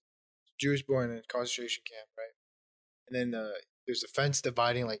it's a Jewish boy in a concentration camp, right? And then there's a fence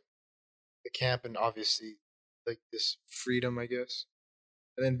dividing like the camp and obviously like this freedom, I guess.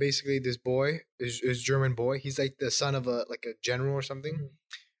 And then basically this boy is German boy. He's like the son of a general or something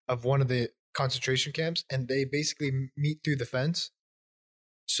of one of the concentration camps, and they basically meet through the fence.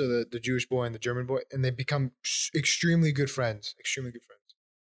 So the Jewish boy and the German boy, and they become extremely good friends. Extremely good friends.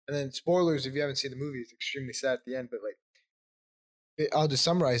 And then spoilers if you haven't seen the movie, it's extremely sad at the end. But like, I'll just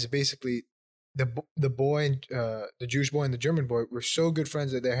summarize it. Basically, the boy and the Jewish boy and the German boy were so good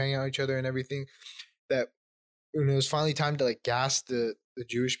friends that they're hanging out with each other and everything. That when it was finally time to like gas the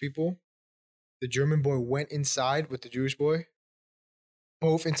Jewish people, the German boy went inside with the Jewish boy,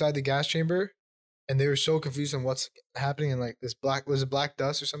 both inside the gas chamber. And they were so confused on what's happening, and like this was it black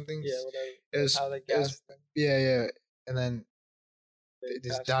dust or something? Yeah, whatever. It was, how they gassed them. Yeah. And then they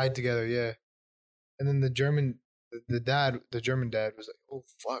just died together, yeah. And then the German dad was like, "Oh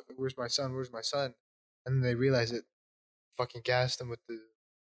fuck, where's my son? Where's my son?" And then they realized it, fucking gassed them with the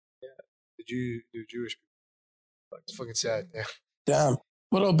Jewish people. It's fucking sad, yeah. Damn.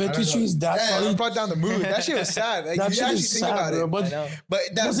 But I'll bet you is that. Yeah, I brought down the mood. That shit was sad. Like, that you shit actually is think sad, about bro, it. But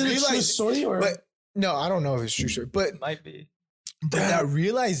that was it a true story or? But no, I don't know if it's true story. But it might be. But that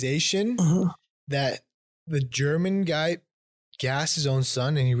realization that the German guy gassed his own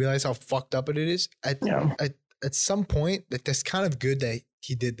son and he realized how fucked up it is. At some point, that's kind of good that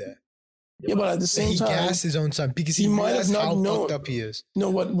he did that. Yeah, but at the same time, he gassed his own son because he might have not known how fucked up he is.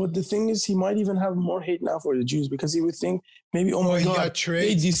 No, what the thing is, he might even have more hate now for the Jews because he would think maybe, oh my God,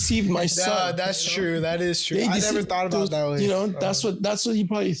 they deceived my son. That's true. That is true. I never thought about that way. You know, that's what he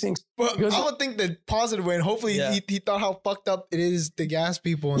probably thinks. But I would think the positive way, and hopefully he thought how fucked up it is to gas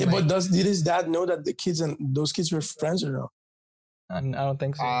people. And but did his dad know that the kids and those kids were friends or no? And I don't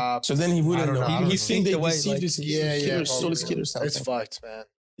think so. So then he wouldn't I don't know. know. I don't He know. think they Away, deceived like- his Yeah, kid yeah, or stole his probably. kid or something. It's fucked, man.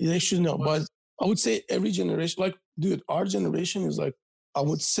 They should know. But I would say every generation, like, dude, our generation is like, I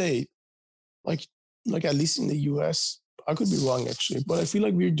would say, like at least in the US, I could be wrong actually, but I feel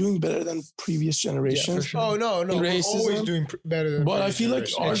like we're doing better than previous generations. sure. Oh no, In we're racism, always doing better than. but I previous feel like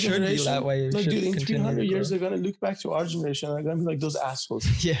generations. our It should be generation, that way. It like, should dude, in continue 300 to years, grow. they're gonna look back to our generation and they're gonna be like those assholes.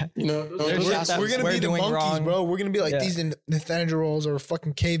 Yeah. You know, There's those shit that assholes. We're gonna we're be the doing monkeys, wrong. bro. We're gonna be like Yeah. these Neanderthals or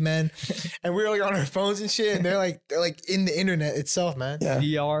fucking cavemen, and we're like on our phones and shit. And they're like in the internet itself, man. Yeah,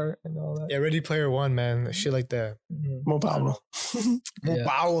 VR and all that. Yeah, Ready Player One, man. Shit like that. Mhm. more power. More Yeah.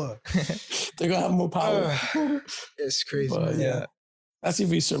 power. They're gonna have more power. It's crazy, But man. yeah, that's if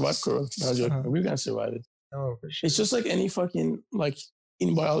we survive Corona. No joking. Uh-huh. We're gonna survive it. No, for sure. It's just like any fucking, like,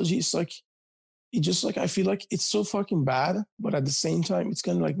 in biology, it's like, it just like, I feel like it's so fucking bad, but at the same time, it's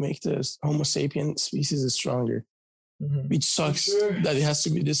gonna like make the Homo sapien species stronger, Mhm. which sucks Sure. that it has to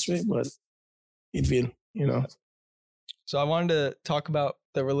be this way, but it will, you know. So I wanted to talk about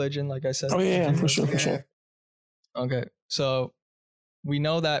the religion, like I said. Oh yeah, a few for sure, for minutes sure. ago. Okay. So we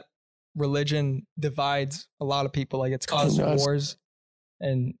know that religion divides a lot of people. Like it's caused does. wars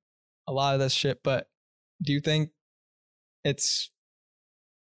and a lot of this shit. But do you think it's,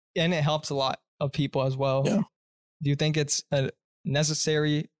 and it helps a lot of people as well. Yeah. Do you think it's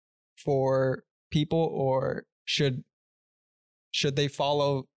necessary for people, or should they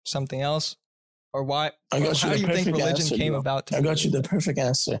follow something else? Or why? I got you How the do you think perfect religion answer, came bro. about? To I be got you the perfect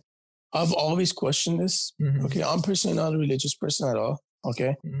answer. I've always questioned this. Mhm. Okay, I'm personally not a religious person at all.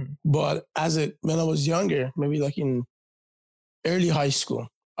 Okay, Mhm. but when I was younger, maybe like in early high school,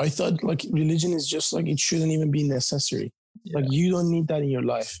 I thought like religion is just like, it shouldn't even be necessary. Like you don't need that in your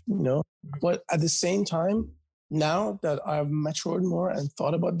life, you know? But at the same time, now that I've matured more and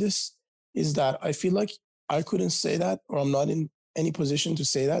thought about this, is that I feel like I couldn't say that, or I'm not in any position to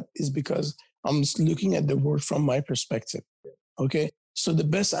say that, is because I'm just looking at the world from my perspective. Okay. So the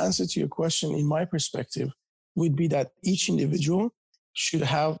best answer to your question, in my perspective, would be that each individual should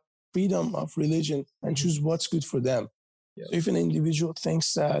have freedom of religion and choose what's good for them. Yeah. So if an individual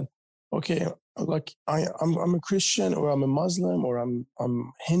thinks that, okay, like I'm a Christian, or I'm a Muslim, or I'm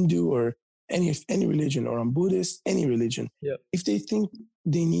Hindu, or any religion, or I'm Buddhist, any religion. Yeah. If they think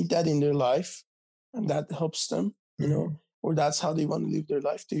they need that in their life and that helps them, you know, or that's how they want to live their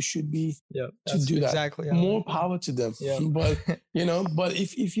life, they should be Yeah, to do that. exactly how more it is. power to them. Yeah. But you know, but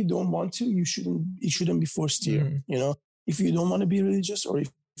if you don't want to, it shouldn't be forced to you. Mhm. You know, if you don't want to be religious, or if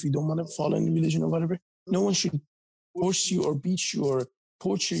you don't want to follow any religion or whatever, no one should force you or beat you or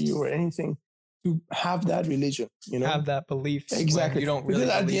torture you or anything to have that religion. You know, have that belief. when exactly. You don't really.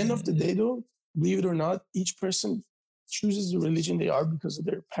 Because at the believe end in of the it. day, though, believe it or not, each person chooses the religion they are because of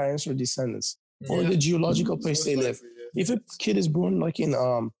their parents or descendants, or Yeah. the geological place they live. If a kid is born like in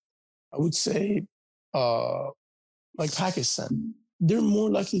I would say like Pakistan, they're more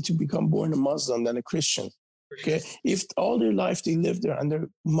likely to become born a Muslim than a Christian. Okay. If all their life they live there and they're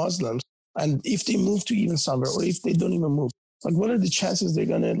Muslims, and if they move to even somewhere, or if they don't even move, like what are the chances they're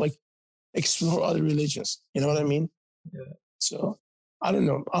gonna like explore other religions? You know what I mean? Yeah. So I don't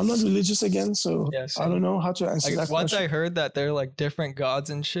know. I'm not religious again, so Yeah, I same. don't know how to answer Like, that once question. I heard that they're like different gods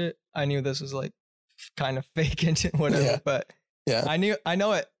and shit, I knew this was like kind of fake and whatever. Yeah. But Yeah. I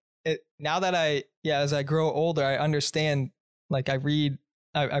know it. Now that as I grow older, I understand. Like I've read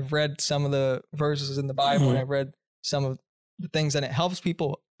some of the verses in the Bible, and I've read some of the things, and it helps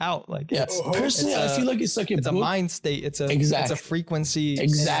people out. Like Yeah. it's, Personally, it's I feel like it's like a it's a book. mind state. It's a Exactly. frequency. in your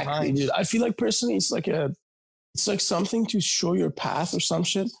Exactly, mind. dude. I feel like personally, it's like something to show your path or some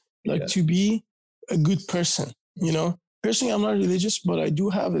shit, like Yeah. to be a good person. You know, personally, I'm not religious, but I do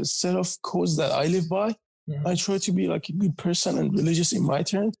have a set of codes that I live by. Mhm. I try to be like a good person and religious in my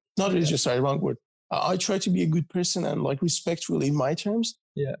terms. Not religious, sorry, wrong word. I try to be a good person and like respectful in my terms.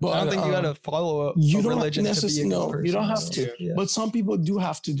 Yeah, But, I don't think you got to follow a you don't religion to be a necessarily, good no, person. you don't have to. Yeah. But some people do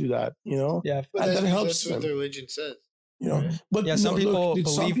have to do that, you know? Yeah, But And that's, that helps that's what them. the religion says. You know? Right. But Yeah, some no, look, people dude,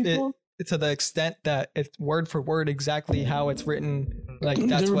 some believe people, to the extent that it's word for word exactly how it's written. Like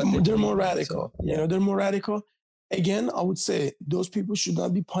that's they're, what they're more believe. radical. So, You know, they're more radical. Again, I would say those people should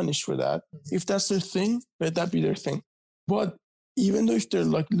not be punished for that. If that's their thing, let that be their thing. But even though if they're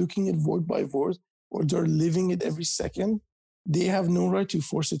like looking at word by word, or they're living it every second, they have no right to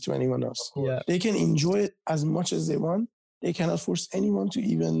force it to anyone else. Yeah. They can enjoy it as much as they want. They cannot force anyone to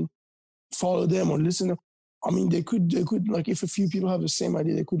even follow them or listen. I mean, they could like, if a few people have the same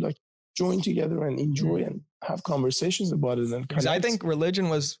idea, they could like join together and enjoy and have conversations about it. And Because I connect. think religion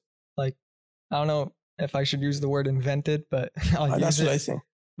was like, I don't know if I should use the word invented, but I'll use That's it. what I think.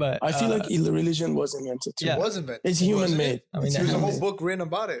 But I feel like religion was invented too. Yeah. It wasn't invented. It's human Wasn't made. it? I mean, There's a whole human-made. book written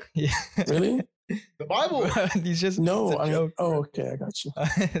about it. yeah. Really? The Bible. He's just No, it's a I mean, joke. oh, okay, I got you.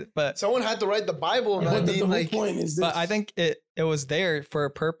 But Someone had to write the Bible. Yeah, Man. But I the mean, whole like, point is this. but I think it was there for a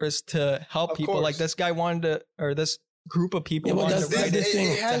purpose to help Of people. Like course. this guy wanted to, or this group of people Yeah, but wanted that's to write the it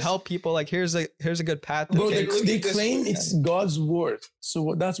thing. to help people. Like here's a good path to Bro, take. look they at this. claim it's God's word.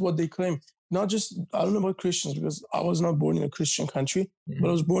 So that's what they claim. Not just, I don't know about Christians because I was not born in a Christian country, but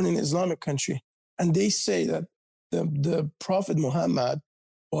I was born in an Islamic country. And they say that the Prophet Muhammad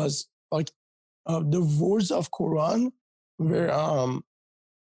was like, the words of Quran were,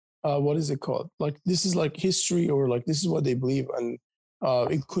 what is it called? Like, this is like history, or like, this is what they believe. And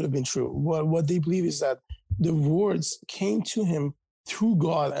it could have been true. What they believe is that the words came to him through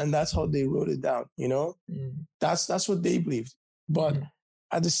God, and that's how they wrote it down, you know? Mm. That's what they believed. But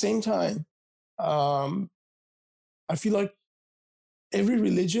at the same time, I feel like every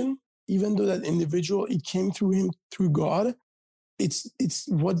religion, even though that individual, it came through him through God, it's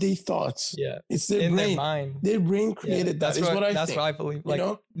what they thought. Yeah, It's their in brain. their mind. Their brain Yeah, created that. Is what I that's think. what I believe. Like, you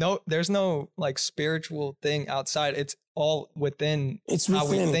know? no, there's no like spiritual thing outside. It's all within It's how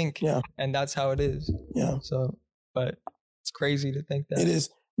within. we think, Yeah, and that's how it is. yeah, So, but it's crazy to think that. it is.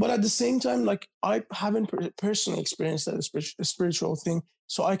 But at the same time, like, I haven't personally experienced that a spiritual thing,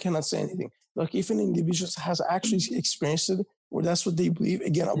 so I cannot say anything. Like, if an individual has actually experienced it, or that's what they believe,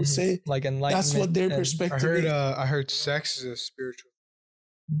 again, I would Mhm. say Like enlightenment. that's what their and- I perspective heard. is. I heard sex is a spiritual.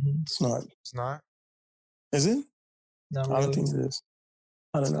 Mhm. It's not. It's not. Is it? No, I don't really. think it is.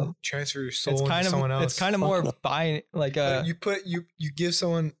 I don't know. Transfer your soul It's into kind of someone else. it's kind of Fuck more no. buying like Like, you give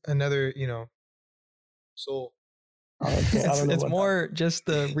someone another, soul. I don't think, I it's, don't know it's what more just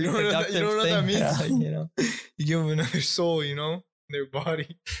the You don't know that- reproductive you don't know what thing. that means? It's like, you know. You give them another soul, in their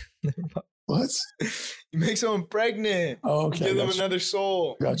body. What? You make someone pregnant. Oh, You okay. I give them got you. another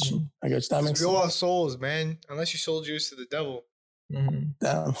soul. I got you. I got you. That makes We all sense. have souls, man. Unless you sold yours to the devil. Mhm.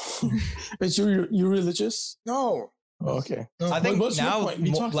 Damn. But you're religious? No. Oh, okay. No. I think what's your now point?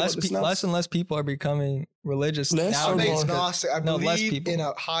 We talked less about this now. less and less people are becoming religious. Less now or I'm more? agnostic. I No, less believe people. in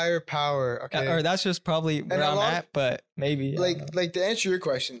a higher power. Okay. Or that's just probably where a I'm lot- at, but maybe I don't know. like to answer your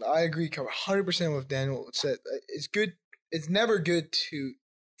question, I agree 100% with Daniel said. It's good. It's never good to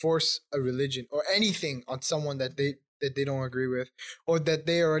force a religion or anything on someone that they don't agree with, or that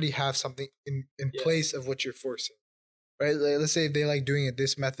they already have something in Yeah. place of what you're forcing. Right? Like, let's say if they like doing it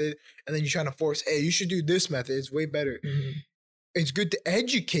this method, and then you're trying to force, hey, you should do this method. It's way better. Mhm. It's good to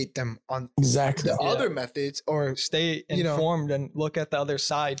educate them on Exactly. the Yeah. other methods, or Stay you know- informed and look at the other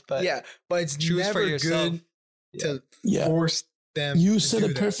side, but yeah, but it's choose never for yourself. good to Yeah. force them. You to said do a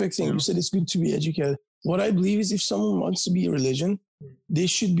that, perfect thing. you know? You said it's good to be educated. What I believe is if someone wants to be a religion, they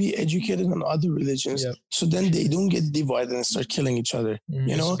should be educated on other religions. Yep. So then they don't get divided and start killing each other. Mhm.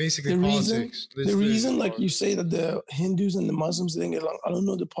 You know, It's basically the reason- politics. the reason, like you say, that the Hindus and the Muslims didn't get along, I don't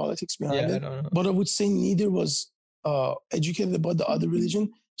know the politics yeah, behind I it, don't know. but I would say neither was educated about the other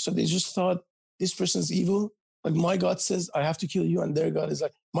religion. So they just thought this person's evil. Like, my God says I have to kill you, and their God is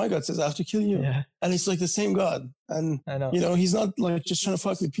like, my God says I have to kill you, Yeah, and it's like the same God. And I know. he's not like just trying to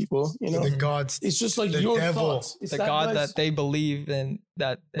fuck with people. the gods. It's just like The your devil. thoughts. It's The that God guy's- that they believe in,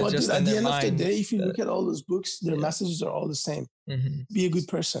 that is But just dude, in at the their end of the mind. day, if you that- look at all those books, their Yeah. messages are all the same. Mhm. Be a good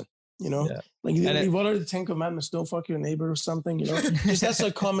person. Yeah. Like, And literally, it- what are the 10 commandments? Don't fuck your neighbor or something. Just that's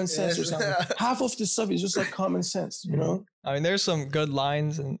like common sense or something. Half of this stuff is just like common sense. Mhm. I mean, there's some good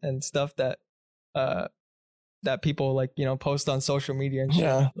lines and stuff that that people like, post on social media and shit,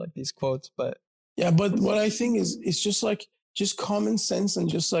 Yeah. like these quotes, but Yeah, but what I think is, it's just like just common sense and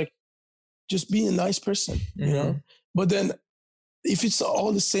just being a nice person. Mhm. But then, if it's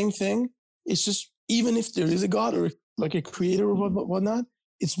all the same thing, it's just, even if there is a God or like a creator or whatnot,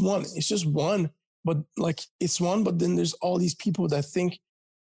 it's one. It's just one. But like, it's one. But then there's all these people that think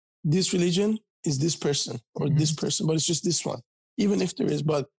this religion is this person or this person, but it's just this one. Even if there is.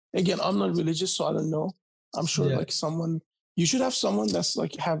 But again, I'm not religious, so I don't know. I'm sure Yeah. like you should have someone that's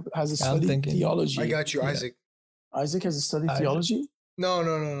like has a Yeah, I'm study thinking- theology. I got you, Yeah. Isaac. Isaac has a study Isaac. theology.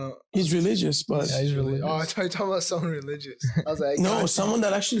 No. He's religious, but Yeah, he's religious. Oh, I thought you were talking about someone religious. I was like, no, God. someone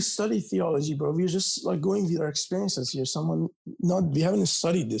that actually studied theology, bro. We're just like going with our experiences here. We haven't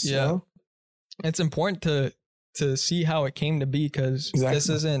studied this. Yeah. It's important to see how it came to be, because this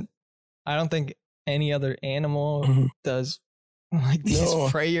Exactly. isn't, I don't think any other animal Mhm. does like these No.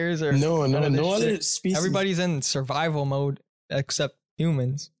 prayers or No, none of this other shit. species. Everybody's in survival mode except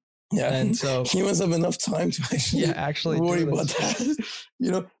humans. yeah, And so humans have enough time to actually yeah, actually worry do about this.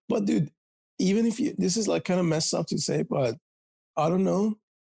 that. But dude, even if this is like kind of messed up to say, but I don't know.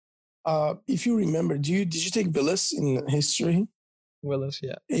 If you remember, did you take Willis in history? Willis,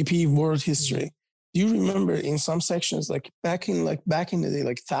 yeah. AP World History. Do you remember in some sections, like back in the day,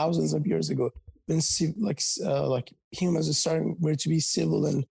 like thousands of years ago, when like humans were to be civil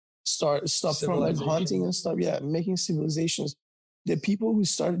and stop from like hunting and stuff, making civilizations. The people who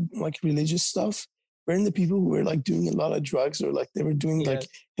started like religious stuff weren't the people who were like doing a lot of drugs or like they were doing like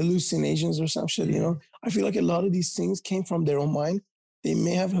hallucinations or some shit. You know, I feel like a lot of these things came from their own mind. They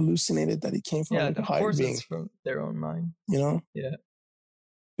may have hallucinated that it came from like a higher being. It's from their own mind. You know? Yeah.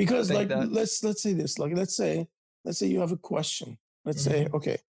 Because like let's say this, like let's say you have a question. Let's say,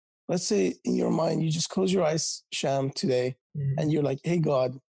 okay, let's say in your mind you just close your eyes, Sham, today, and you're like, hey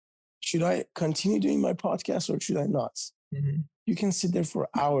God, should I continue doing my podcast or should I not? You can sit there for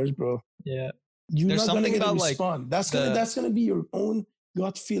hours, bro. Yeah. You're not gonna get a response. That's gonna be your own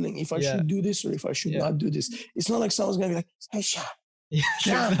gut feeling if I should do this or if I should not do this. It's not like someone's gonna be like, hey Sham,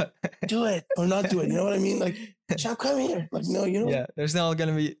 do it or not do it. You know what I mean? Like, Sham, come here. Like, no, you know. Yeah, there's not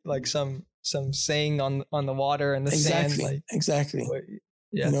gonna be like some saying on the water and the sand. Like, exactly.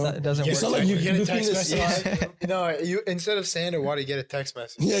 Yeah, you know? It doesn't work. It's not like you get a text message. No, you instead of sand or water, you get a text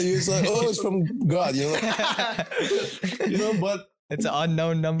message. Yeah, it's like, oh, it's from God. You know. You know, but it's an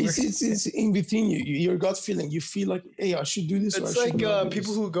unknown number. It's in between you. Your gut feeling. You feel like, hey, I should do this. It's or I like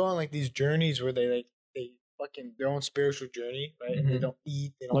people who go on like these journeys where they fucking their own spiritual journey, right? And they don't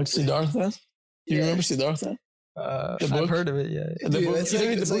eat. They don't like Siddhartha. Do you remember Siddhartha? I've heard of it. Yeah. The book. Did you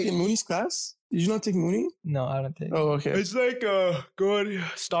read the book in Mooney's class? Did you not take Mooney? No, I don't take. Oh, okay. It's like going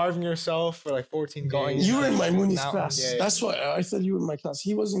starving yourself for like 14 days. You were in my Mooney's class. Yeah. That's why I thought you were in my class.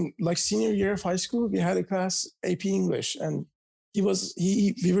 He was in like senior year of high school. We had a class AP English, and we were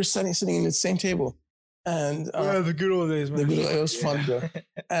sitting in the same table. And the good old days, man. It was fun, bro.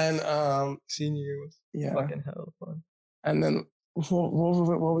 And senior year was fucking hell fun. And then what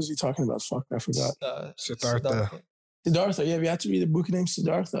was he talking about? Fuck, I forgot. Siddhartha. Siddhartha, yeah, we had to read a book named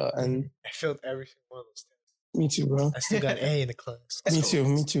Siddhartha, and I failed every single one of those tests. Me too, bro. I still got A in the class. Me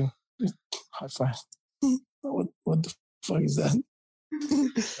too. High five. What the fuck is that?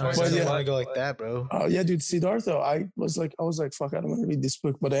 I didn't want to go like that, bro. Oh yeah, dude, Siddhartha. I was like, fuck, I don't want to read this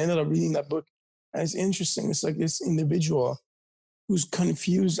book, but I ended up reading that book, and it's interesting. It's like this individual who's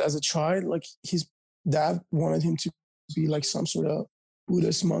confused as a child. Like his dad wanted him to be like some sort of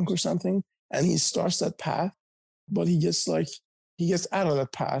Buddhist monk or something, and he starts that path. But he gets out of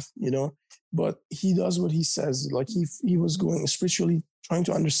that path, you know, but he does what he says. Like he was going spiritually, trying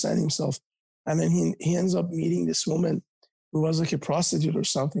to understand himself. And then he ends up meeting this woman who was like a prostitute or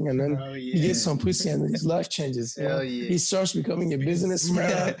something. And then he gets some pussy and his life changes. Hell yeah. He starts becoming a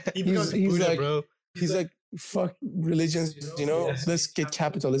businessman. He's Buddha, like, bro. He's like, fuck religions, you know, let's get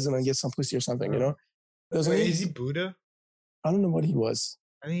capitalism and get some pussy or something, you know. Wait, is he Buddha? I don't know what he was.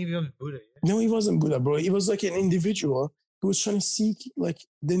 I think he becomes Buddha. Yeah? No, he wasn't Buddha, bro. He was like an individual who was trying to seek like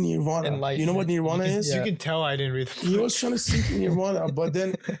the nirvana. You know what nirvana is? You can tell I didn't read the book. He was trying to seek nirvana, but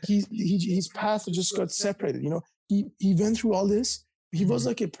then his path just got separated. You know, he went through all this. He was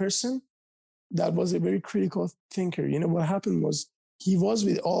like a person that was a very critical thinker. You know, what happened was he was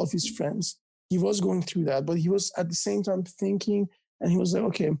with all of his friends. He was going through that, but he was at the same time thinking, and he was like,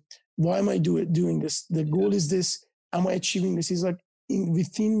 okay, why am I doing this? The goal is this. Am I achieving this? He's like,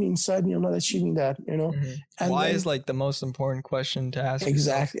 within me, inside me, I'm not achieving that, you know. And why is like the most important question to ask?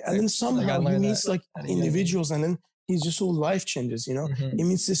 Exactly. And then somehow he meets like individuals, and then his whole life changes, you know. He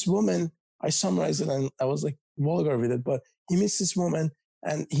meets this woman. I summarized it and I was like vulgar with it, but he meets this woman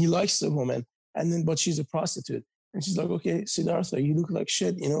and he likes the woman, and then but she's a prostitute, and she's like, okay, Siddhartha, you look like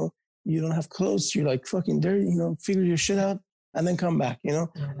shit, you know. You don't have clothes. You're like fucking dirty, you know. Figure your shit out and then come back, you know.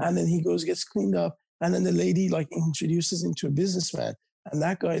 And then he gets cleaned up. And then the lady like introduces him to a businessman, and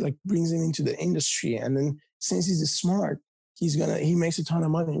that guy like brings him into the industry. And then since he's smart, he makes a ton of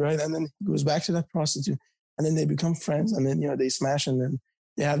money, right? And then he goes back to that prostitute, and then they become friends, and then, you know, they smash, and then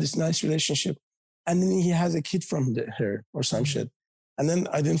they have this nice relationship. And then he has a kid from her or some shit. And then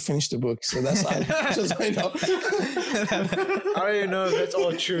I didn't finish the book, so that's just I know. I don't even know if that's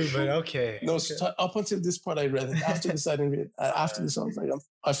all true, but okay. No, so up until this part I read it. After this I didn't read it. After this I was like,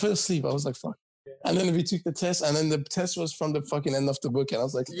 I fell asleep. I was like, fuck. And then we took the test, and then the test was from the fucking end of the book, and I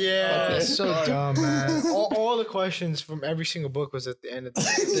was like, yeah, okay. So dumb, man. All the questions from every single book was at the end of the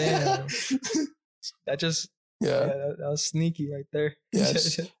book. Damn. That was sneaky right there. Yeah,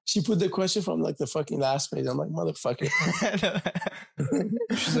 she put the question from like the fucking last page. I'm like, motherfucker.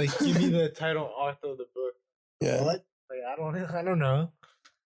 She's like, give me the title and author of the book. Yeah. What? Like, I don't know.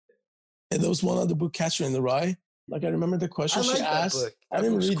 And there was one other book, Catcher in the Rye. Like, I remember the question she asked. I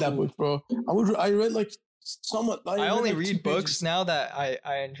didn't read that book, bro. I read like somewhat. I only read books now that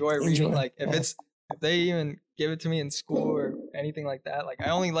I enjoy reading. Like, if it's if they even give it to me in school or anything like that, like I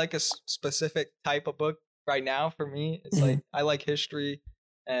only like a specific type of book right now. For me, it's like I like history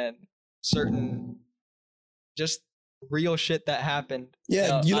and certain just real shit that happened.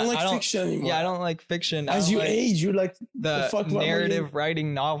 Yeah, you don't I like fiction anymore. Yeah, I don't like fiction. As you age, you're like the narrative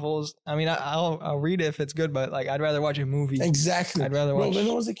writing novels. I mean, I'll read it if it's good, but like I'd rather watch a movie. Exactly. I'd rather watch. When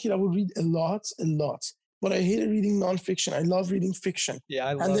I was a kid, I would read a lot. But I hated reading nonfiction. I love reading fiction.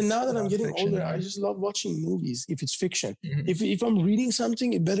 Yeah, and then now that I'm getting older, I just love watching movies if it's fiction. If I'm reading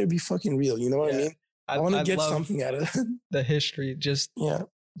something, it better be fucking real. You know what I mean? I want to get something out of it. The history, just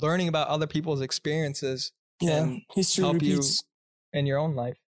learning about other people's experiences. Yeah, history help repeats you in your own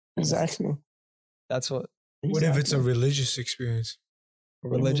life. Exactly. That's what. What if it's a religious experience? A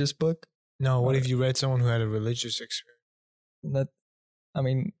religious book? No. What if you read someone who had a religious experience? I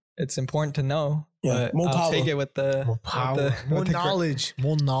mean, it's important to know. Yeah, but I'll take it with the more power, more knowledge.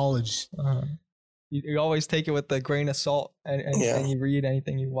 You always take it with a grain of salt, and anything you read,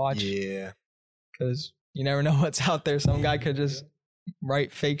 anything you watch. Yeah, because you never know what's out there. Some guy could just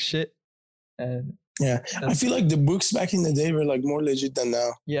write fake shit, and I feel like the books back in the day were like more legit than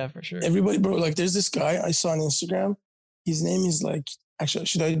now. Yeah, for sure. Everybody, bro, like there's this guy I saw on Instagram. His name is like, actually,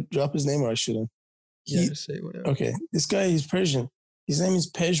 should I drop his name or I shouldn't? Just say whatever. Okay, this guy is Persian. His name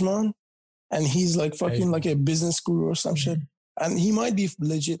is Pejman. And he's like fucking like a business guru or some shit. And he might be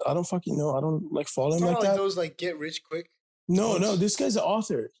legit. I don't fucking know. I don't like follow him like that. Those like get rich quick. No, this guy's an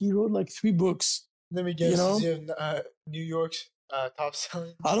author. He wrote like 3 books. Let me guess. You know? New York's top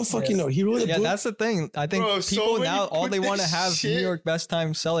selling. I don't fucking know. He wrote a book. Yeah, that's the thing. I think people now all they want to have New York best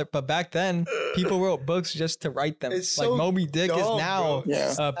time seller. But back then, people wrote books just to write them. It's like so Moby Dick is now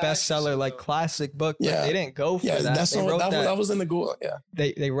a bestseller, like classic book. But they didn't go for that. That's that was in the goal. Yeah,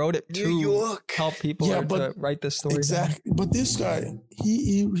 they wrote it to help people to write the story. Exactly. Down. But this guy,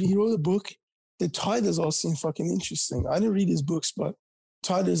 he wrote a book. The titles all seem fucking interesting. I didn't read his books, but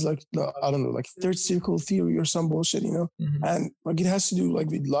title is like, I don't know, like third circle theory or some bullshit, you know? And like it has to do like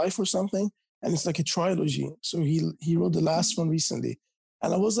with life or something. And it's like a trilogy. So he wrote the last one recently.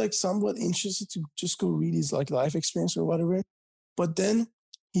 And I was like somewhat interested to just go read his like life experience or whatever. But then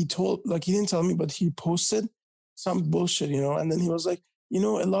he didn't tell me, but he posted some bullshit, you know? And then he was like, you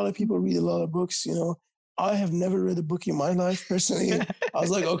know, a lot of people read a lot of books, you know? I have never read a book in my life personally. I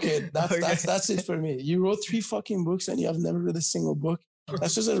was like, okay, that's it for me. You wrote 3 fucking books and you have never read a single book.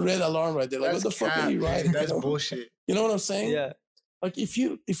 That's just a red alarm right there. Like, what the fuck are you writing? That's bullshit. You know what I'm saying? Yeah. Like, if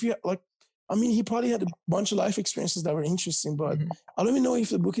you like, I mean, he probably had a bunch of life experiences that were interesting, but I don't even know if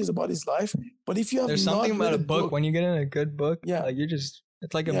the book is about his life. But if you have there's something about a book when you get in a good book, like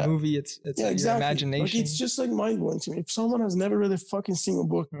it's like a movie. It's exactly. Your imagination. Like, it's just like mind blowing to me. If someone has never read a fucking single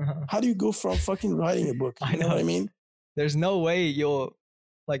book, how do you go from fucking writing a book? You know what I mean? There's no way you'll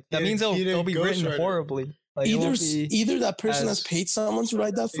like. That means it'll be written horribly. Like either that person has paid someone to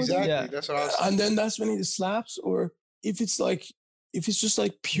write that for them. Yeah, that's what I was saying. And then that's when it slaps, or if it's just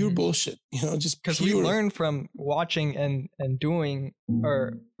like pure bullshit, you know, just because we learn from watching and doing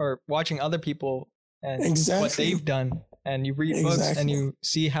or watching other people and what they've done, and you read books and you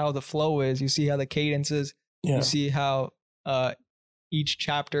see how the flow is, you see how the cadence is, you see how each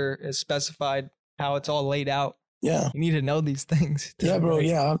chapter is specified, how it's all laid out. Yeah, you need to know these things. Yeah, bro.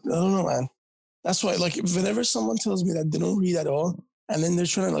 Yeah, I don't know, man. That's why, like, whenever someone tells me that they don't read at all, and then they're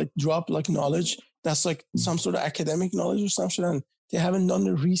trying to like drop like knowledge that's like some sort of academic knowledge or something, and they haven't done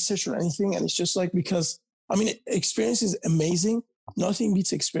the research or anything, and it's just like, because I mean, experience is amazing. Nothing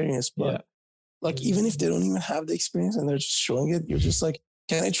beats experience, but like even if they don't even have the experience and they're just showing it, you're just like,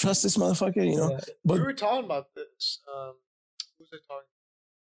 can I trust this motherfucker? You know. But we were talking about this. Who was I talking to?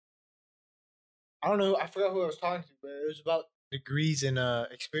 I don't know. I forgot who I was talking to, but it was about degrees in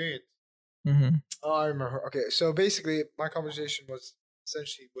experience. Oh, I remember. Okay, so basically, my conversation was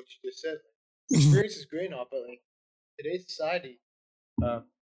essentially what you just said. Experience is great, now, but like today's society, I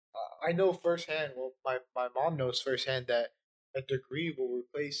know firsthand. Well, my mom knows firsthand that a degree will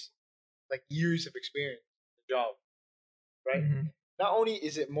replace like years of experience in the job, right? Not only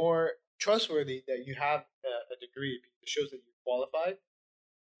is it more trustworthy that you have a degree because it shows that you're qualified,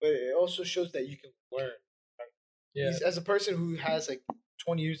 but it also shows that you can learn. Right? Yeah. As a person who has like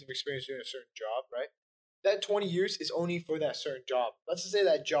 20 years of experience doing a certain job, right? That 20 years is only for that certain job. Let's just say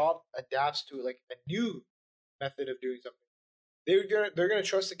that job adapts to like a new method of doing something. They're gonna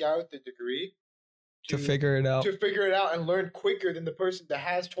trust the guy with the degree to figure it out. To figure it out and learn quicker than the person that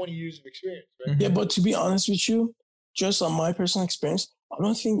has 20 years of experience, right? Yeah, but to be honest with you, just on my personal experience, I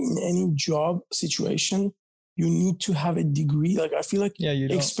don't think in any job situation you need to have a degree. Like, I feel like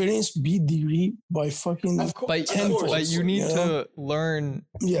experience beat degree by fucking tenfold. But you need to learn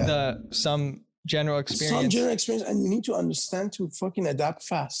some general some experience. general experience, and you need to understand to fucking adapt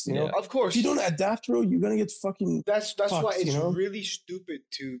fast. You know, Yeah. Of course. if you don't adapt, bro, you're gonna get fucking. That's why fucked, it's you know? really stupid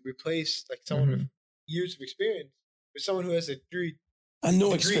to replace like someone with years of experience with someone who has a degree. And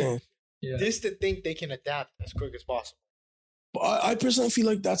no Degree. experience. Yeah. Just to think they can adapt as quick as possible. But I personally feel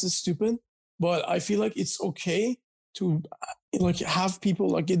like that's stupid. But I feel like it's okay to like have people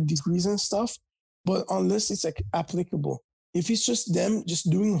like get degrees and stuff. But unless it's like applicable, if it's just them just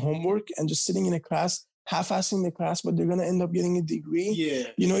doing homework and just sitting in a class, half-assing the class, but they're gonna end up getting a degree. Yeah.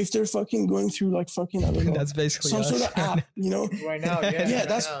 You know, if they're fucking going through like fucking, I don't know, That's basically some us. sort of app, you know. Right now, yeah. Yeah, right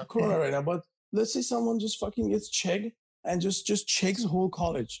that's now. Corona right now. But let's say someone just fucking gets checked and just checks the whole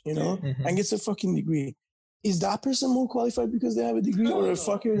college, you know, Mhm. and gets a fucking degree. Is that person more qualified because they have a degree, or a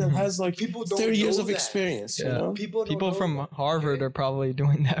fucker that Mhm. has like People don't 30 years know of that. experience? You Yeah. know, People don't People know from that, Harvard okay? are probably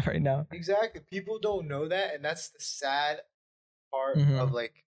doing that right now. Exactly. People don't know that, and that's the sad part Mhm. of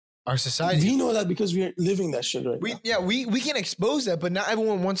like our society. we know that because we are living that shit right now. We can expose that, but not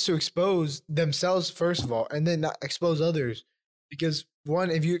everyone wants to expose themselves first of all, and then not expose others. Because one,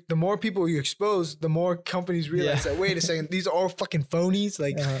 the more people you expose, the more companies realize Yeah. that wait a second, these are all fucking phonies.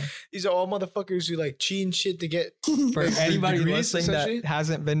 Like Uh-huh. these are all motherfuckers who like cheat and shit to get. For Like, anybody degrees, listening essentially?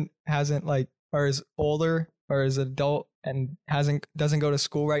 that hasn't like, or is older or is adult and doesn't go to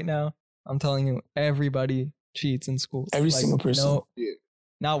school right now, I'm telling you, everybody cheats in school. Every Like, single person. No, Yeah.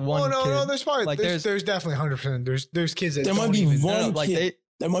 not one Oh no, kid. no, there's probably Like, there's definitely 100%. There's kids that There might don't be even. one- No, like kid.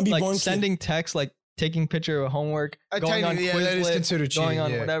 There might be like one sending texts, like taking picture of homework, going on Technically, yeah, that is Quizlet, considered cheating. going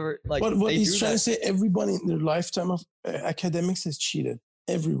on yeah. whatever. Like But what they he's do trying that. to say, everybody in their lifetime of academics has cheated.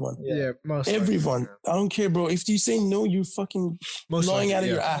 Everyone. Yeah, most likely, Everyone. yeah. I don't care, bro. If you say no, you fucking Most lying likely, out of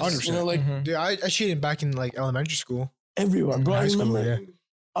yeah, your ass. 100%. You know, like Mhm. Dude, I cheated back in like elementary school. everyone, bro. High I school, remember. yeah.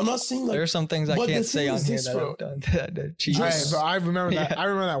 I'm not saying like There are some things I but the can't say thing on is here this, that bro. I've done that cheat. Just- Bro, I remember that. Yeah. I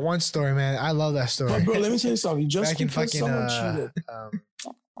remember that one story, man. I love that story. But bro, let me tell you something. Just Back in because fucking someone cheated,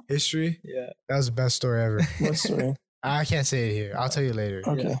 history. Yeah. That was the best story ever. what story? I can't say it here. I'll tell you later.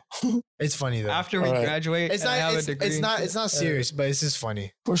 Okay, It's funny though. After we Alright. graduate, It's and I not. have It's, a degree. it's and not. shit, It's not serious, but it's just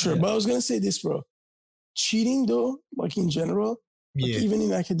funny. for sure. Yeah. But I was gonna say this, bro. Cheating though, like in general, like Yeah. even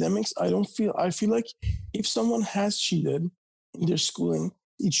in academics, I feel like if someone has cheated in their schooling,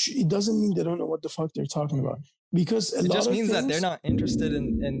 it doesn't mean they don't know what the fuck they're talking about. Because a It lot just of means things, that they're not interested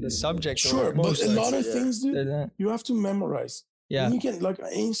in the subject. sure, or but most a lot likely, of yeah. things, dude, they're not. you have to memorize. Yeah. And you can, like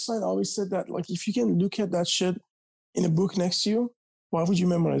Einstein always said that, like if you can look at that shit in a book next to you, why would you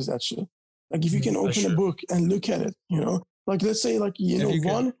memorize that shit? Like if you can That's open a true. book and look at it, you know, like let's say like you If know you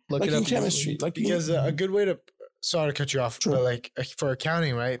could one look like it in up chemistry, easily. like Because a good way to sorry to cut you off, Sure. but like for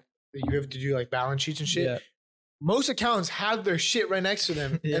accounting, right? You have to do like balance sheets and shit. Yeah. Most accountants have their shit right next to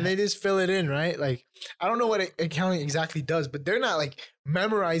them Yeah. and they just fill it in, right? Like, I don't know what accounting exactly does, but they're not like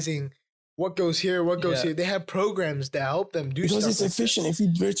memorizing what goes here, what goes Yeah. here. They have programs that help them do because stuff. it's like that. efficient. If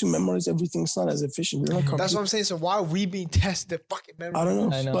you were to memorize everything, it's not as efficient. You're not Mhm. That's what I'm saying. So why are we being tested? Fucking memory. I don't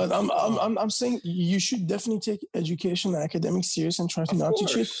know, I know. but I'm saying you should definitely take education and academics serious and try Of not to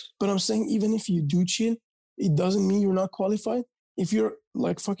cheat. course. But I'm saying even if you do cheat, it doesn't mean you're not qualified. If you're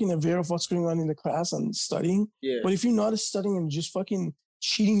like fucking aware of what's going on in the class and studying, Yeah. but if you're not studying and just fucking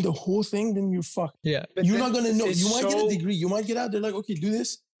cheating the whole thing, then you're fucked. Yeah. But You're then not gonna know. it's You might get a so- degree. You might get out. They're like, okay, do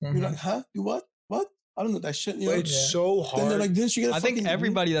this. Mhm. You're like, huh? Do what? What? I don't know that shit. You But know? it's Yeah. so Then they're hard. like, didn't you get a I fucking think degree?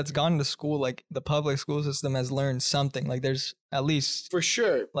 everybody that's gone to school, like the public school system, has learned something. Like there's at least for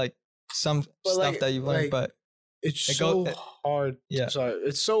sure. like some But, stuff like- that you've learned, like, but It's It so go- hard. yeah. Sorry.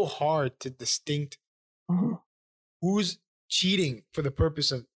 It's so hard to distinct Mhm. who's cheating for the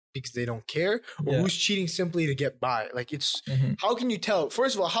purpose of because they don't care or Yeah. who's cheating simply to get by. Like it's Mhm. how can you tell?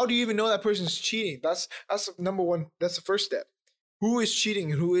 First of all, how do you even know that person's cheating? That's number one. That's the first step. Who is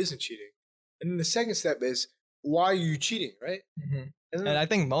cheating and who isn't cheating? And then the second step is why are you cheating, right? Mhm. And then, And I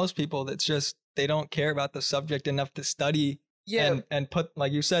think most people, it's just they don't care about the subject enough to study yeah, and put,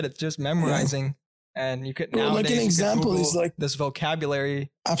 like you said, it's just memorizing. And you could Bro, like an nowadays you could example is Google like- this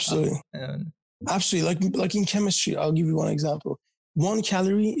vocabulary. Absolutely. And Absolutely. Like in chemistry, I'll give you one example. 1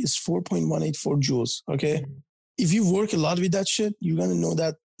 calorie is 4.184 joules. Okay. Mhm. If you work a lot with that shit, you're gonna know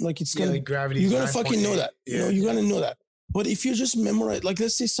that. Like it's yeah, gonna like gravity. you're is gonna fucking know 9.8. that. You know, you're gonna know that. But if you just memorize, like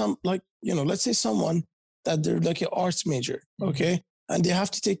let's say let's say someone that they're like an arts major, Mhm. okay, and they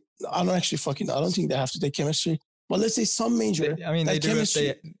have to take. I don't think they have to take chemistry. But let's say some major. I mean, they that do if they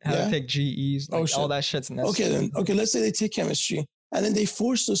chemistry- have yeah? to take GEs. Like Oh, shit. all that shit's necessary. Okay, then. Okay, let's say they take chemistry, and then they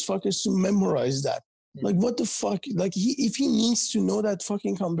force those fuckers to memorize that. Mhm. Like, what the fuck? Like, if he needs to know that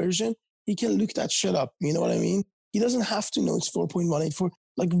fucking conversion, he can look that shit up. You know what I mean? He doesn't have to know it's 4.184.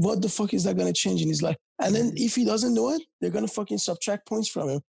 Like, what the fuck is that gonna change in his life? And then if he doesn't know it, they're gonna fucking subtract points from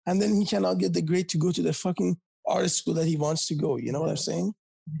him. and then he cannot get the grade to go to the fucking art school that he wants to go. You know what I'm saying?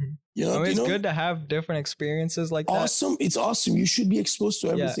 Mhm. You know, I mean, you it's know? good to have different experiences like that. Awesome. It's awesome. You should be exposed to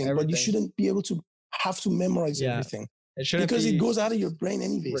Yeah, everything, but you everything. shouldn't be able to have to memorize Yeah. everything It shouldn't because be it goes out of your brain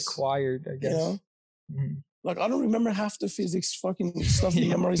anyways. required, I You guess. know, Mhm. like I don't remember half the physics fucking stuff we Yeah,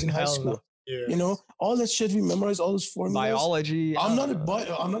 memorized in high hell no. school. Yeah. You know, all that shit we memorized, all those formulas. Biology. I'm not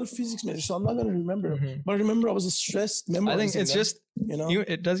uh, a physics major, so I'm not gonna remember. mhm. But I remember I was stressed I memorizing. think it's them, just you know.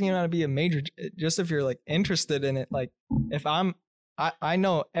 it doesn't even have to be a major. Just if you're like interested in it, like if I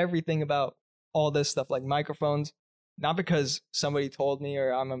know everything about all this stuff, like microphones, not because somebody told me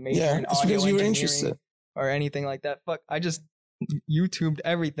or I'm a major Yeah, in it's audio because you were engineering interested. or anything like that. Fuck, I just YouTubed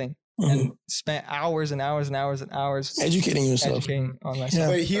everything Mhm. and spent hours and hours and hours and hours Educating yourself. educating on Yeah.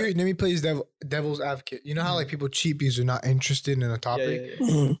 myself. But here, let me play devil's advocate. You know how like people cheat because they're not interested in a Yeah, topic? yeah,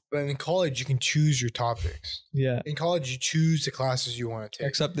 Mhm. But in college, you can choose your topics. yeah. In college, you choose the classes you want to take.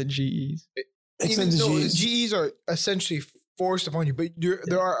 Except the GEs. Except Even the though Gs. GEs are essentially forced upon you, but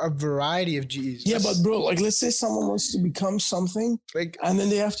there are a variety of GEs. Yeah, but bro, like let's say someone wants to become something, like and then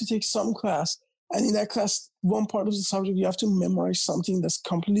they have to take some class, and in that class, one part of the subject you have to memorize something that's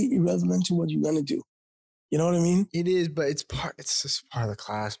completely irrelevant to what you're gonna do. You know what I mean? it is, but it's just part of the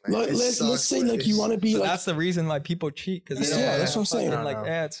class, man. Like, It let's sucks, say but like you it's- want to be So like that's the reason why people cheat because they don't. Yeah, want that's what I'm saying. fucking, Like,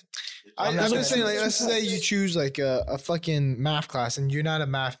 No. it's. I'm not just gonna saying, do like, it. let's say you choose like a fucking math class and you're not a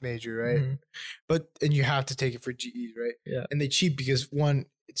math major, right? Mhm. And you have to take it for GEs, right? Yeah. And they cheat because one,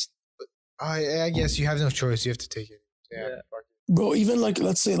 it's I guess you have no choice. You have to take it. Yeah. Yeah. Fuck bro, even like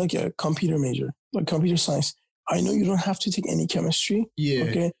let's say like a computer major, like computer science. I know you don't have to take any chemistry. it. Yeah.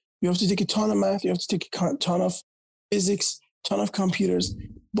 Okay, you have to take a ton of math. You have to take a ton of physics, ton of computers.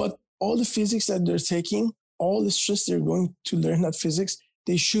 But all the physics that they're taking, all the stress they're going to learn that physics,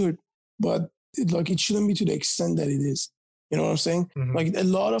 they should. But it shouldn't be to the extent that it is. You know what I'm saying? Mhm. Like a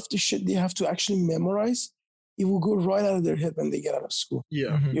lot of the shit they have to actually memorize, it will go right out of their head when they get out of school. Yeah.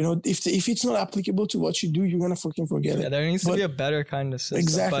 Mhm. You know, if it's not applicable to what you do, you're gonna fucking forget Yeah, it. there needs to But- be a better kind of system.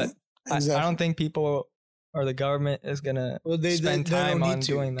 Exactly. But Exactly. I don't think people or the government is gonna Well, they spend they time don't on need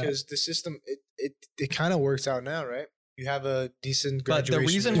to doing that. because the system it kind of works out now, right? You have a decent But the graduation.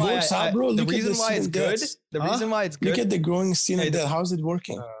 reason It rate. why works out, bro. the Look at reason the why it's student good, debts. the Huh? reason why it's Look good, at the growing student Hey, debt. How's it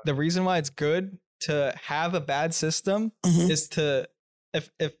working? the reason why it's good to have a bad system Mhm. is to if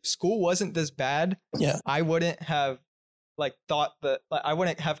school wasn't this bad, Yeah. I wouldn't have like thought that like I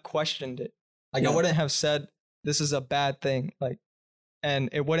wouldn't have questioned it. Like I Yeah. wouldn't have said this is a bad thing. Like and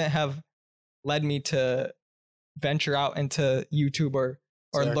it wouldn't have led me to venture out into YouTube or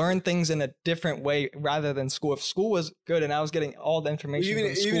Exactly. learn things in a different way rather than school. If school was good and I was getting all the information even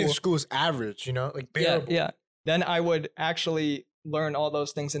from school, even if school is average, you know, like yeah, bearable. yeah, then I would actually learn all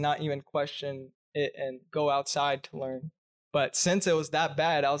those things and not even question it and go outside to learn. But since it was that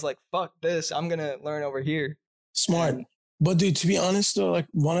bad, I was like, fuck this. I'm going to learn over here. Smart. And- But dude, to be honest though, like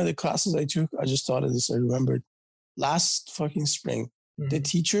one of the classes I took, I just thought of this. I remembered last fucking spring, the Mhm.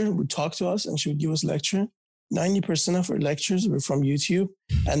 teacher would talk to us and she would give us lecture. 90% of her lectures were from YouTube,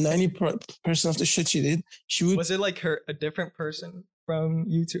 and 90% of the shit she did, she would. Was it like a different person from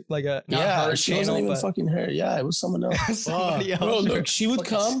YouTube? Like a, not Yeah, her she channel, wasn't even but fucking her. Yeah, it was someone else. somebody Fuck. else. Bro, or- look, she would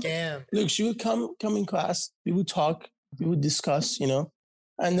Fucking come. scam. Look, she would come in class. We would talk. We would discuss, you know,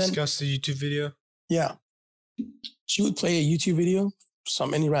 and then Discuss the YouTube video. yeah, she would play a YouTube video,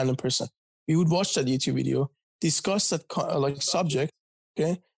 any random person. We would watch that YouTube video, discuss that like subject,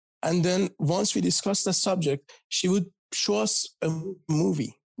 okay, and then once we discussed that subject, she would show us a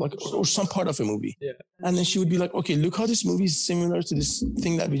movie, like or some part of a movie, Yeah. and then she would be like, "Okay, look how this movie is similar to this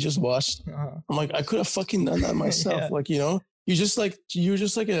thing that we just watched." Uh-huh. I'm like, I could have fucking done that myself, Yeah. like you know, you're just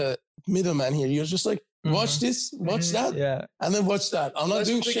like a middleman here. You're just like, watch this, watch Mhm. that, Yeah. and then watch that. I'm not That's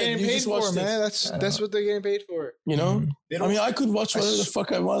doing what they're shit. getting You paid just watch for, this. man. I That's know. what they're getting paid for. You know, Mhm. They I don't. mean, I could watch I whatever the s-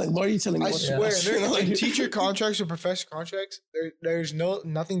 fuck I want. Like, why are you telling me? I what to swear, watch? You know, like like- teacher contracts or professor contracts, there's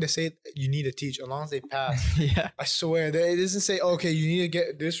nothing to say you need to teach as long as they pass. Yeah. I swear, it doesn't say okay, you need to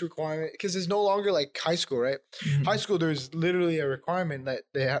get this requirement because it's no longer like high school, right? Mhm. High school, there's literally a requirement that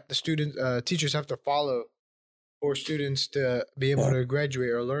they have the students, teachers have to follow for students to be able Yeah. to graduate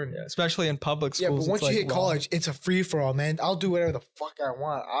or learn. Yeah, especially in public Yeah, schools. but once it's you like hit law. college, it's a free for all, man. I'll do whatever the fuck I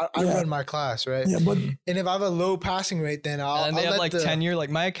want. I Yeah. run my class, right? yeah, but And if I have a low passing rate, then I'll. and they I'll have let like the, tenure. Like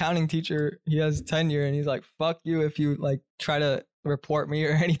my accounting teacher, he has tenure, and he's like, "Fuck you if you like try to report me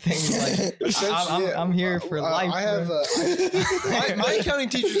or anything." Like, Essentially, yeah. I'm here for life. I have bro. my accounting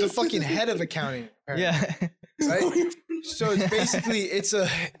teacher's the fucking head of accounting. apparently, yeah. right. So it's basically it's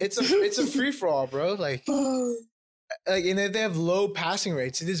a free for all, bro. Like Like, and if they have low passing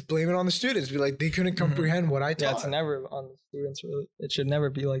rates, they just blame it on the students. Be like, they couldn't comprehend what I Yeah, taught. it's never on the students. Really, it should never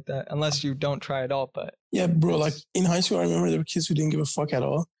be like that unless you don't try at all. But Yeah, bro. Like in high school, I remember there were kids who didn't give a fuck at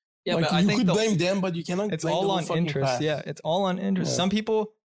all. yeah, like but I you think could blame them, but you cannot. it's blame the all whole on fucking interest. class. Yeah, it's all on interest. Yeah. Some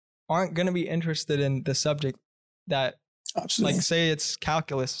people aren't gonna be interested in the subject that, Absolutely. like, say it's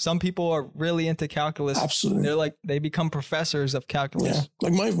calculus. Some people are really into calculus. Absolutely. They're like, they become professors of calculus. Yeah.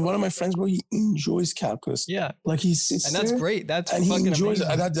 Like one of my friends, bro, he enjoys calculus. Yeah, Like he sits and that's there great. That's and he fucking enjoys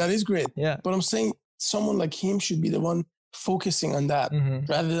amazing. it. That is great. Yeah. But I'm saying someone like him should be the one focusing on that Mhm.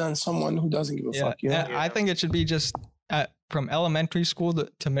 rather than someone who doesn't give a Yeah, fuck. You know? and I think it should be just from elementary school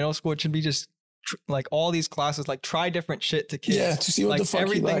to middle school. It should be just like all these classes, like try different shit to kids. Yeah, to see what like the fuck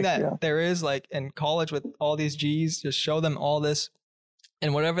everything you like. that Yeah. there is, like in college with all these G's, just show them all this,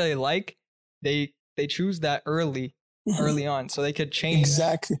 and whatever they like, they choose that early on, so they could change.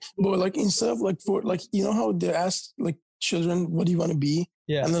 Exactly. But like instead of like for like you know how they ask like children, what do you want to be?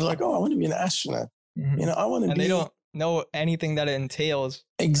 Yeah, And they're like, oh, I want to be an astronaut. Mhm. You know, I want to and be. they don't know anything that it entails.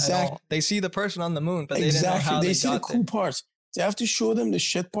 At Exactly. all. They see the person on the moon, but they didn't know Exactly. how They they see the got cool there. parts. They have to show them the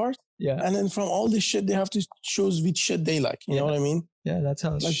shit part, Yeah, and then from all the shit, they have to choose which shit they like. You know Yeah. what I mean? yeah, that's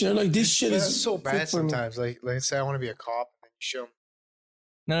how. Like they're like, this shit That's is so fit bad for me. sometimes. Like, let's say I want to be a cop, and then you show them.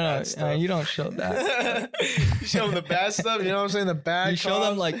 no, bad stuff. you don't show that. You show them the bad stuff. You know what I'm saying? The bad. You show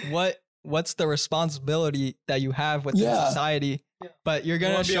them cops. like what's the responsibility that you have within Yeah. society, but you're You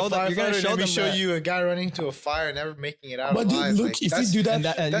gonna wanna be a show them. You're gonna firefighter, show and them we show that, you a guy running into a fire and never making it out But dude, alive. look, Like, if you that's- do that,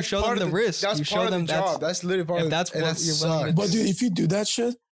 and you that's show part them of the risk. That's You show part of them the that's job. That's literally part if of that's and what that you're willing to sucks. but dude, if you do that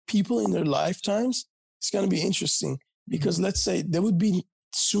shit, people in their lifetimes, it's gonna be interesting because let's say they would be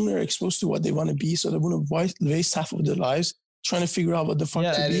sooner exposed to what they want to be, so they wouldn't waste half of their lives trying to figure out what the fuck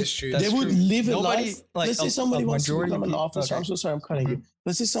Yeah, to That be. is true. That's They would true. live a Nobody, life. like, Let's say a somebody wants to majority become of an people- officer. okay. I'm so sorry, I'm cutting Mm-hmm. you.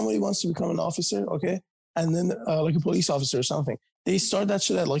 Let's say somebody wants to become an officer, okay, and then like a police officer or something. They start that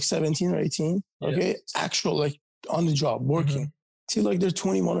shit at like 17 or 18, Yeah. okay, actual like on the job working Mhm. till like they're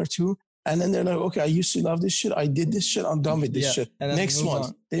 21 or 2, and then they're like, okay, I used to love this shit. I did this shit. I'm done with this Yeah, shit. and then Next move one,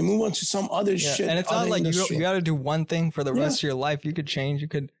 on. they move on to some other Yeah, shit. and it's not other like you industry. got to do one thing for the Yeah. rest of your life. You could change. You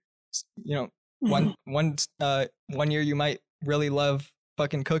could, you know, Mhm. one year you might really love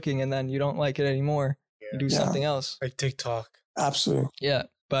fucking cooking, and then you don't like it anymore. You do Yeah. something else. Like TikTok. Absolutely. Yeah,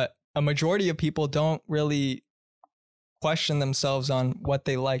 but a majority of people don't really question themselves on what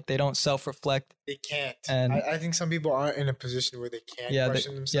they like. They don't self-reflect. They can't. And- I think some people aren't in a position where they can Yeah,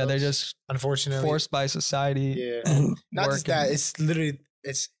 question themselves. Yeah, they're just unfortunately forced by society. Yeah. Mhm. Not work just that. and- It's literally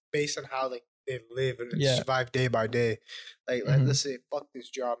it's based on how like they live and Yeah. survive day by day. Like Mhm. let's say, fuck this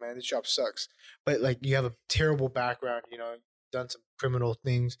job, man. This job sucks. But like you have a terrible background. You know, done some criminal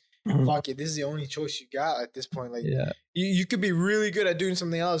things. Mhm. Fuck it. This is the only choice you got at this point. Like Yeah. you could be really good at doing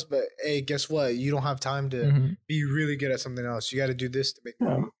something else, but hey, guess what? You don't have time to Mhm. be really good at something else. You got to do this to make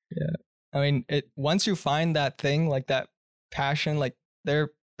money. I mean, once you find that thing, like that passion, like there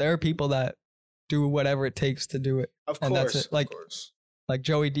are people that do whatever it takes to do it. Of And course, that's it. Like- of course. Like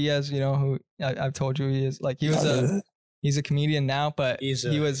Joey Diaz, you know, who I've told you he is. Like he's a comedian now, but He's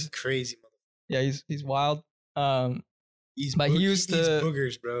he a was crazy. yeah, he's wild. He's But he boog- used he eats to-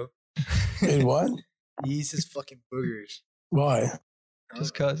 boogers, bro. Wait, what? He eats his fucking boogers. Why?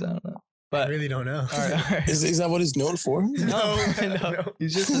 just cause I don't know. I But really don't know. all right, all right. Is that what he's known for? No, No, no, no.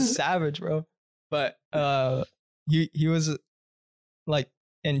 he's just a savage, bro. But he was like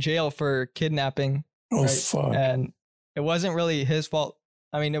in jail for kidnapping, Oh Right. fuck! and it wasn't really his fault.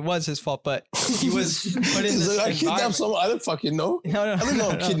 I mean, it was his fault, but he was put in He's this like, I kidnapped environment. someone. I don't fucking know. No, no, I don't know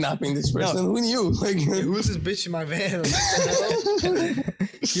I'm no. kidnapping this No. person. Who knew? Like, Hey, who's this bitch in my van?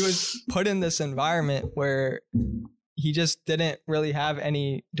 He was put in this environment where he just didn't really have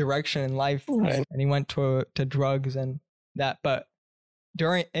any direction in life, right. and he went to drugs and that. But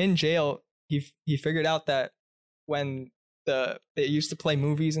in jail, he figured out that when they used to play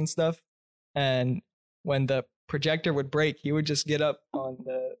movies and stuff, and when the projector would break, he would just get up on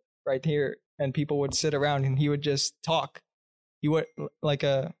the right here, and people would sit around, and he would just talk. He would like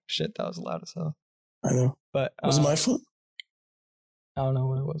a shit that was loud as hell. I know. But Was it my fault? I don't know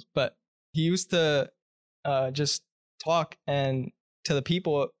what it was, but he used to just talk and to the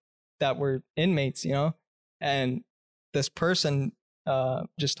people that were inmates, you know, and this person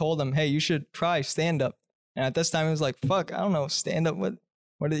just told him, "Hey, you should try stand up." And at this time, he was like, "Fuck, I don't know stand up. What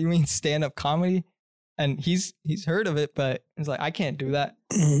do you mean stand up comedy?" And he's heard of it, but he's like, "I can't do that."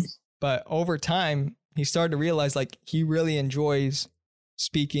 Mhm. But over time, he started to realize like he really enjoys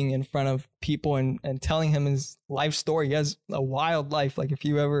speaking in front of people and telling him his life story. He has a wild life. Like if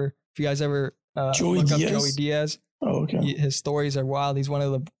you guys ever Joey look up Diaz? Joey Diaz, Oh, okay. his stories are wild. He's one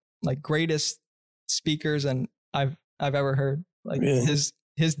of the like greatest speakers, and I've I've ever heard. Like Really? his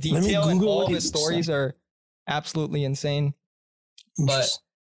me detail and Google all what of he his looks stories are absolutely insane. But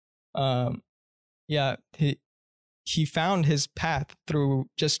yeah, he found his path through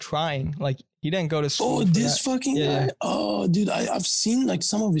just trying. Like he didn't go to school. Oh, for this that. fucking Yeah, guy. yeah. Oh, dude, I've seen like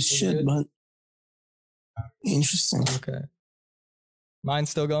some of his Is shit, good? but interesting. Okay. Mine's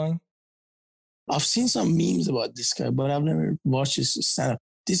still going? I've seen some memes about this guy, but I've never watched his stand up.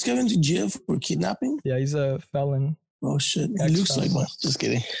 This guy went to jail for kidnapping? Yeah, he's a felon. Oh shit. He Ex-felon. looks like one. Just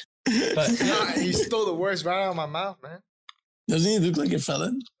kidding. But Nah, he stole the words right out of my mouth, man. Doesn't he look like a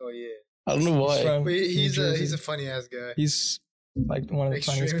felon? Oh yeah. I don't know he's why. from But he's New a Jersey. funny ass guy. He's like one of the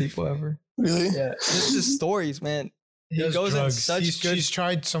funniest Extremely people funny. ever. Really? Yeah, just his stories, man. He Does goes in drugs. such He's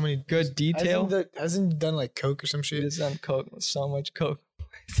tried so many good detail. Hasn't he done like coke or some He shit? does on coke, so much coke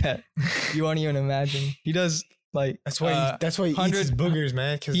that you won't even imagine. He does like That's why. That's why he eats his 100 boogers,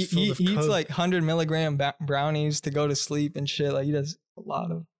 man. Because he, it's full he of eats coke. like 100 milligram brownies to go to sleep and shit. Like he does a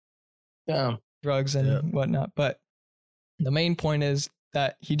lot of Yeah. drugs and Yeah. whatnot. But the main point is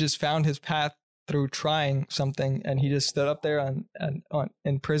that he just found his path through trying something, and he just stood up there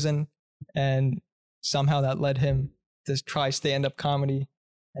in prison, and somehow that led him to try stand-up comedy,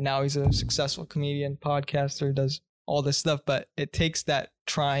 and now he's a successful comedian, podcaster, does all this stuff. But it takes that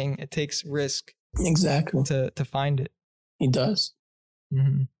trying, it takes risk Exactly. to find it. He does.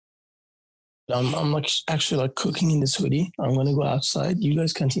 Mm-hmm. I'm like actually like cooking in this hoodie. I'm gonna go outside. You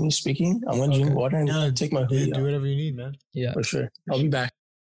guys continue speaking. I'm gonna drink Okay. water and Yeah, take my hoodie do off whatever you need, man. Yeah. for sure. I'll be back.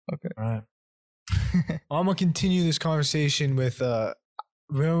 Okay. All right. I'm gonna continue this conversation with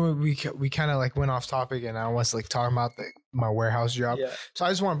remember we kind of like went off topic and I was like talking about my warehouse job. Yeah. So I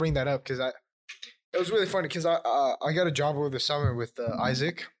just want to bring that up because it was really funny because I got a job over the summer with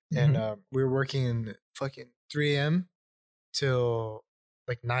Isaac and we were working in fucking 3 a.m. till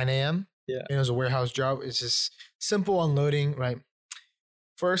like 9 a.m. Yeah. And it was a warehouse job. It's just simple unloading, right?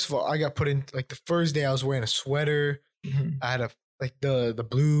 First of all, I got put in like the first day I was wearing a sweater. Mhm. I had the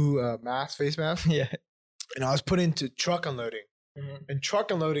blue face mask, Yeah. and I was put into truck unloading. Mhm. And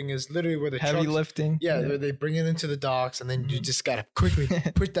truck unloading is literally where the Heavy trucks, lifting. yeah, where they bring it into the docks, and then you Mhm. just gotta quickly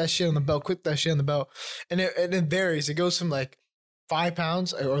put that shit on the belt, and it varies. It goes from like 5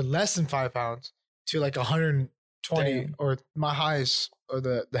 pounds or less than 5 pounds to like 120, Damn. or my highest or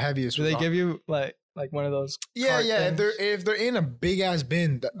the heaviest. Do was they a- give you like one of those? Yeah, cart yeah. things? If they're in a big ass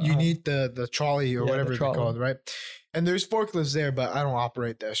bin, you Uh-huh. need the trolley or Yeah, whatever the it's trolley. called, right? And there's forklifts there, but I don't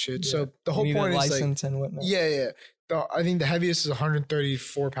operate that shit. Yeah. So the You whole need a point is like, license and whatnot. yeah. I think the heaviest is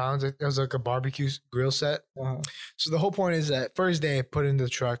 134 pounds. It was like a barbecue grill set. Uh-huh. So the whole point is that first day I put it in the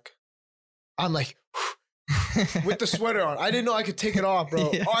truck, I'm like with the sweater on. I didn't know I could take it off,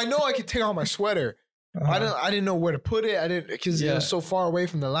 bro. Yeah. Oh, I know I could take off my sweater. Uh-huh. I didn't know where to put it. I didn't because it Yeah. was so far away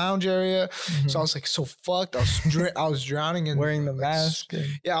from the lounge area. Mhm. So I was like so fucked. I was drowning in Wearing the like, mask.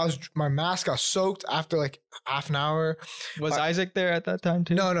 and- Yeah, my mask got soaked after like half an hour. Was I- Isaac there at that time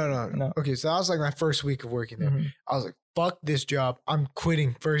too? No. No. Okay, so that was like my first week of working there. Mhm. I was like, fuck this job. I'm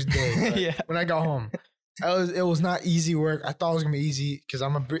quitting first day. Like, Yeah. When I got home. It was not easy work. I thought it was gonna be easy because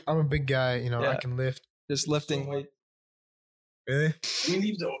I'm a big guy, you know, I Yeah. can lift. Just lifting weight. Really? Can you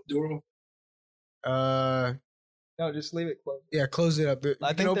leave the door? No, just leave it closed. Yeah, close it up. You I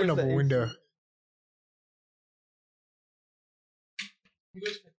can think open there's up a the AC. window.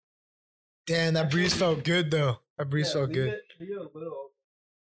 Damn, that breeze felt good though. That breeze felt good. Leave it a little.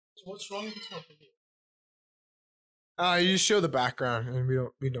 What's wrong with this one? You just show the background and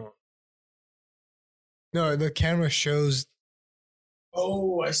we don't. No, the camera shows.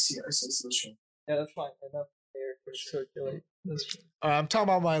 Oh, I see. It's the show. Yeah, that's fine. Enough air to circulate. This. I'm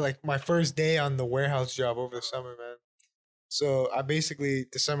talking about my first day on the warehouse job over the summer, man. So I basically,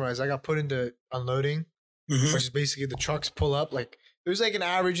 to summarize, I got put into unloading, Mhm. which is basically the trucks pull up. Like there's like an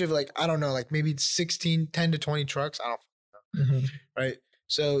average of like, I don't know, like maybe 10 to 20 trucks. I don't Mhm. right?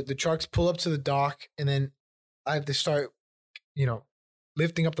 So the trucks pull up to the dock, and then I have to start,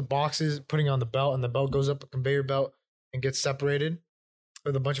 lifting up the boxes, putting on the belt, and the belt goes up a conveyor belt and gets separated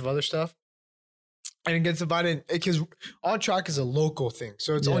with a bunch of other stuff. And it gets divided because on track is a local thing,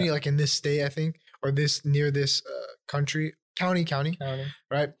 so it's Yeah. only like in this state, I think, or this near this county, Counting.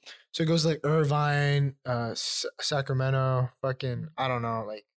 right? So it goes like Irvine, Sacramento, fucking, I don't know,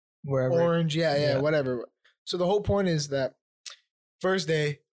 like Wherever. Orange, yeah, Yeah. whatever. So the whole point is that first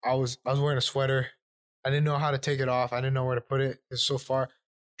day I was wearing a sweater. I didn't know how to take it off. I didn't know where to put it. It's so far.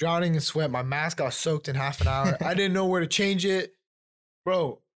 Drowning in sweat. My mask got soaked in half an hour. I didn't know where to change it.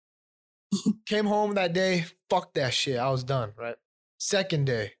 Bro, came home that day. Fuck that shit. I was done, right? Second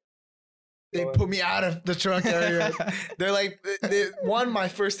day, they put me out of the truck area. They're like, my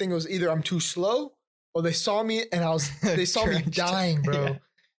first thing was either I'm too slow Oh, they saw me and they saw me Drenched. dying, bro. Yeah.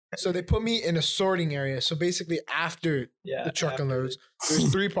 So they put me in a sorting area. So basically after Yeah. the truck after unloads,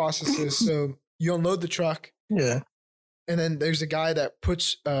 there's 3 processes. So you unload the truck, Yeah. and then there's a guy that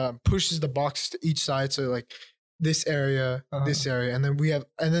pushes the boxes to each side. So like this area, this area, and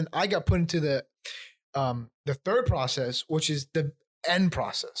then I got put into the third process, which is the end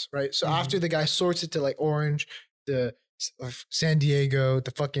process, right? So after the guy sorts it to like Orange, the San Diego,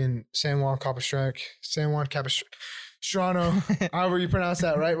 the fucking San Juan Capistrano, however you pronounce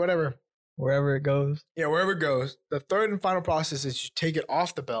that, right? Whatever. Wherever it goes. Yeah, wherever it goes. The third and final process is you take it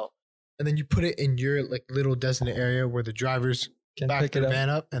off the belt and then you put it in your like little designated area where the drivers Can back pick their it up. van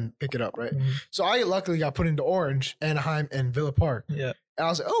up and pick it up, right? Mhm. So I luckily got put into Orange, Anaheim, and Villa Park. Yeah. And I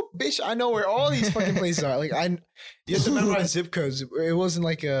was like, oh, bitch, I know where all these fucking places are. Like, you have to memorize zip codes. It wasn't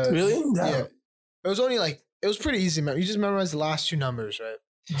like a... Really? Yeah. It was only like, it was pretty easy, man. You just memorize the last 2 numbers, right?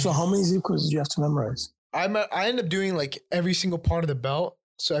 So how many zip codes did you have to memorize? I ended up doing like every single part of the belt.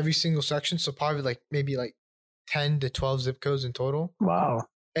 So every single section. So probably like maybe like 10 to 12 zip codes in total. Wow.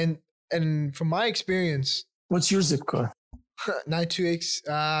 And from my experience, What's your zip code? 928,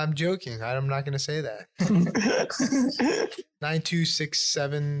 I'm joking. I'm not going to say that.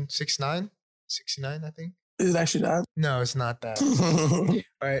 926769, 69, I think. Is it actually that? No, it's not that.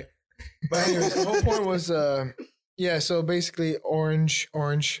 All right. But anyways, the whole point was, yeah, so basically Orange,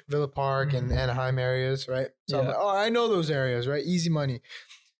 Villa Park, and Anaheim areas, right? So I'm Yeah. like, oh, I know those areas, right? Easy money.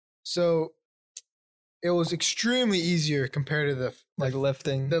 So it was extremely easier compared to the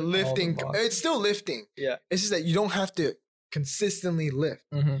Lifting. The all the lifting. boxes. It's still lifting. Yeah. It's just that you don't have to consistently lift.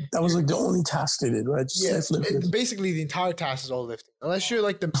 Mhm. That was like the only task they did, right? Just Yeah, lift. basically the entire task is all lifting. Unless you're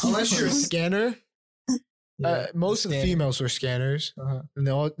a scanner. Yeah. Most of the Scanner. females were scanners, Uh-huh.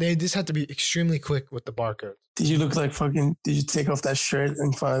 and they just had to be extremely quick with the barcode. Did you look like fucking, did you take off that shirt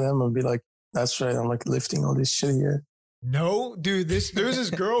in front of them and be like, that's right, I'm like lifting all this shit here? No, dude, there was this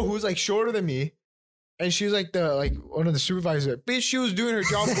girl who was like shorter than me, and she was like one of the supervisors. Bitch, she was doing her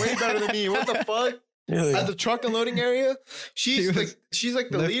job way better than me. What the fuck? Really? At the truck unloading area, she's was like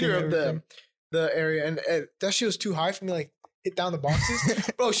the lifting leader of everything. the area, and that shit was too high for me. Like hit down the boxes,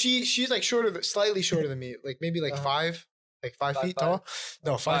 bro. She's like slightly shorter than me, like maybe like Uh-huh. 5 feet 5'5". tall.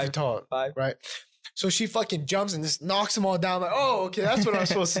 No, 5 feet tall. 5. Right. So she fucking jumps and just knocks them all down. Like, oh, okay, that's what I'm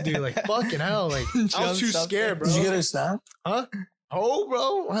supposed to do. Like, fucking hell. Like, I was Jumps too up scared, bro. Did you get her snap? Huh? Oh,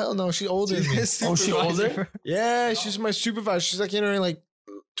 bro. Hell no. She's older than me. Oh, she older? Yeah, she's my supervisor. She's like in her like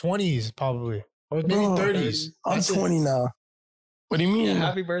 20s, probably. Or maybe Bro, 30s. I'm That's it. 20 now. What do you mean?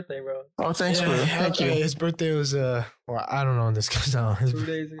 Happy birthday, bro. Oh, thanks, Yeah, bro. Thank okay, you. his birthday was, well, I don't know when this comes out. 2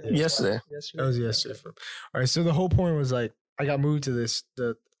 days ago. Yesterday. That was yesterday. All right, so the whole point was like, I got moved to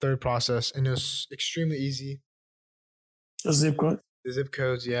the third process, and it was extremely easy. The zip code. The zip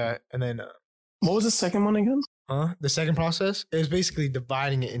codes, yeah. And then, What was the second one again? the second process, it was basically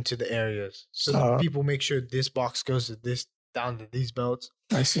dividing it into the areas. So that people make sure this box goes to this, down to these belts.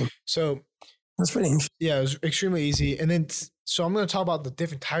 I see. So, That's pretty interesting. yeah, it was extremely easy. And then, so I'm going to talk about the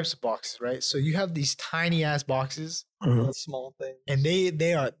different types of boxes, right? So you have these tiny ass boxes, Mhm. The small thing. and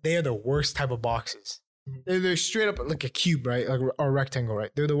they are the worst type of boxes. They're straight up like a cube, right? Like or a rectangle,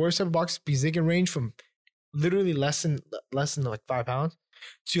 right? They're the worst type of boxes because they can range from literally less than like 5 pounds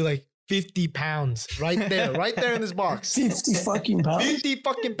to like 50 pounds right there in this box. 50 fucking pounds. 50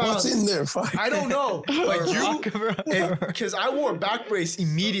 fucking pounds. What's in there? Fuck. I don't know. Like Rock, bro. because I wore a back brace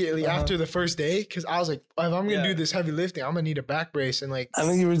immediately after the first day because I was like, if I'm gonna do this heavy lifting, I'm gonna need a back brace and like I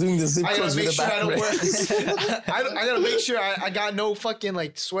think you were doing the zip I gotta codes make with a sure I back don't brace. wear. I gotta make sure I got no fucking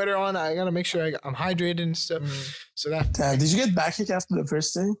like sweater on. I gotta make sure I'm hydrated and stuff. So that Damn, did you get backache after the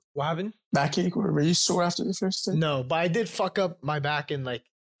first day? what happened? Backache? Or were you sore after the first day? No, but I did fuck up my back in like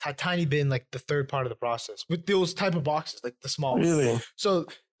a tiny bit in like the third part of the process with those type of boxes, like the small ones. Really? So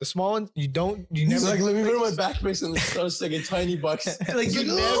the small ones, you He's never like, let me put my back brace and it starts like a tiny box. like you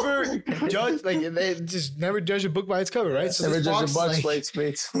never judge like they just never judge a book by its cover, right? So Never this judge a box like- by its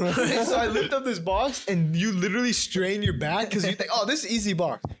weight. so I lift up this box and you literally strain your back because you think, oh, this is easy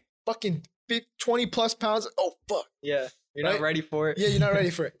box. Fucking 20 plus pounds. Oh fuck. Yeah. You're Right? not ready for it. Yeah, you're not ready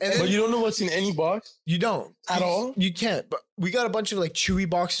for it. And then But you don't know what's in any box? you don't At all? You can't. But we got a bunch of like chewy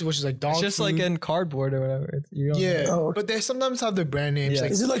boxes, which is like dog It's just food. like in cardboard or whatever. You don't yeah. Oh, okay. But they sometimes have their brand names. Yeah.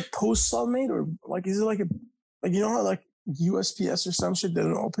 Like Is it like post made or like is it like like you know how like USPS or some shit they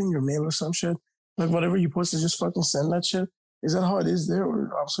don't open your mail or some shit? Like whatever you post, they just fucking send that shit. Is that how it is there?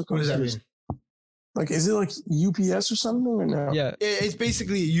 Or I'm so what does confused. that mean? Like is it like UPS or something or no? Yeah. It's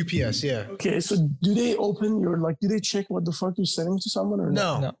basically a UPS. Yeah. Okay, so do they open your like? Do they check what the fuck you're sending to someone or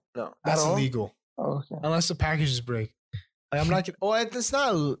No. No. No. That's all? illegal Oh, okay. unless the packages break. Like, I'm not gonna. Oh, it's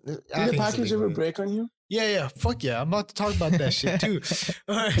not. Did the package ever break on you? Yeah. Fuck yeah. I'm about to talk about that shit too.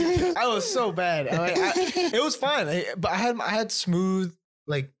 I was so bad. It was fine. But I had smooth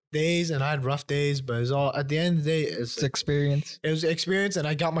like days and I had rough days. But it's all at the end of the day. It's experience. It was experience, and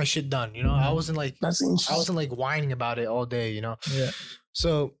I got my shit done. You know, I wasn't like whining about it all day. You know. Yeah.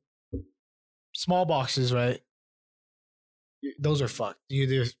 So small boxes, right? Those are fucked.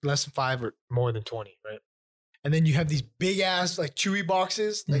 Either less than 5 or more than 20, right? And then you have these big ass like chewy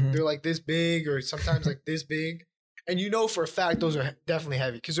boxes, like they're like this big or sometimes like this big, and you know for a fact those are definitely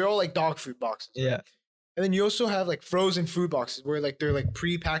heavy because they're all like dog food boxes. Right? Yeah. And then you also have like frozen food boxes where like they're like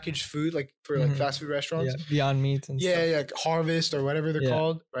pre-packaged food, like for like fast food restaurants. Yeah. Beyond Meat and stuff. Yeah, Harvest or whatever they're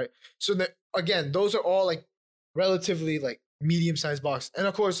called, right? So again, those are all like relatively like medium-sized boxes, and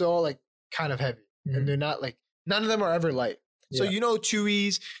of course they're all like kind of heavy, and they're not like none of them are ever light. So you know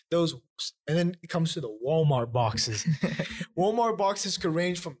Chewies, those, and then it comes to the Walmart boxes. Walmart boxes could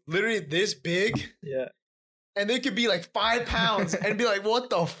range from literally this big, and they could be like 5 pounds, and be like, "What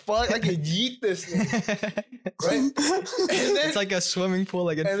the fuck? I can yeet this thing." Right? And then, it's like a swimming pool,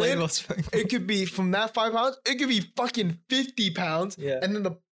 like inflatable swimming pool. It could be from that 5 pounds. It could be fucking 50 pounds. Yeah. And then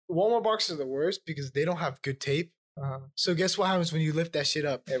the Walmart boxes are the worst because they don't have good tape. So guess what happens when you lift that shit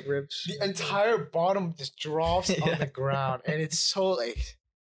up? It rips. The entire bottom just drops on the ground, and it's so like.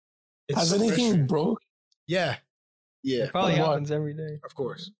 Has anything broke? Yeah. It probably happens every day. Of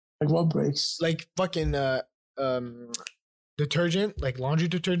course. Like what breaks? Like fucking detergent, like laundry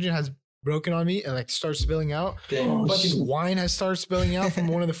detergent has broken on me and like starts spilling out. Oh, fucking wine has started spilling out from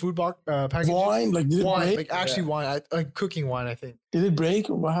one of the food box packages. Wine, like did it break? Like actually wine, like cooking wine, I think. Did it break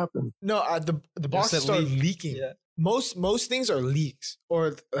or what happened? No, the box started leaking. Yeah. Most things are leaks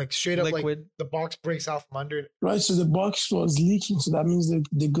or like straight up liquid. Like the box breaks out from under it. Right, so the box was leaking, so that means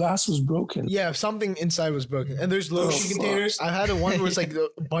the glass was broken. Yeah, something inside was broken. And there's lotion containers. I had one where it's like a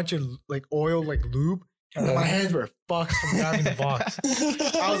bunch of like oil, like lube. And my hands were fucked from grabbing the box.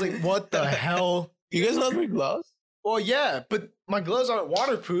 I was like, what the hell? You guys not wear gloves? Well, yeah, but my gloves aren't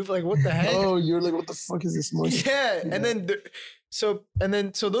waterproof. Like, what the heck? Oh, you're like, what the fuck is this moisture? Yeah, and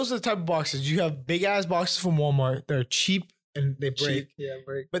then so those are the type of boxes. You have big ass boxes from Walmart. They're cheap and they break.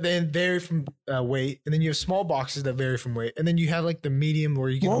 Break. But they vary from weight. And then you have small boxes that vary from weight. And then you have like the medium where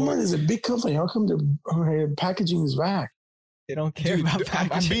you can. Walmart is a big company. How come their packaging is whack? They don't care about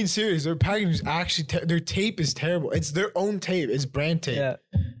packaging. I'm being serious. Their packaging is actually their tape is terrible. It's their own tape. It's brand tape. Yeah.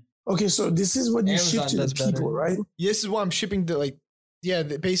 Okay, so this is what you Amazon ship to the people, right? This is what I'm shipping to like. Yeah,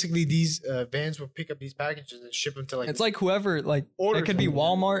 basically these vans will pick up these packages and ship them to like. It's like whoever like. It could be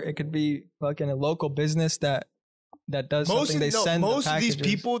Walmart. It could be fucking a local business that does something. They send most of these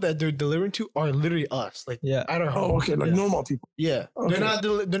people that they're delivering to are literally us. Like at our home. Oh, okay, like normal people. Yeah, okay.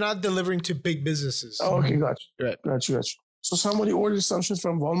 They're not delivering to big businesses. Oh, okay, gotcha. Right. Gotcha. So somebody orders some shit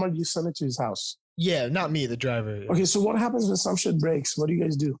from Walmart, you send it to his house. Yeah, not me, the driver. Yeah. Okay, so what happens when some shit breaks? What do you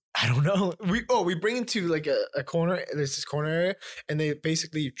guys do? I don't know. We bring it to like a corner. There's this corner area, and they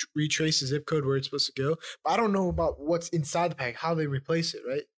basically retrace the zip code where it's supposed to go. But I don't know about what's inside the pack, how they replace it,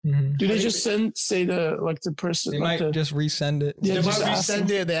 right? Mm-hmm. Do they just say the person? They like might just resend it. Yeah, they might resend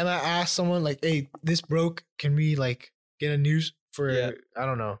it. They might ask someone like, "Hey, this broke. Can we like get a news for?" I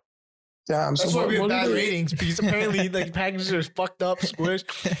don't know. Damn, that's why we have bad ratings because apparently like packages are fucked up, squished.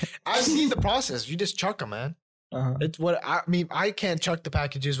 I've seen the process. You just chuck them, man. It's what I mean. I can't chuck the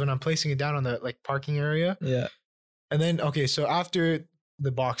packages when I'm placing it down on the like parking area. Yeah. And then so after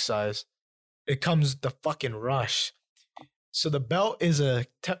the box size, it comes the fucking rush. So the belt is a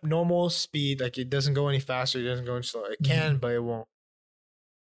normal speed. Like it doesn't go any faster. It doesn't go any slower. It can, but it won't.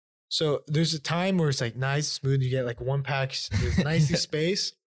 So there's a time where it's like nice, smooth. You get like one pack. There's nicely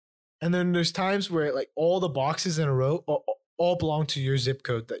spaced. And then there's times where like all the boxes in a row all belong to your zip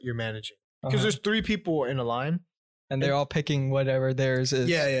code that you're managing. Because there's 3 people in a line. And they're all picking whatever theirs is.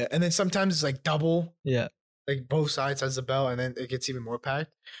 Yeah. And then sometimes it's like double. Yeah. Like both sides has the belt and then it gets even more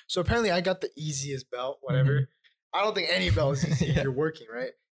packed. So apparently I got the easiest belt, whatever. Mm-hmm. I don't think any belt is easy if you're working,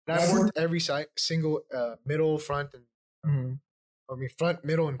 right? And I've worked every single middle, front, and front,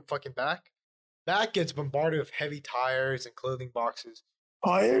 middle, and fucking back. Back gets bombarded with heavy tires and clothing boxes.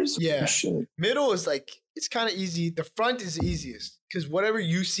 Tires? Yeah. Oh, shit. Middle is like, it's kind of easy. The front is the easiest because whatever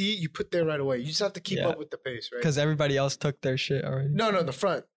you see, you put there right away. You just have to keep up with the pace, right? Because everybody else took their shit already. No, the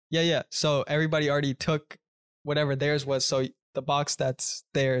front. Yeah. So everybody already took whatever theirs was. So the box that's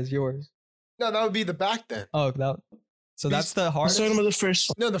there is yours. No, that would be the back then. Oh, that's the hardest. I'm talking about the first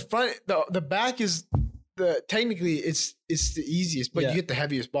one. No, the front, the back is technically it's the easiest, but you get the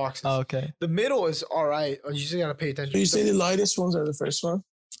heaviest boxes. Oh, okay. The middle is all right. You just gotta pay attention. So you say the lightest ones are the first one?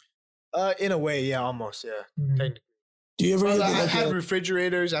 In a way, yeah, almost, yeah. Mm-hmm. Technically. Do you ever Bro, get I've like had a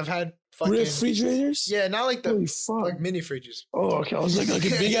refrigerators. I've had fucking refrigerators? yeah, not like the Holy fuck. like mini fridges. Oh, okay. I was like a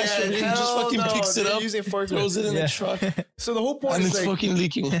big ass Yeah, refrigerator, just hell fucking no, picks it they're up, using forklifts. throws it in the truck, So the whole point and is it's like fucking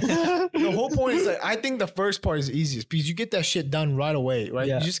leaking. the whole point is that I think the first part is the easiest because you get that shit done right away, right?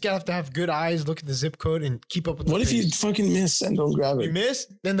 Yeah. You just have to have good eyes, look at the zip code, and keep up with the What if you pace. fucking miss and don't grab You it? miss?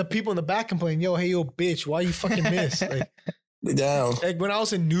 Then the people in the back complain, yo, hey, yo, bitch, why you fucking miss? Down. Like when I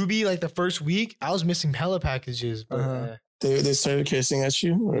was in newbie, like the first week, I was missing hella packages. But They started cursing at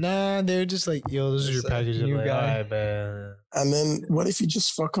you. Or- nah, they're just like, yo, those are your It's a packages. I'm new like, guy. all right, man. And then what if you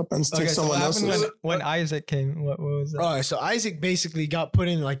just fuck up and take Okay, so what someone happened else's? when Isaac came? What was that? All right, so Isaac basically got put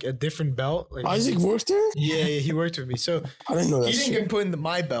in like a different belt. Like, Isaac worked there? Yeah, he worked with me. So I didn't know that he didn't shit. get put in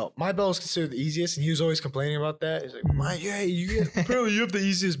my belt. My belt was considered the easiest, and he was always complaining about that. He's like, apparently you have the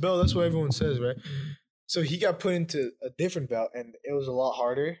easiest belt. That's what everyone says, right? So he got put into a different belt, and it was a lot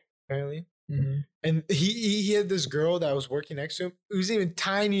harder, apparently. Mm-hmm. And he had this girl that was working next to him, who was even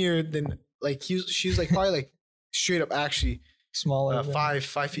tinier than like she was like probably like straight up actually Smaller. than- 5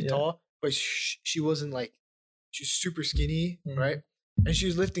 feet Yeah. tall, but she wasn't like she was super skinny, Mhm. right? And she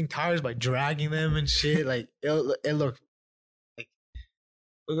was lifting tires by dragging them and shit. Like it looked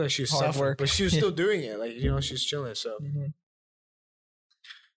like she was Hard suffering, work. but she was still doing it. Like she was chilling. Mhm.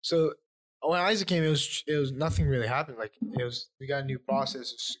 So when Isaac came, it was nothing really happened. Like we got a new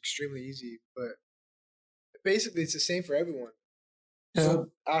process. It's extremely easy, but basically it's the same for everyone. So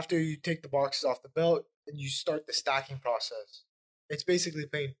after you take the boxes off the belt and you start the stacking process, it's basically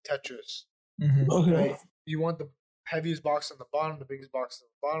playing Tetris. Mhm. Okay. Right? You want the heaviest box on the bottom, the biggest box on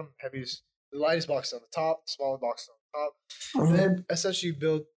the bottom, the lightest box on the top, the smallest box on the top, Uh-huh. and then essentially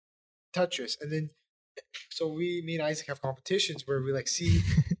build Tetris. And then, so me and Isaac have competitions where we like see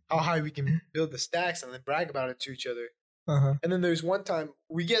how high we can build the stacks and then brag about it to each other. Uh-huh. And then there's one time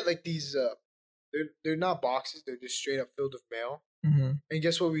we get like these, they're not boxes, they're just straight up filled with mail. Mhm. And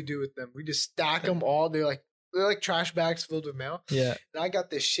guess what we do with them? We just stack them all. They're like trash bags filled with mail. Yeah. And I got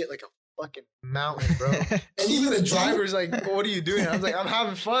this shit like a fucking mountain, bro. And even the driver's like, what are you doing? I was like, I'm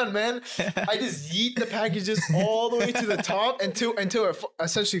having fun, man. I just yeet the packages all the way to the top until it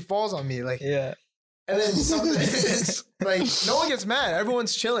essentially falls on me. Like, Yeah. and then something, it's like, no one gets mad.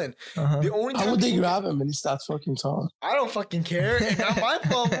 Everyone's chilling. Uh-huh. The only time How would they people- grab him when he's that fucking tall? I don't fucking care. It's not my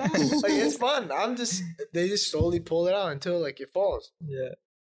problem. Like, it's fun. They just slowly pull it out until like it falls. Yeah.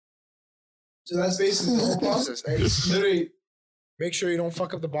 So that's basically the whole process. And it's literally make sure you don't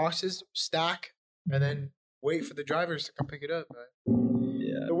fuck up the boxes, stack, and then wait for the drivers to come pick it up. Man.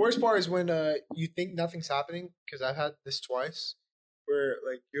 Yeah. The worst part is when you think nothing's happening, because I've had this twice, where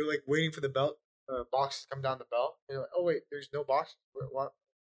like you're like waiting for the belt box to come down the belt. And you're like, oh wait, there's no box. What?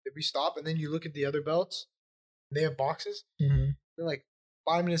 Did we stop? And then you look at the other belts, and they have boxes. Mhm. And like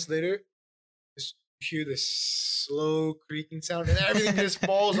 5 minutes later, just you hear this slow creaking sound, and everything just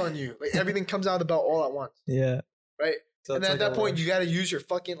falls on you. Like everything comes out of the belt all at once, Yeah. right? So And it's then at like that a point, rush. you got to use your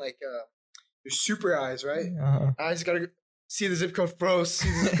fucking like your super eyes, right? Uh-huh. I just gotta see the zip code froze, see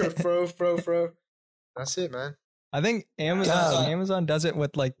the zip code fro. That's it, man. I think Amazon does it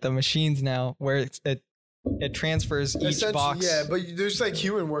with like the machines now, where it transfers each Essentially, box. yeah, but there's like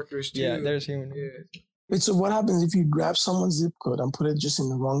human workers too. Yeah, there's human. Yeah. Wait, so what happens if you grab someone's zip code and put it just in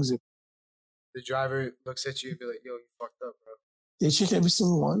the wrong zip? The driver looks at you and be like, "Yo, you fucked up, bro." They check every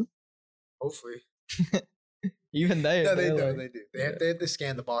single one? Hopefully, Even they. no, they they're do. like- They do. They have to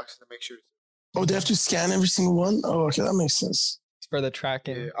scan the box to make sure. Oh, they have to scan every single one? Oh, okay, that makes sense. It's for the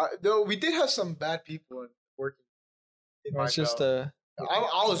tracking. Yeah, though we did have some bad people working. In Or my it's just belt.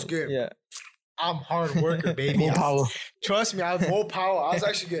 I was good. yeah. I'm hard worker, baby. More power. Trust me, I have more power. I was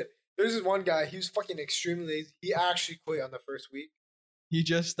actually good. There's this one guy. He was fucking extremely lazy. He actually quit on the first week. He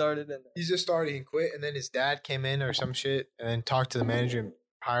just started in. He just started and quit, and then his dad came in or some shit, and then talked to the manager and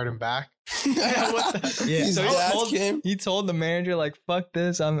hired him back. What the- Yeah, His so he dad told- came. He told the manager like, "Fuck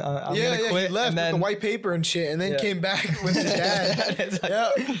this, I'm gonna quit." He left and then with the white paper and shit, and then Yeah. came back with his dad. It's like,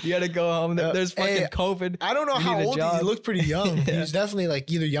 Yeah. You gotta go home. Yeah. There's fucking Hey, COVID. I don't know You how need a old he is. He job. looked pretty young. He Yeah. was definitely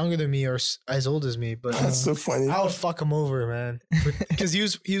like either younger than me or as old as me. But That's so funny. I would fuck him over, man, because he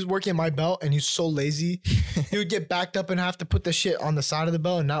was working my belt and he's so lazy. He would get backed up and have to put the shit on the side of the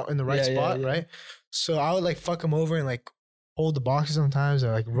belt and not in the right Yeah, yeah, spot, yeah. right? So I would like fuck him over and like hold the boxes sometimes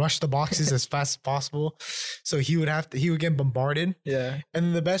or like rush the boxes as fast as possible. So he would get bombarded. Yeah. And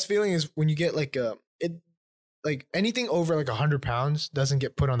then the best feeling is when you get like anything over like 100 pounds doesn't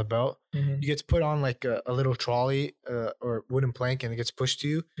get put on the belt. Mhm. You get to put on like a little trolley or wooden plank and it gets pushed to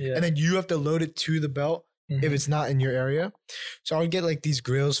you. Yeah. And then you have to load it to the belt if Mhm. it's not in your area. So I would get like these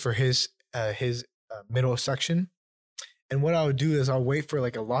grills for his middle section. And what I would do is I'll wait for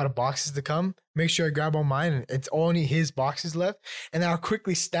like a lot of boxes to come, make sure I grab all mine, and it's only his boxes left. And then I'll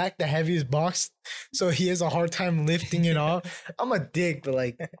quickly stack the heaviest box so he has a hard time lifting it off. I'm a dick, but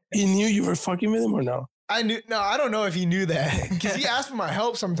like He knew you were fucking with him or no? I don't know if he knew that because he asked for my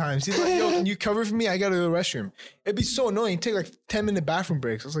help sometimes. He's like, yo, can you cover for me? I got to go to the restroom. It'd be so annoying. Take like 10-minute bathroom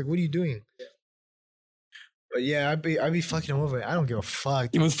breaks. I was like, what are you doing? But yeah, I'd be fucking him over. I don't give a fuck.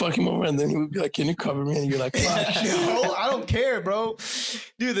 He would fuck him over and then he would be like, can you cover me? And you're like, fuck. Bro, I don't care, bro.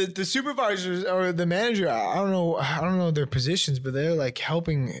 Dude, the supervisors or the manager, I don't know their positions, but they're like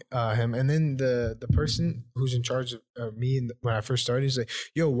helping him. And then the person who's in charge of me when I first started, he's like,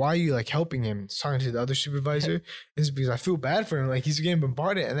 yo, why are you like helping him? He's talking to the other supervisor. It's because I feel bad for him. Like he's getting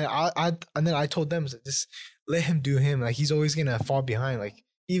bombarded. And then I told them, just let him do him. Like he's always gonna fall behind. Like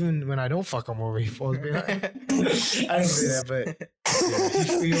even when I don't fuck him over, he falls behind. I don't say that, but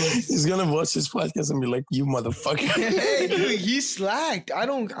yeah, he's gonna watch this podcast and be like, "You motherfucker!" Hey, dude, he's slacked. I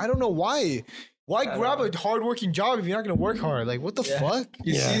don't know why. Why grab a hardworking job if you're not gonna work hard? Like, what the fuck?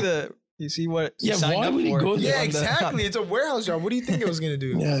 You see what? Yeah, why would he go there? Yeah, exactly. It's a warehouse job. What do you think it was gonna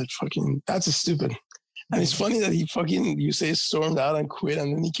do? Yeah, that's a stupid. And it's funny that you say stormed out and quit,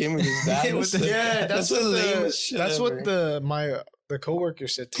 and then he came with his dad. That's what the coworker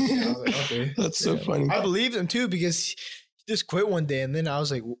said to me. I was like, okay, that's so funny. I believed him too because he just quit one day, and then I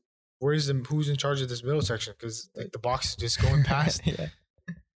was like, who's in charge of this middle section? Because like the box is just going past. And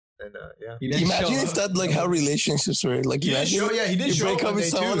imagine if that like how relationships were. Like he didn't show break up with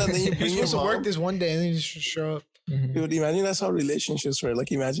someone and then you bring your supposed to work this one day and then you just show up. Mm-hmm. Dude, imagine that's how relationships were.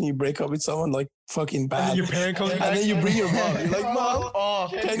 Like imagine you break up with someone like fucking bad, and then your parent comes back and then you bring your mom. You're like, mom,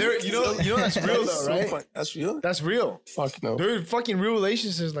 you know that's real though, right? So that's real. That's real. Fuck no. There are fucking real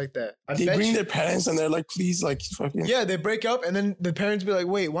relationships like that. They bring their parents and they're like, please, like fucking. Yeah, they break up and then the parents be like,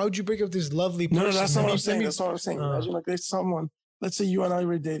 wait, why would you break up with this lovely person? No, that's not what I'm saying. That's not what I'm saying. Imagine like there's someone. Let's say you and I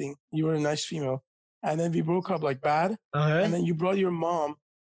were dating. You were a nice female, and then we broke up like bad, and then you brought your mom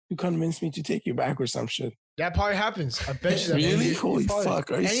to convince me to take you back or some shit. That probably happens. I bet you that. Really? Holy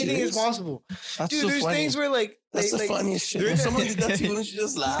fuck. Are you Anything serious? is possible. That's dude, so there's funny. things where like that's the funniest shit. If someone did that to you, wouldn't you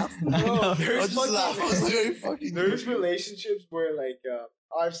just laugh? No, there's fucking there's relationships where like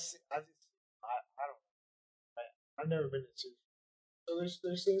I've never been in. So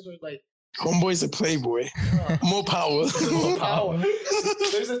there's things where like homeboy's a playboy. More power. More power.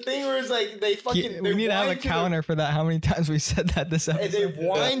 There's a thing where it's like they fucking. We need to have a counter for that. How many times we said that this episode? And they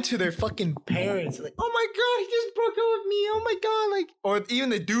whine to their fucking parents, like, "Oh my god, he just broke up with me. Oh my god!" Like, or even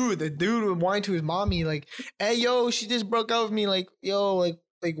the dude would whine to his mommy, like, "Hey, yo, she just broke up with me. Like, yo, like,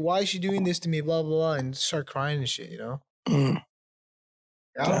 why is she doing this to me? Blah blah blah," and start crying and shit. You know.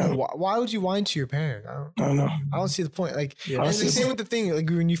 I don't know. Why would you whine to your parent? I don't know. I don't see the point. Like, it's the same with the thing. Like,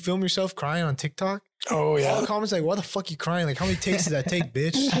 when you film yourself crying on TikTok. Oh, yeah. All the comments like, why the fuck you crying? Like, how many takes did that take,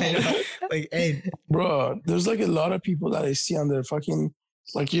 bitch? Like, hey. Bro, there's like a lot of people that I see on their fucking,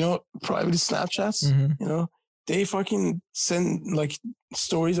 like, you know, private Snapchats, you know, they fucking send like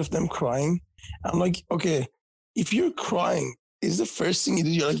stories of them crying. I'm like, okay, if you're crying, is the first thing you do.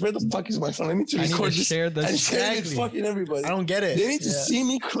 You're like, where the fuck is my phone? I need to record this share this. and share it with fucking everybody. I don't get it. They need to see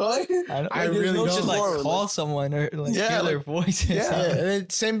me cry. I really don't. Just like call someone or like hear their voices. Yeah, and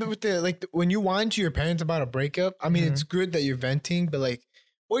it's same with the like when you whine to your parents about a breakup. I mean, it's good that you're venting, but like,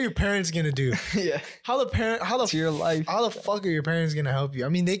 what are your parents gonna do? How it's your life. How the fuck are your parents gonna help you? I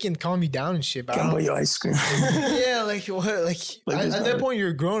mean, they can calm you down and shit. But can buy you ice cream. Yeah, like what? Like at that point, you're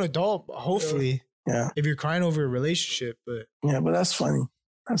a grown adult. Hopefully. Yeah. If you're crying over a relationship, but but that's funny.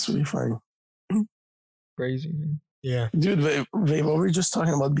 That's really funny. Crazy. Yeah. Dude, Vabe, what were we just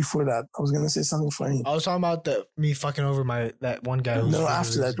talking about before that? I was gonna say something funny. I was talking about me fucking over that one guy. No,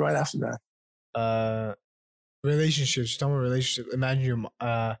 after that, right after that. Relationships. You're talking about relationships. Imagine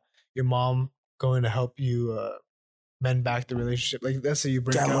your mom going to help you mend back the relationship. Like let's say you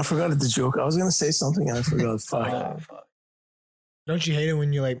break up. Damn, I forgot the joke. I was gonna say something and I forgot. Fuck. Don't you hate it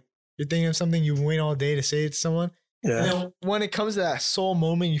when you're thinking of something, you wait all day to say it to someone? Yeah. And then when it comes to that soul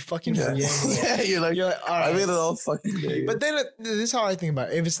moment, you fucking forget. Yeah, you're like, all right. I made it all fucking day. But then this is how I think about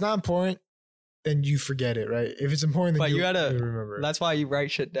it. If it's not important, then you forget it, right? If it's important, then you gotta remember it. That's why you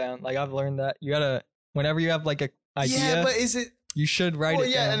write shit down. Like I've learned that you gotta, whenever you have like a idea. Yeah, but is it? You should write it down.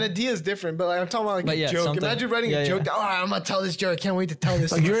 Yeah, an idea is different, but like I'm talking about like a joke. Imagine writing a joke. Oh, I'm gonna tell this joke. I can't wait to tell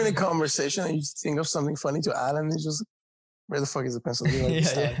this. Like you're in a conversation and you think of something funny to add, and it's just. Where the fuck is the pencil?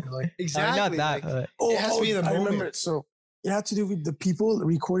 Like, exactly. Not that. It has to be in the moment. I remember. So it had to do with the people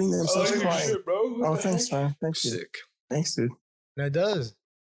recording themselves crying. Shit, bro. Oh, thanks, man. Thanks, dude. Sick. Thanks, dude. That does.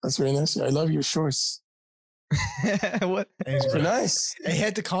 That's very nice. I love your shorts. What? And he's They're like, nice. he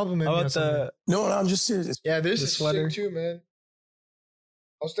had to compliment How me on about something. the? No, I'm just serious. Yeah, this the is sweater? sick too, man.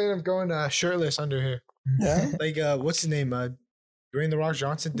 I was thinking of going shirtless under here. Yeah. Like, what's his name? Dwayne The Rock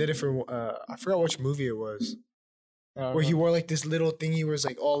Johnson did it for, I forgot which movie it was. Where he wore like this little thingy where it's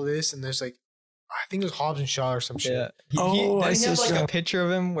like all this and there's like, I think it was Hobbs and Shaw or some shit. Yeah. Oh, I didn't he see have like so. a picture of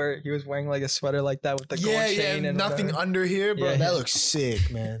him where he was wearing like a sweater like that with the Yeah, gold chain and nothing whatever? under here, bro. Yeah, That yeah. looks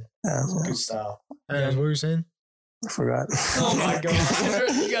sick, man. Yeah, Good style. Yeah. Anyways, what were you saying? I forgot. Oh my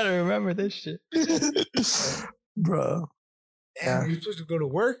god! You gotta remember this shit. Bro. Damn, Yeah. you're supposed to go to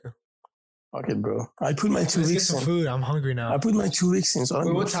work. Fuck it, bro. I put my 2 Let's get weeks some in. food. I'm hungry now. I put my 2 weeks in. So I don't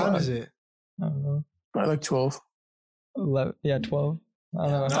Wait, give what a time fuck. is it? I don't know. Probably like 12. 11, yeah, 12. I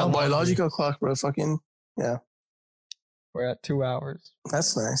don't know. Yeah, Not I'm biological clock, bro. Fucking, We're at 2 hours.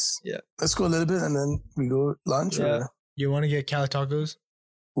 that's nice. Yeah. Let's go a little bit and then we go lunch. Yeah. You want to get Cali tacos?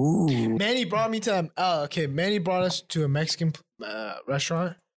 Or... Ooh. Manny brought me to okay. Manny brought us to a Mexican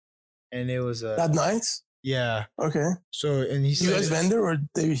restaurant, and it was That night? yeah. Okay. So and he You said guys vendor or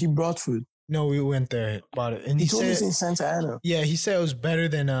he brought food? no, we went there, bought it, and He he told me said it's in Santa Ana. yeah, he said it was better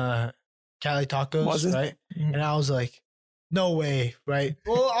than Cali tacos, Was it? right? Mhm. And I was like, no way, right?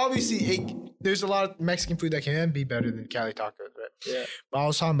 Well, obviously, there's a lot of Mexican food that can be better than Cali tacos, right? Yeah. But I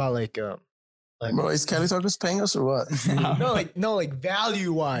was talking about like Bro, is Cali Tacos paying us or what? no, like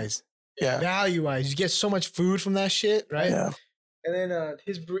value wise, Yeah. value wise, you get so much food from that shit, right? Yeah. And then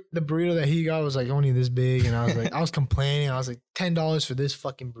the burrito that he got was like only this big, and I was like, I was complaining. I was like, $10 for this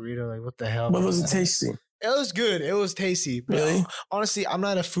fucking burrito. Like, what the hell? But bro? was it tasty? It was good. It was tasty. But Really? honestly, I'm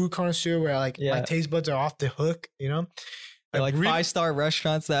not a food connoisseur where my Yeah. taste buds are off the hook. You know, Like really- 5-star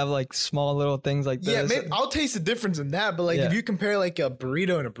restaurants that have like small little things like Yeah, this. maybe I'll taste the difference in that. But like, Yeah. if you compare like a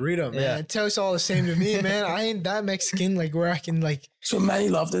burrito and a burrito, man, Yeah. it tastes all the same to me, man. I ain't that Mexican. Like where I can like. So Manny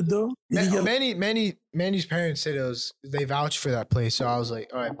loved it though? Did he get- Manny's parents said they vouched for that place, so I was like,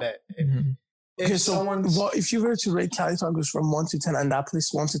 all right, bet. Mhm. If Okay, so someone's, what if you were to rate Cali Tacos from 1 to 10 and that place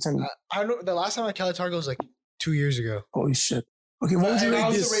 1 to 10? I don't know. The last time I Cali Taco was like 2 years ago. Holy shit. Okay, what would you And I rate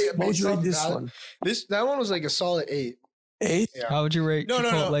was this? rate it What would based you rate off this value. one? That one was like a solid 8. 8? Yeah. How would you rate No.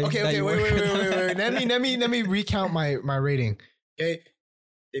 Chipotle? Okay. that you work Wait. at? Let me recount my rating. Okay,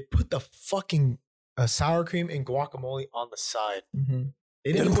 they put the fucking sour cream and guacamole on the side. Mhm.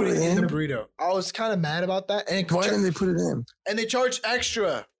 They didn't put it in the burrito. I was kind of mad about that, and Why didn't they put it in? they charged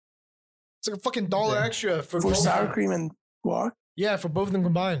extra. It's like a fucking $1 Yeah. extra for For both sour of them. cream and guac? Yeah, for both of them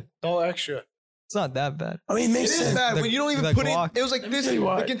combined, $1 extra. It's not that bad. I mean, it It makes is sense. bad The- when you don't even the put guac. it. It was like Let me this. tell you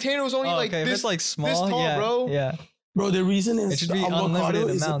why. The container was only Oh, like okay, if this. it's like small, tall, yeah, bro. Yeah. Bro, the reason It is should the be avocado unlimited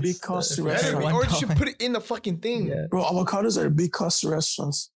is a amounts. big cost to If it's Better, like restaurants. or you should $1. put it in the fucking thing. Yeah. Bro, avocados are a big cost to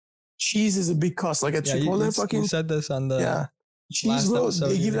restaurants. Cheese is a big cost. Like at Yeah, Chipotle, fucking you said this on the yeah. Cheese, last bro, episode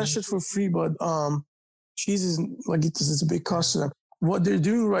they you give that did. shit for free, but cheese is like it's a big cost to them. What they're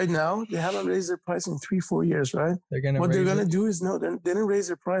doing right now, they haven't raised their price in 3-4 years, right? they're gonna What they're raise gonna it. do is no, they didn't raise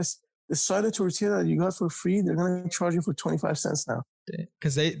their price. The side of tortilla that you got for free, they're gonna charge you for 25 cents now.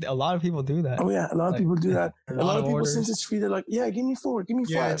 Because a lot of people do that. Oh yeah, a lot of Like, people do that. a A lot lot of of people orders. since it's free, they're like, yeah, give me 4, give me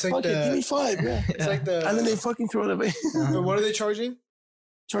 5, Yeah, it's like fuck it, give me 5, yeah. It's like the. And then they fucking throw it away. Uh-huh. But what are they charging?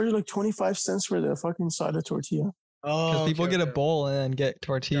 Charge you like 25 cents for the fucking side of tortilla. Oh, Because people get a bowl and then get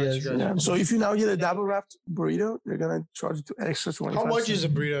tortillas. Gotcha. Yeah. So if you now get a double wrapped burrito, they're gonna charge you extra 25 How much is a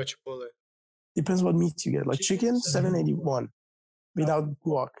cents. burrito at Chipotle? Depends what meat you get. Like chicken, Chicken, $7.81 without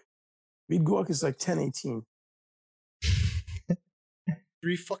guac. With guac is like $10.18.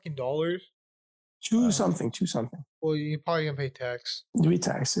 $3 fucking dollars. Two something. Well, you probably gonna pay tax. With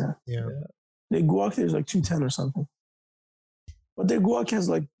tax, yeah. Yeah. The guac there's like $2.10 or something. But their guac has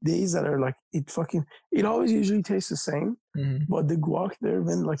like days that are like it always usually tastes the same. Mhm. But the guac there,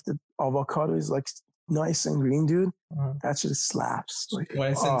 when like the avocado is like nice and green, dude, Uh-huh. that shit slaps. Like,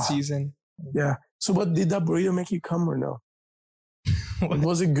 When it's in ah, season. yeah. So, but did that burrito make you come or no?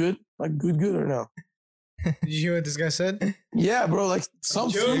 Was it good? Like good or no? Did you hear what this guy said? Yeah, bro. Like some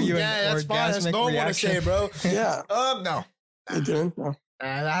Dude, food. you an yeah, that's fine. That's orgasmic normal to say, reaction? bro. Yeah, No. it didn't. No. I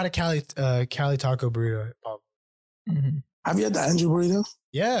had a Cali taco burrito. at Pop. Mhm. Have you had the angel burrito?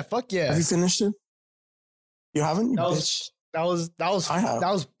 Yeah, fuck yeah. Have you finished it? You haven't? You That bitch. was I have.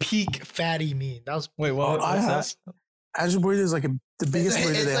 that was peak fatty mean. That was Wait, what? I what's have. that? Angel burrito is like the biggest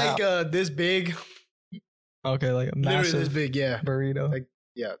burrito it's they like have. this big, Okay, like a literally this massive big. Yeah, burrito. Like-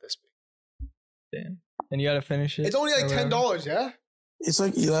 yeah, this big. Damn. And you gotta finish it. It's only like or whatever. $10. Yeah. It's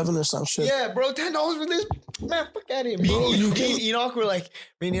like 11 or some shit. Yeah, bro, $10 for this. Man, fuck out of here. Bro, you Me and Enoch were like,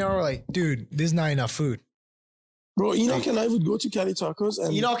 dude, this is not enough food. Bro, Enoch and I would go to Cali Tacos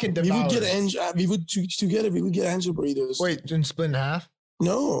and Enoch can we devour. would get it. together. We would get angel burritos. Wait, then split in half.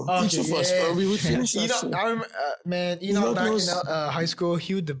 No, each of us, bro. We would finish that shit. I remember, man, back knows- in high school,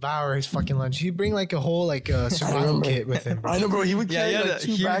 he would devour his fucking lunch. He'd bring like a whole survival remember. kit with him. Bro. I know, bro. He would Yeah, carry he had like a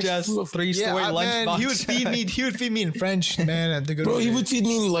 2 huge bags ass full of 3-story lunch man, box. he would feed me. He would feed me in French, man. At the good Bro, old he days. would feed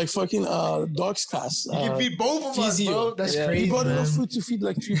me in like fucking dog's class. He could feed both of us, physio. bro. That's Yeah. crazy, He bought man. enough food to feed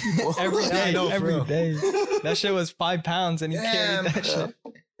like 3 people. Every Yeah, I day, know, for every real. day. That shit was 5 pounds, and he Damn, carried that bro. shit.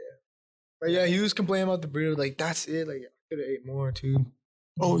 But yeah, he was complaining about the burrito. Like that's it. Like I could have ate more too.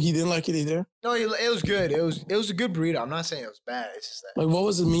 Oh, he didn't like it either. No, it was good. It was a good burrito. I'm not saying it was bad. It's just that Like, what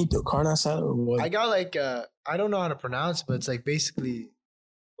was the meat? The carne asada or what? I got like I don't know how to pronounce, but it's like basically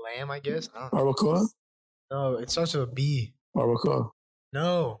lamb. I guess I don't know. Barbacoa. No, it starts with a B. Barbacoa.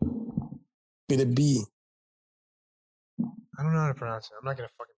 No, With a B. I don't know how to pronounce it. I'm not gonna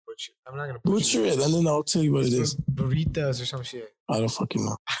fucking butcher. I'm not gonna Butcher it, and then I'll tell you what it is. Burritos or some shit. I don't fucking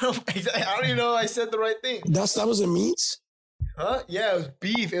know. I don't even know if I said the right thing. That was a meat. Huh? Yeah, it was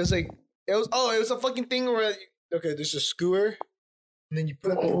beef. It was a fucking thing where there's a skewer, and then you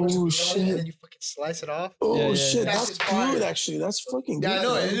put it on Oh, the bun, shit. and then you fucking slice it off. Oh Yeah, yeah, shit, yeah. that's That's fire. good actually. That's fucking good. Yeah, I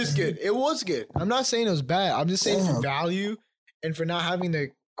know it man. is good. It was good. I'm not saying it was bad. I'm just saying for Damn. value and for not having the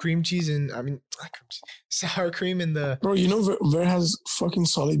cream cheese and not cream cheese, sour cream in the. Bro, you know where has fucking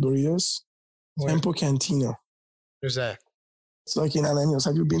solid burritos? Where? Tempo Cantina. There's that. It's like in Alanios.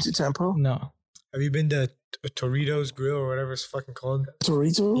 Have you been to Tempo? No. Have you been to Torito's Grill or whatever it's fucking called?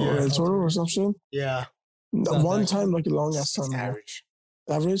 Torito or Yeah. El Toro or some shit? Yeah, not One that time, like a long ass time. it's ago. average.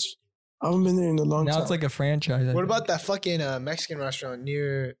 Average? I haven't been there in a long Now time. it's like a franchise. I What think. about that fucking Mexican restaurant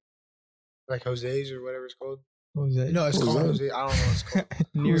near like Jose's or whatever it's called? Jose? No, it's called Jose? Jose. I don't know what it's called.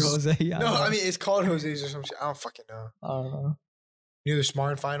 Near Who's- Jose? I No, don't know. I mean it's called Jose's or some shit. I don't fucking know. I don't know. Near the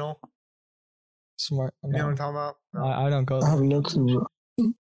Smart and Final. Smart. You know what No. I'm talking about? No. I don't go I there. have no clue.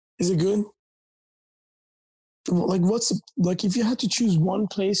 Bro. Is it good? Like, like if you had to choose one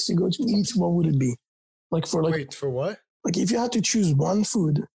place to go to eat, what would it be? Like for like, Wait, for what? like if you had to choose one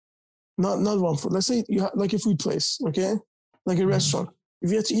food, not one food. Let's say you like a food place, okay, like a restaurant.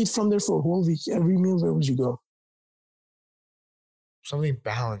 If you had to eat from there for a whole week, every meal, where would you go? Something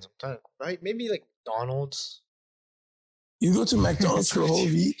balanced. I'm trying, right? Maybe like McDonald's. You go to McDonald's for a whole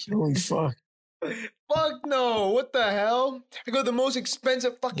week. Holy fuck! Fuck no! What the hell? I go to the most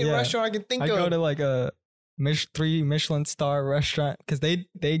expensive fucking Yeah. restaurant I can think I of. go to like a 3 Michelin star restaurant because they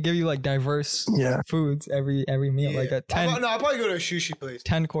give you like diverse Yeah, foods every meal, like a 10 I'll probably go to a sushi place.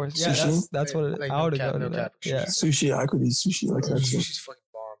 10 course. Yeah, Sushi? that's what it is. Like, I no would cap, go no to that. cap. Yeah, sushi. I could eat sushi like that too. Sushi's fucking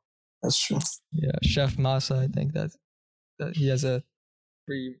bomb. That's true. yeah. Chef Masa, I think that he has a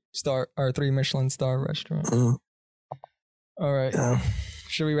 3 Michelin star restaurant. Mm, All right, yeah,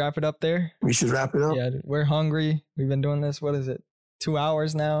 should we wrap it up there? we should wrap it up. Yeah, dude, we're hungry. We've been doing this. What is it? 2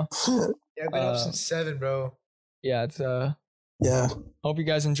 hours now. Yeah, I've been up Uh, since 7, bro. Yeah, it's Yeah. Hope you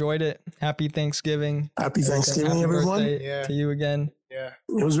guys enjoyed it. Happy Thanksgiving. Happy Thanksgiving, Happy everyone. birthday Yeah. to you again. Yeah.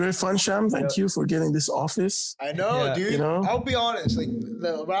 It was very fun, Sham. Thank Yeah. you for getting this office. I know, Yeah. dude. You know? I'll be honest. Like,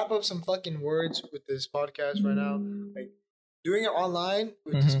 wrap up some fucking words with this podcast right now. Like, doing it online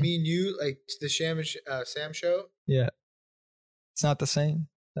with just Mhm. me and you, like the Sham and Sam show, Yeah. It's not the same.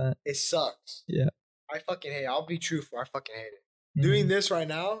 it sucks. Yeah. I fucking hate it. I'll be truthful. I fucking hate it. Mhm. Doing this right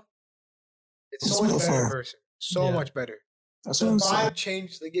now, it's It's so much more better in fun. person. So Yeah. much better. That's The what I'm saying. vibe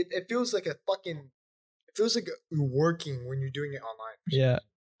changed. Like, it feels like a fucking, it feels like you're working when you're doing it online. Yeah.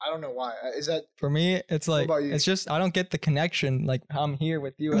 I don't know why. Is that, For me, it's like about you? it's just I don't get the connection. Like I'm here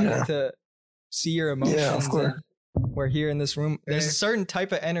with you. I Yeah. get to see your emotions. Yeah, of course. and we're here in this room. There's a Yeah. certain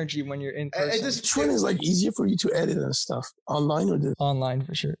type of energy when you're in it person. just, Which one is like easier for you to edit and stuff? Online or this? Online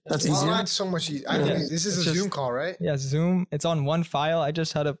for sure. That's easier. online's so much easier. I Yeah. think this is It's a just- Zoom call, right? Yeah, Zoom. It's on one file. I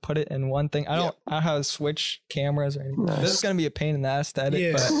just had to put it in one thing. I don't know how to switch cameras or anything. Nice. This is gonna be a pain in the ass to edit,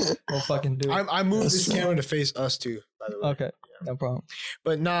 Yeah. but we'll fucking do it. I moved That's this true. camera to face us too, by the way. Okay, no problem.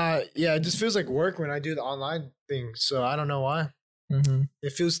 But nah, yeah, it just feels like work when I do the online thing. So I don't know why. hmm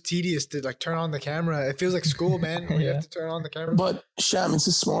It feels tedious to like turn on the camera. It feels like school, man. When you Yeah. have to turn on the camera. But Sham,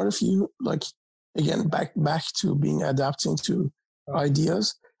 it's smart of you. Like again, back to being adapting to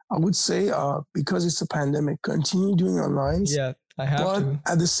ideas. I would say because it's a pandemic, continue doing online. Yeah, I have But to.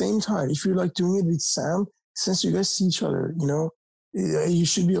 at the same time, if you're like doing it with Sam, since you guys see each other, you know, you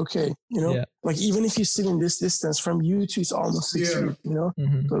should be okay. You know, Yeah. like even if you sit in this distance from you two, it's almost 6 Yeah. feet. You know,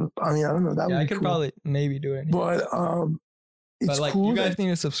 hmm so I mean, I don't know. That Yeah, would I be could cool. probably maybe do it. But it's But like cool. you guys that- need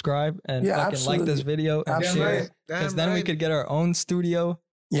to subscribe and Yeah, fucking like this absolutely. video and Absolutely. share Damn it. right. Because Damn then we right. could get our own studio.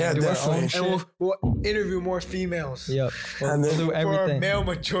 yeah, do our own definitely. shit. And we'll interview more females. Yep. We'll, And we'll then- do For our everything. male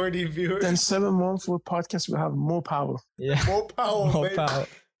majority viewers. Then 7 months for podcast will have more power. Yeah. More power, More baby. power.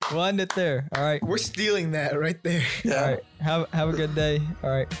 We'll end it there. All right. We're stealing that right there. Yeah. All right. Have a good day. All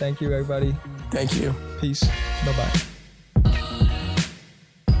right. Thank you, everybody. Thank you. Peace. Bye-bye.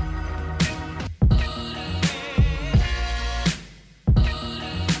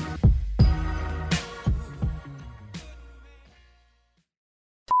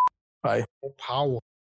 Bye. Power.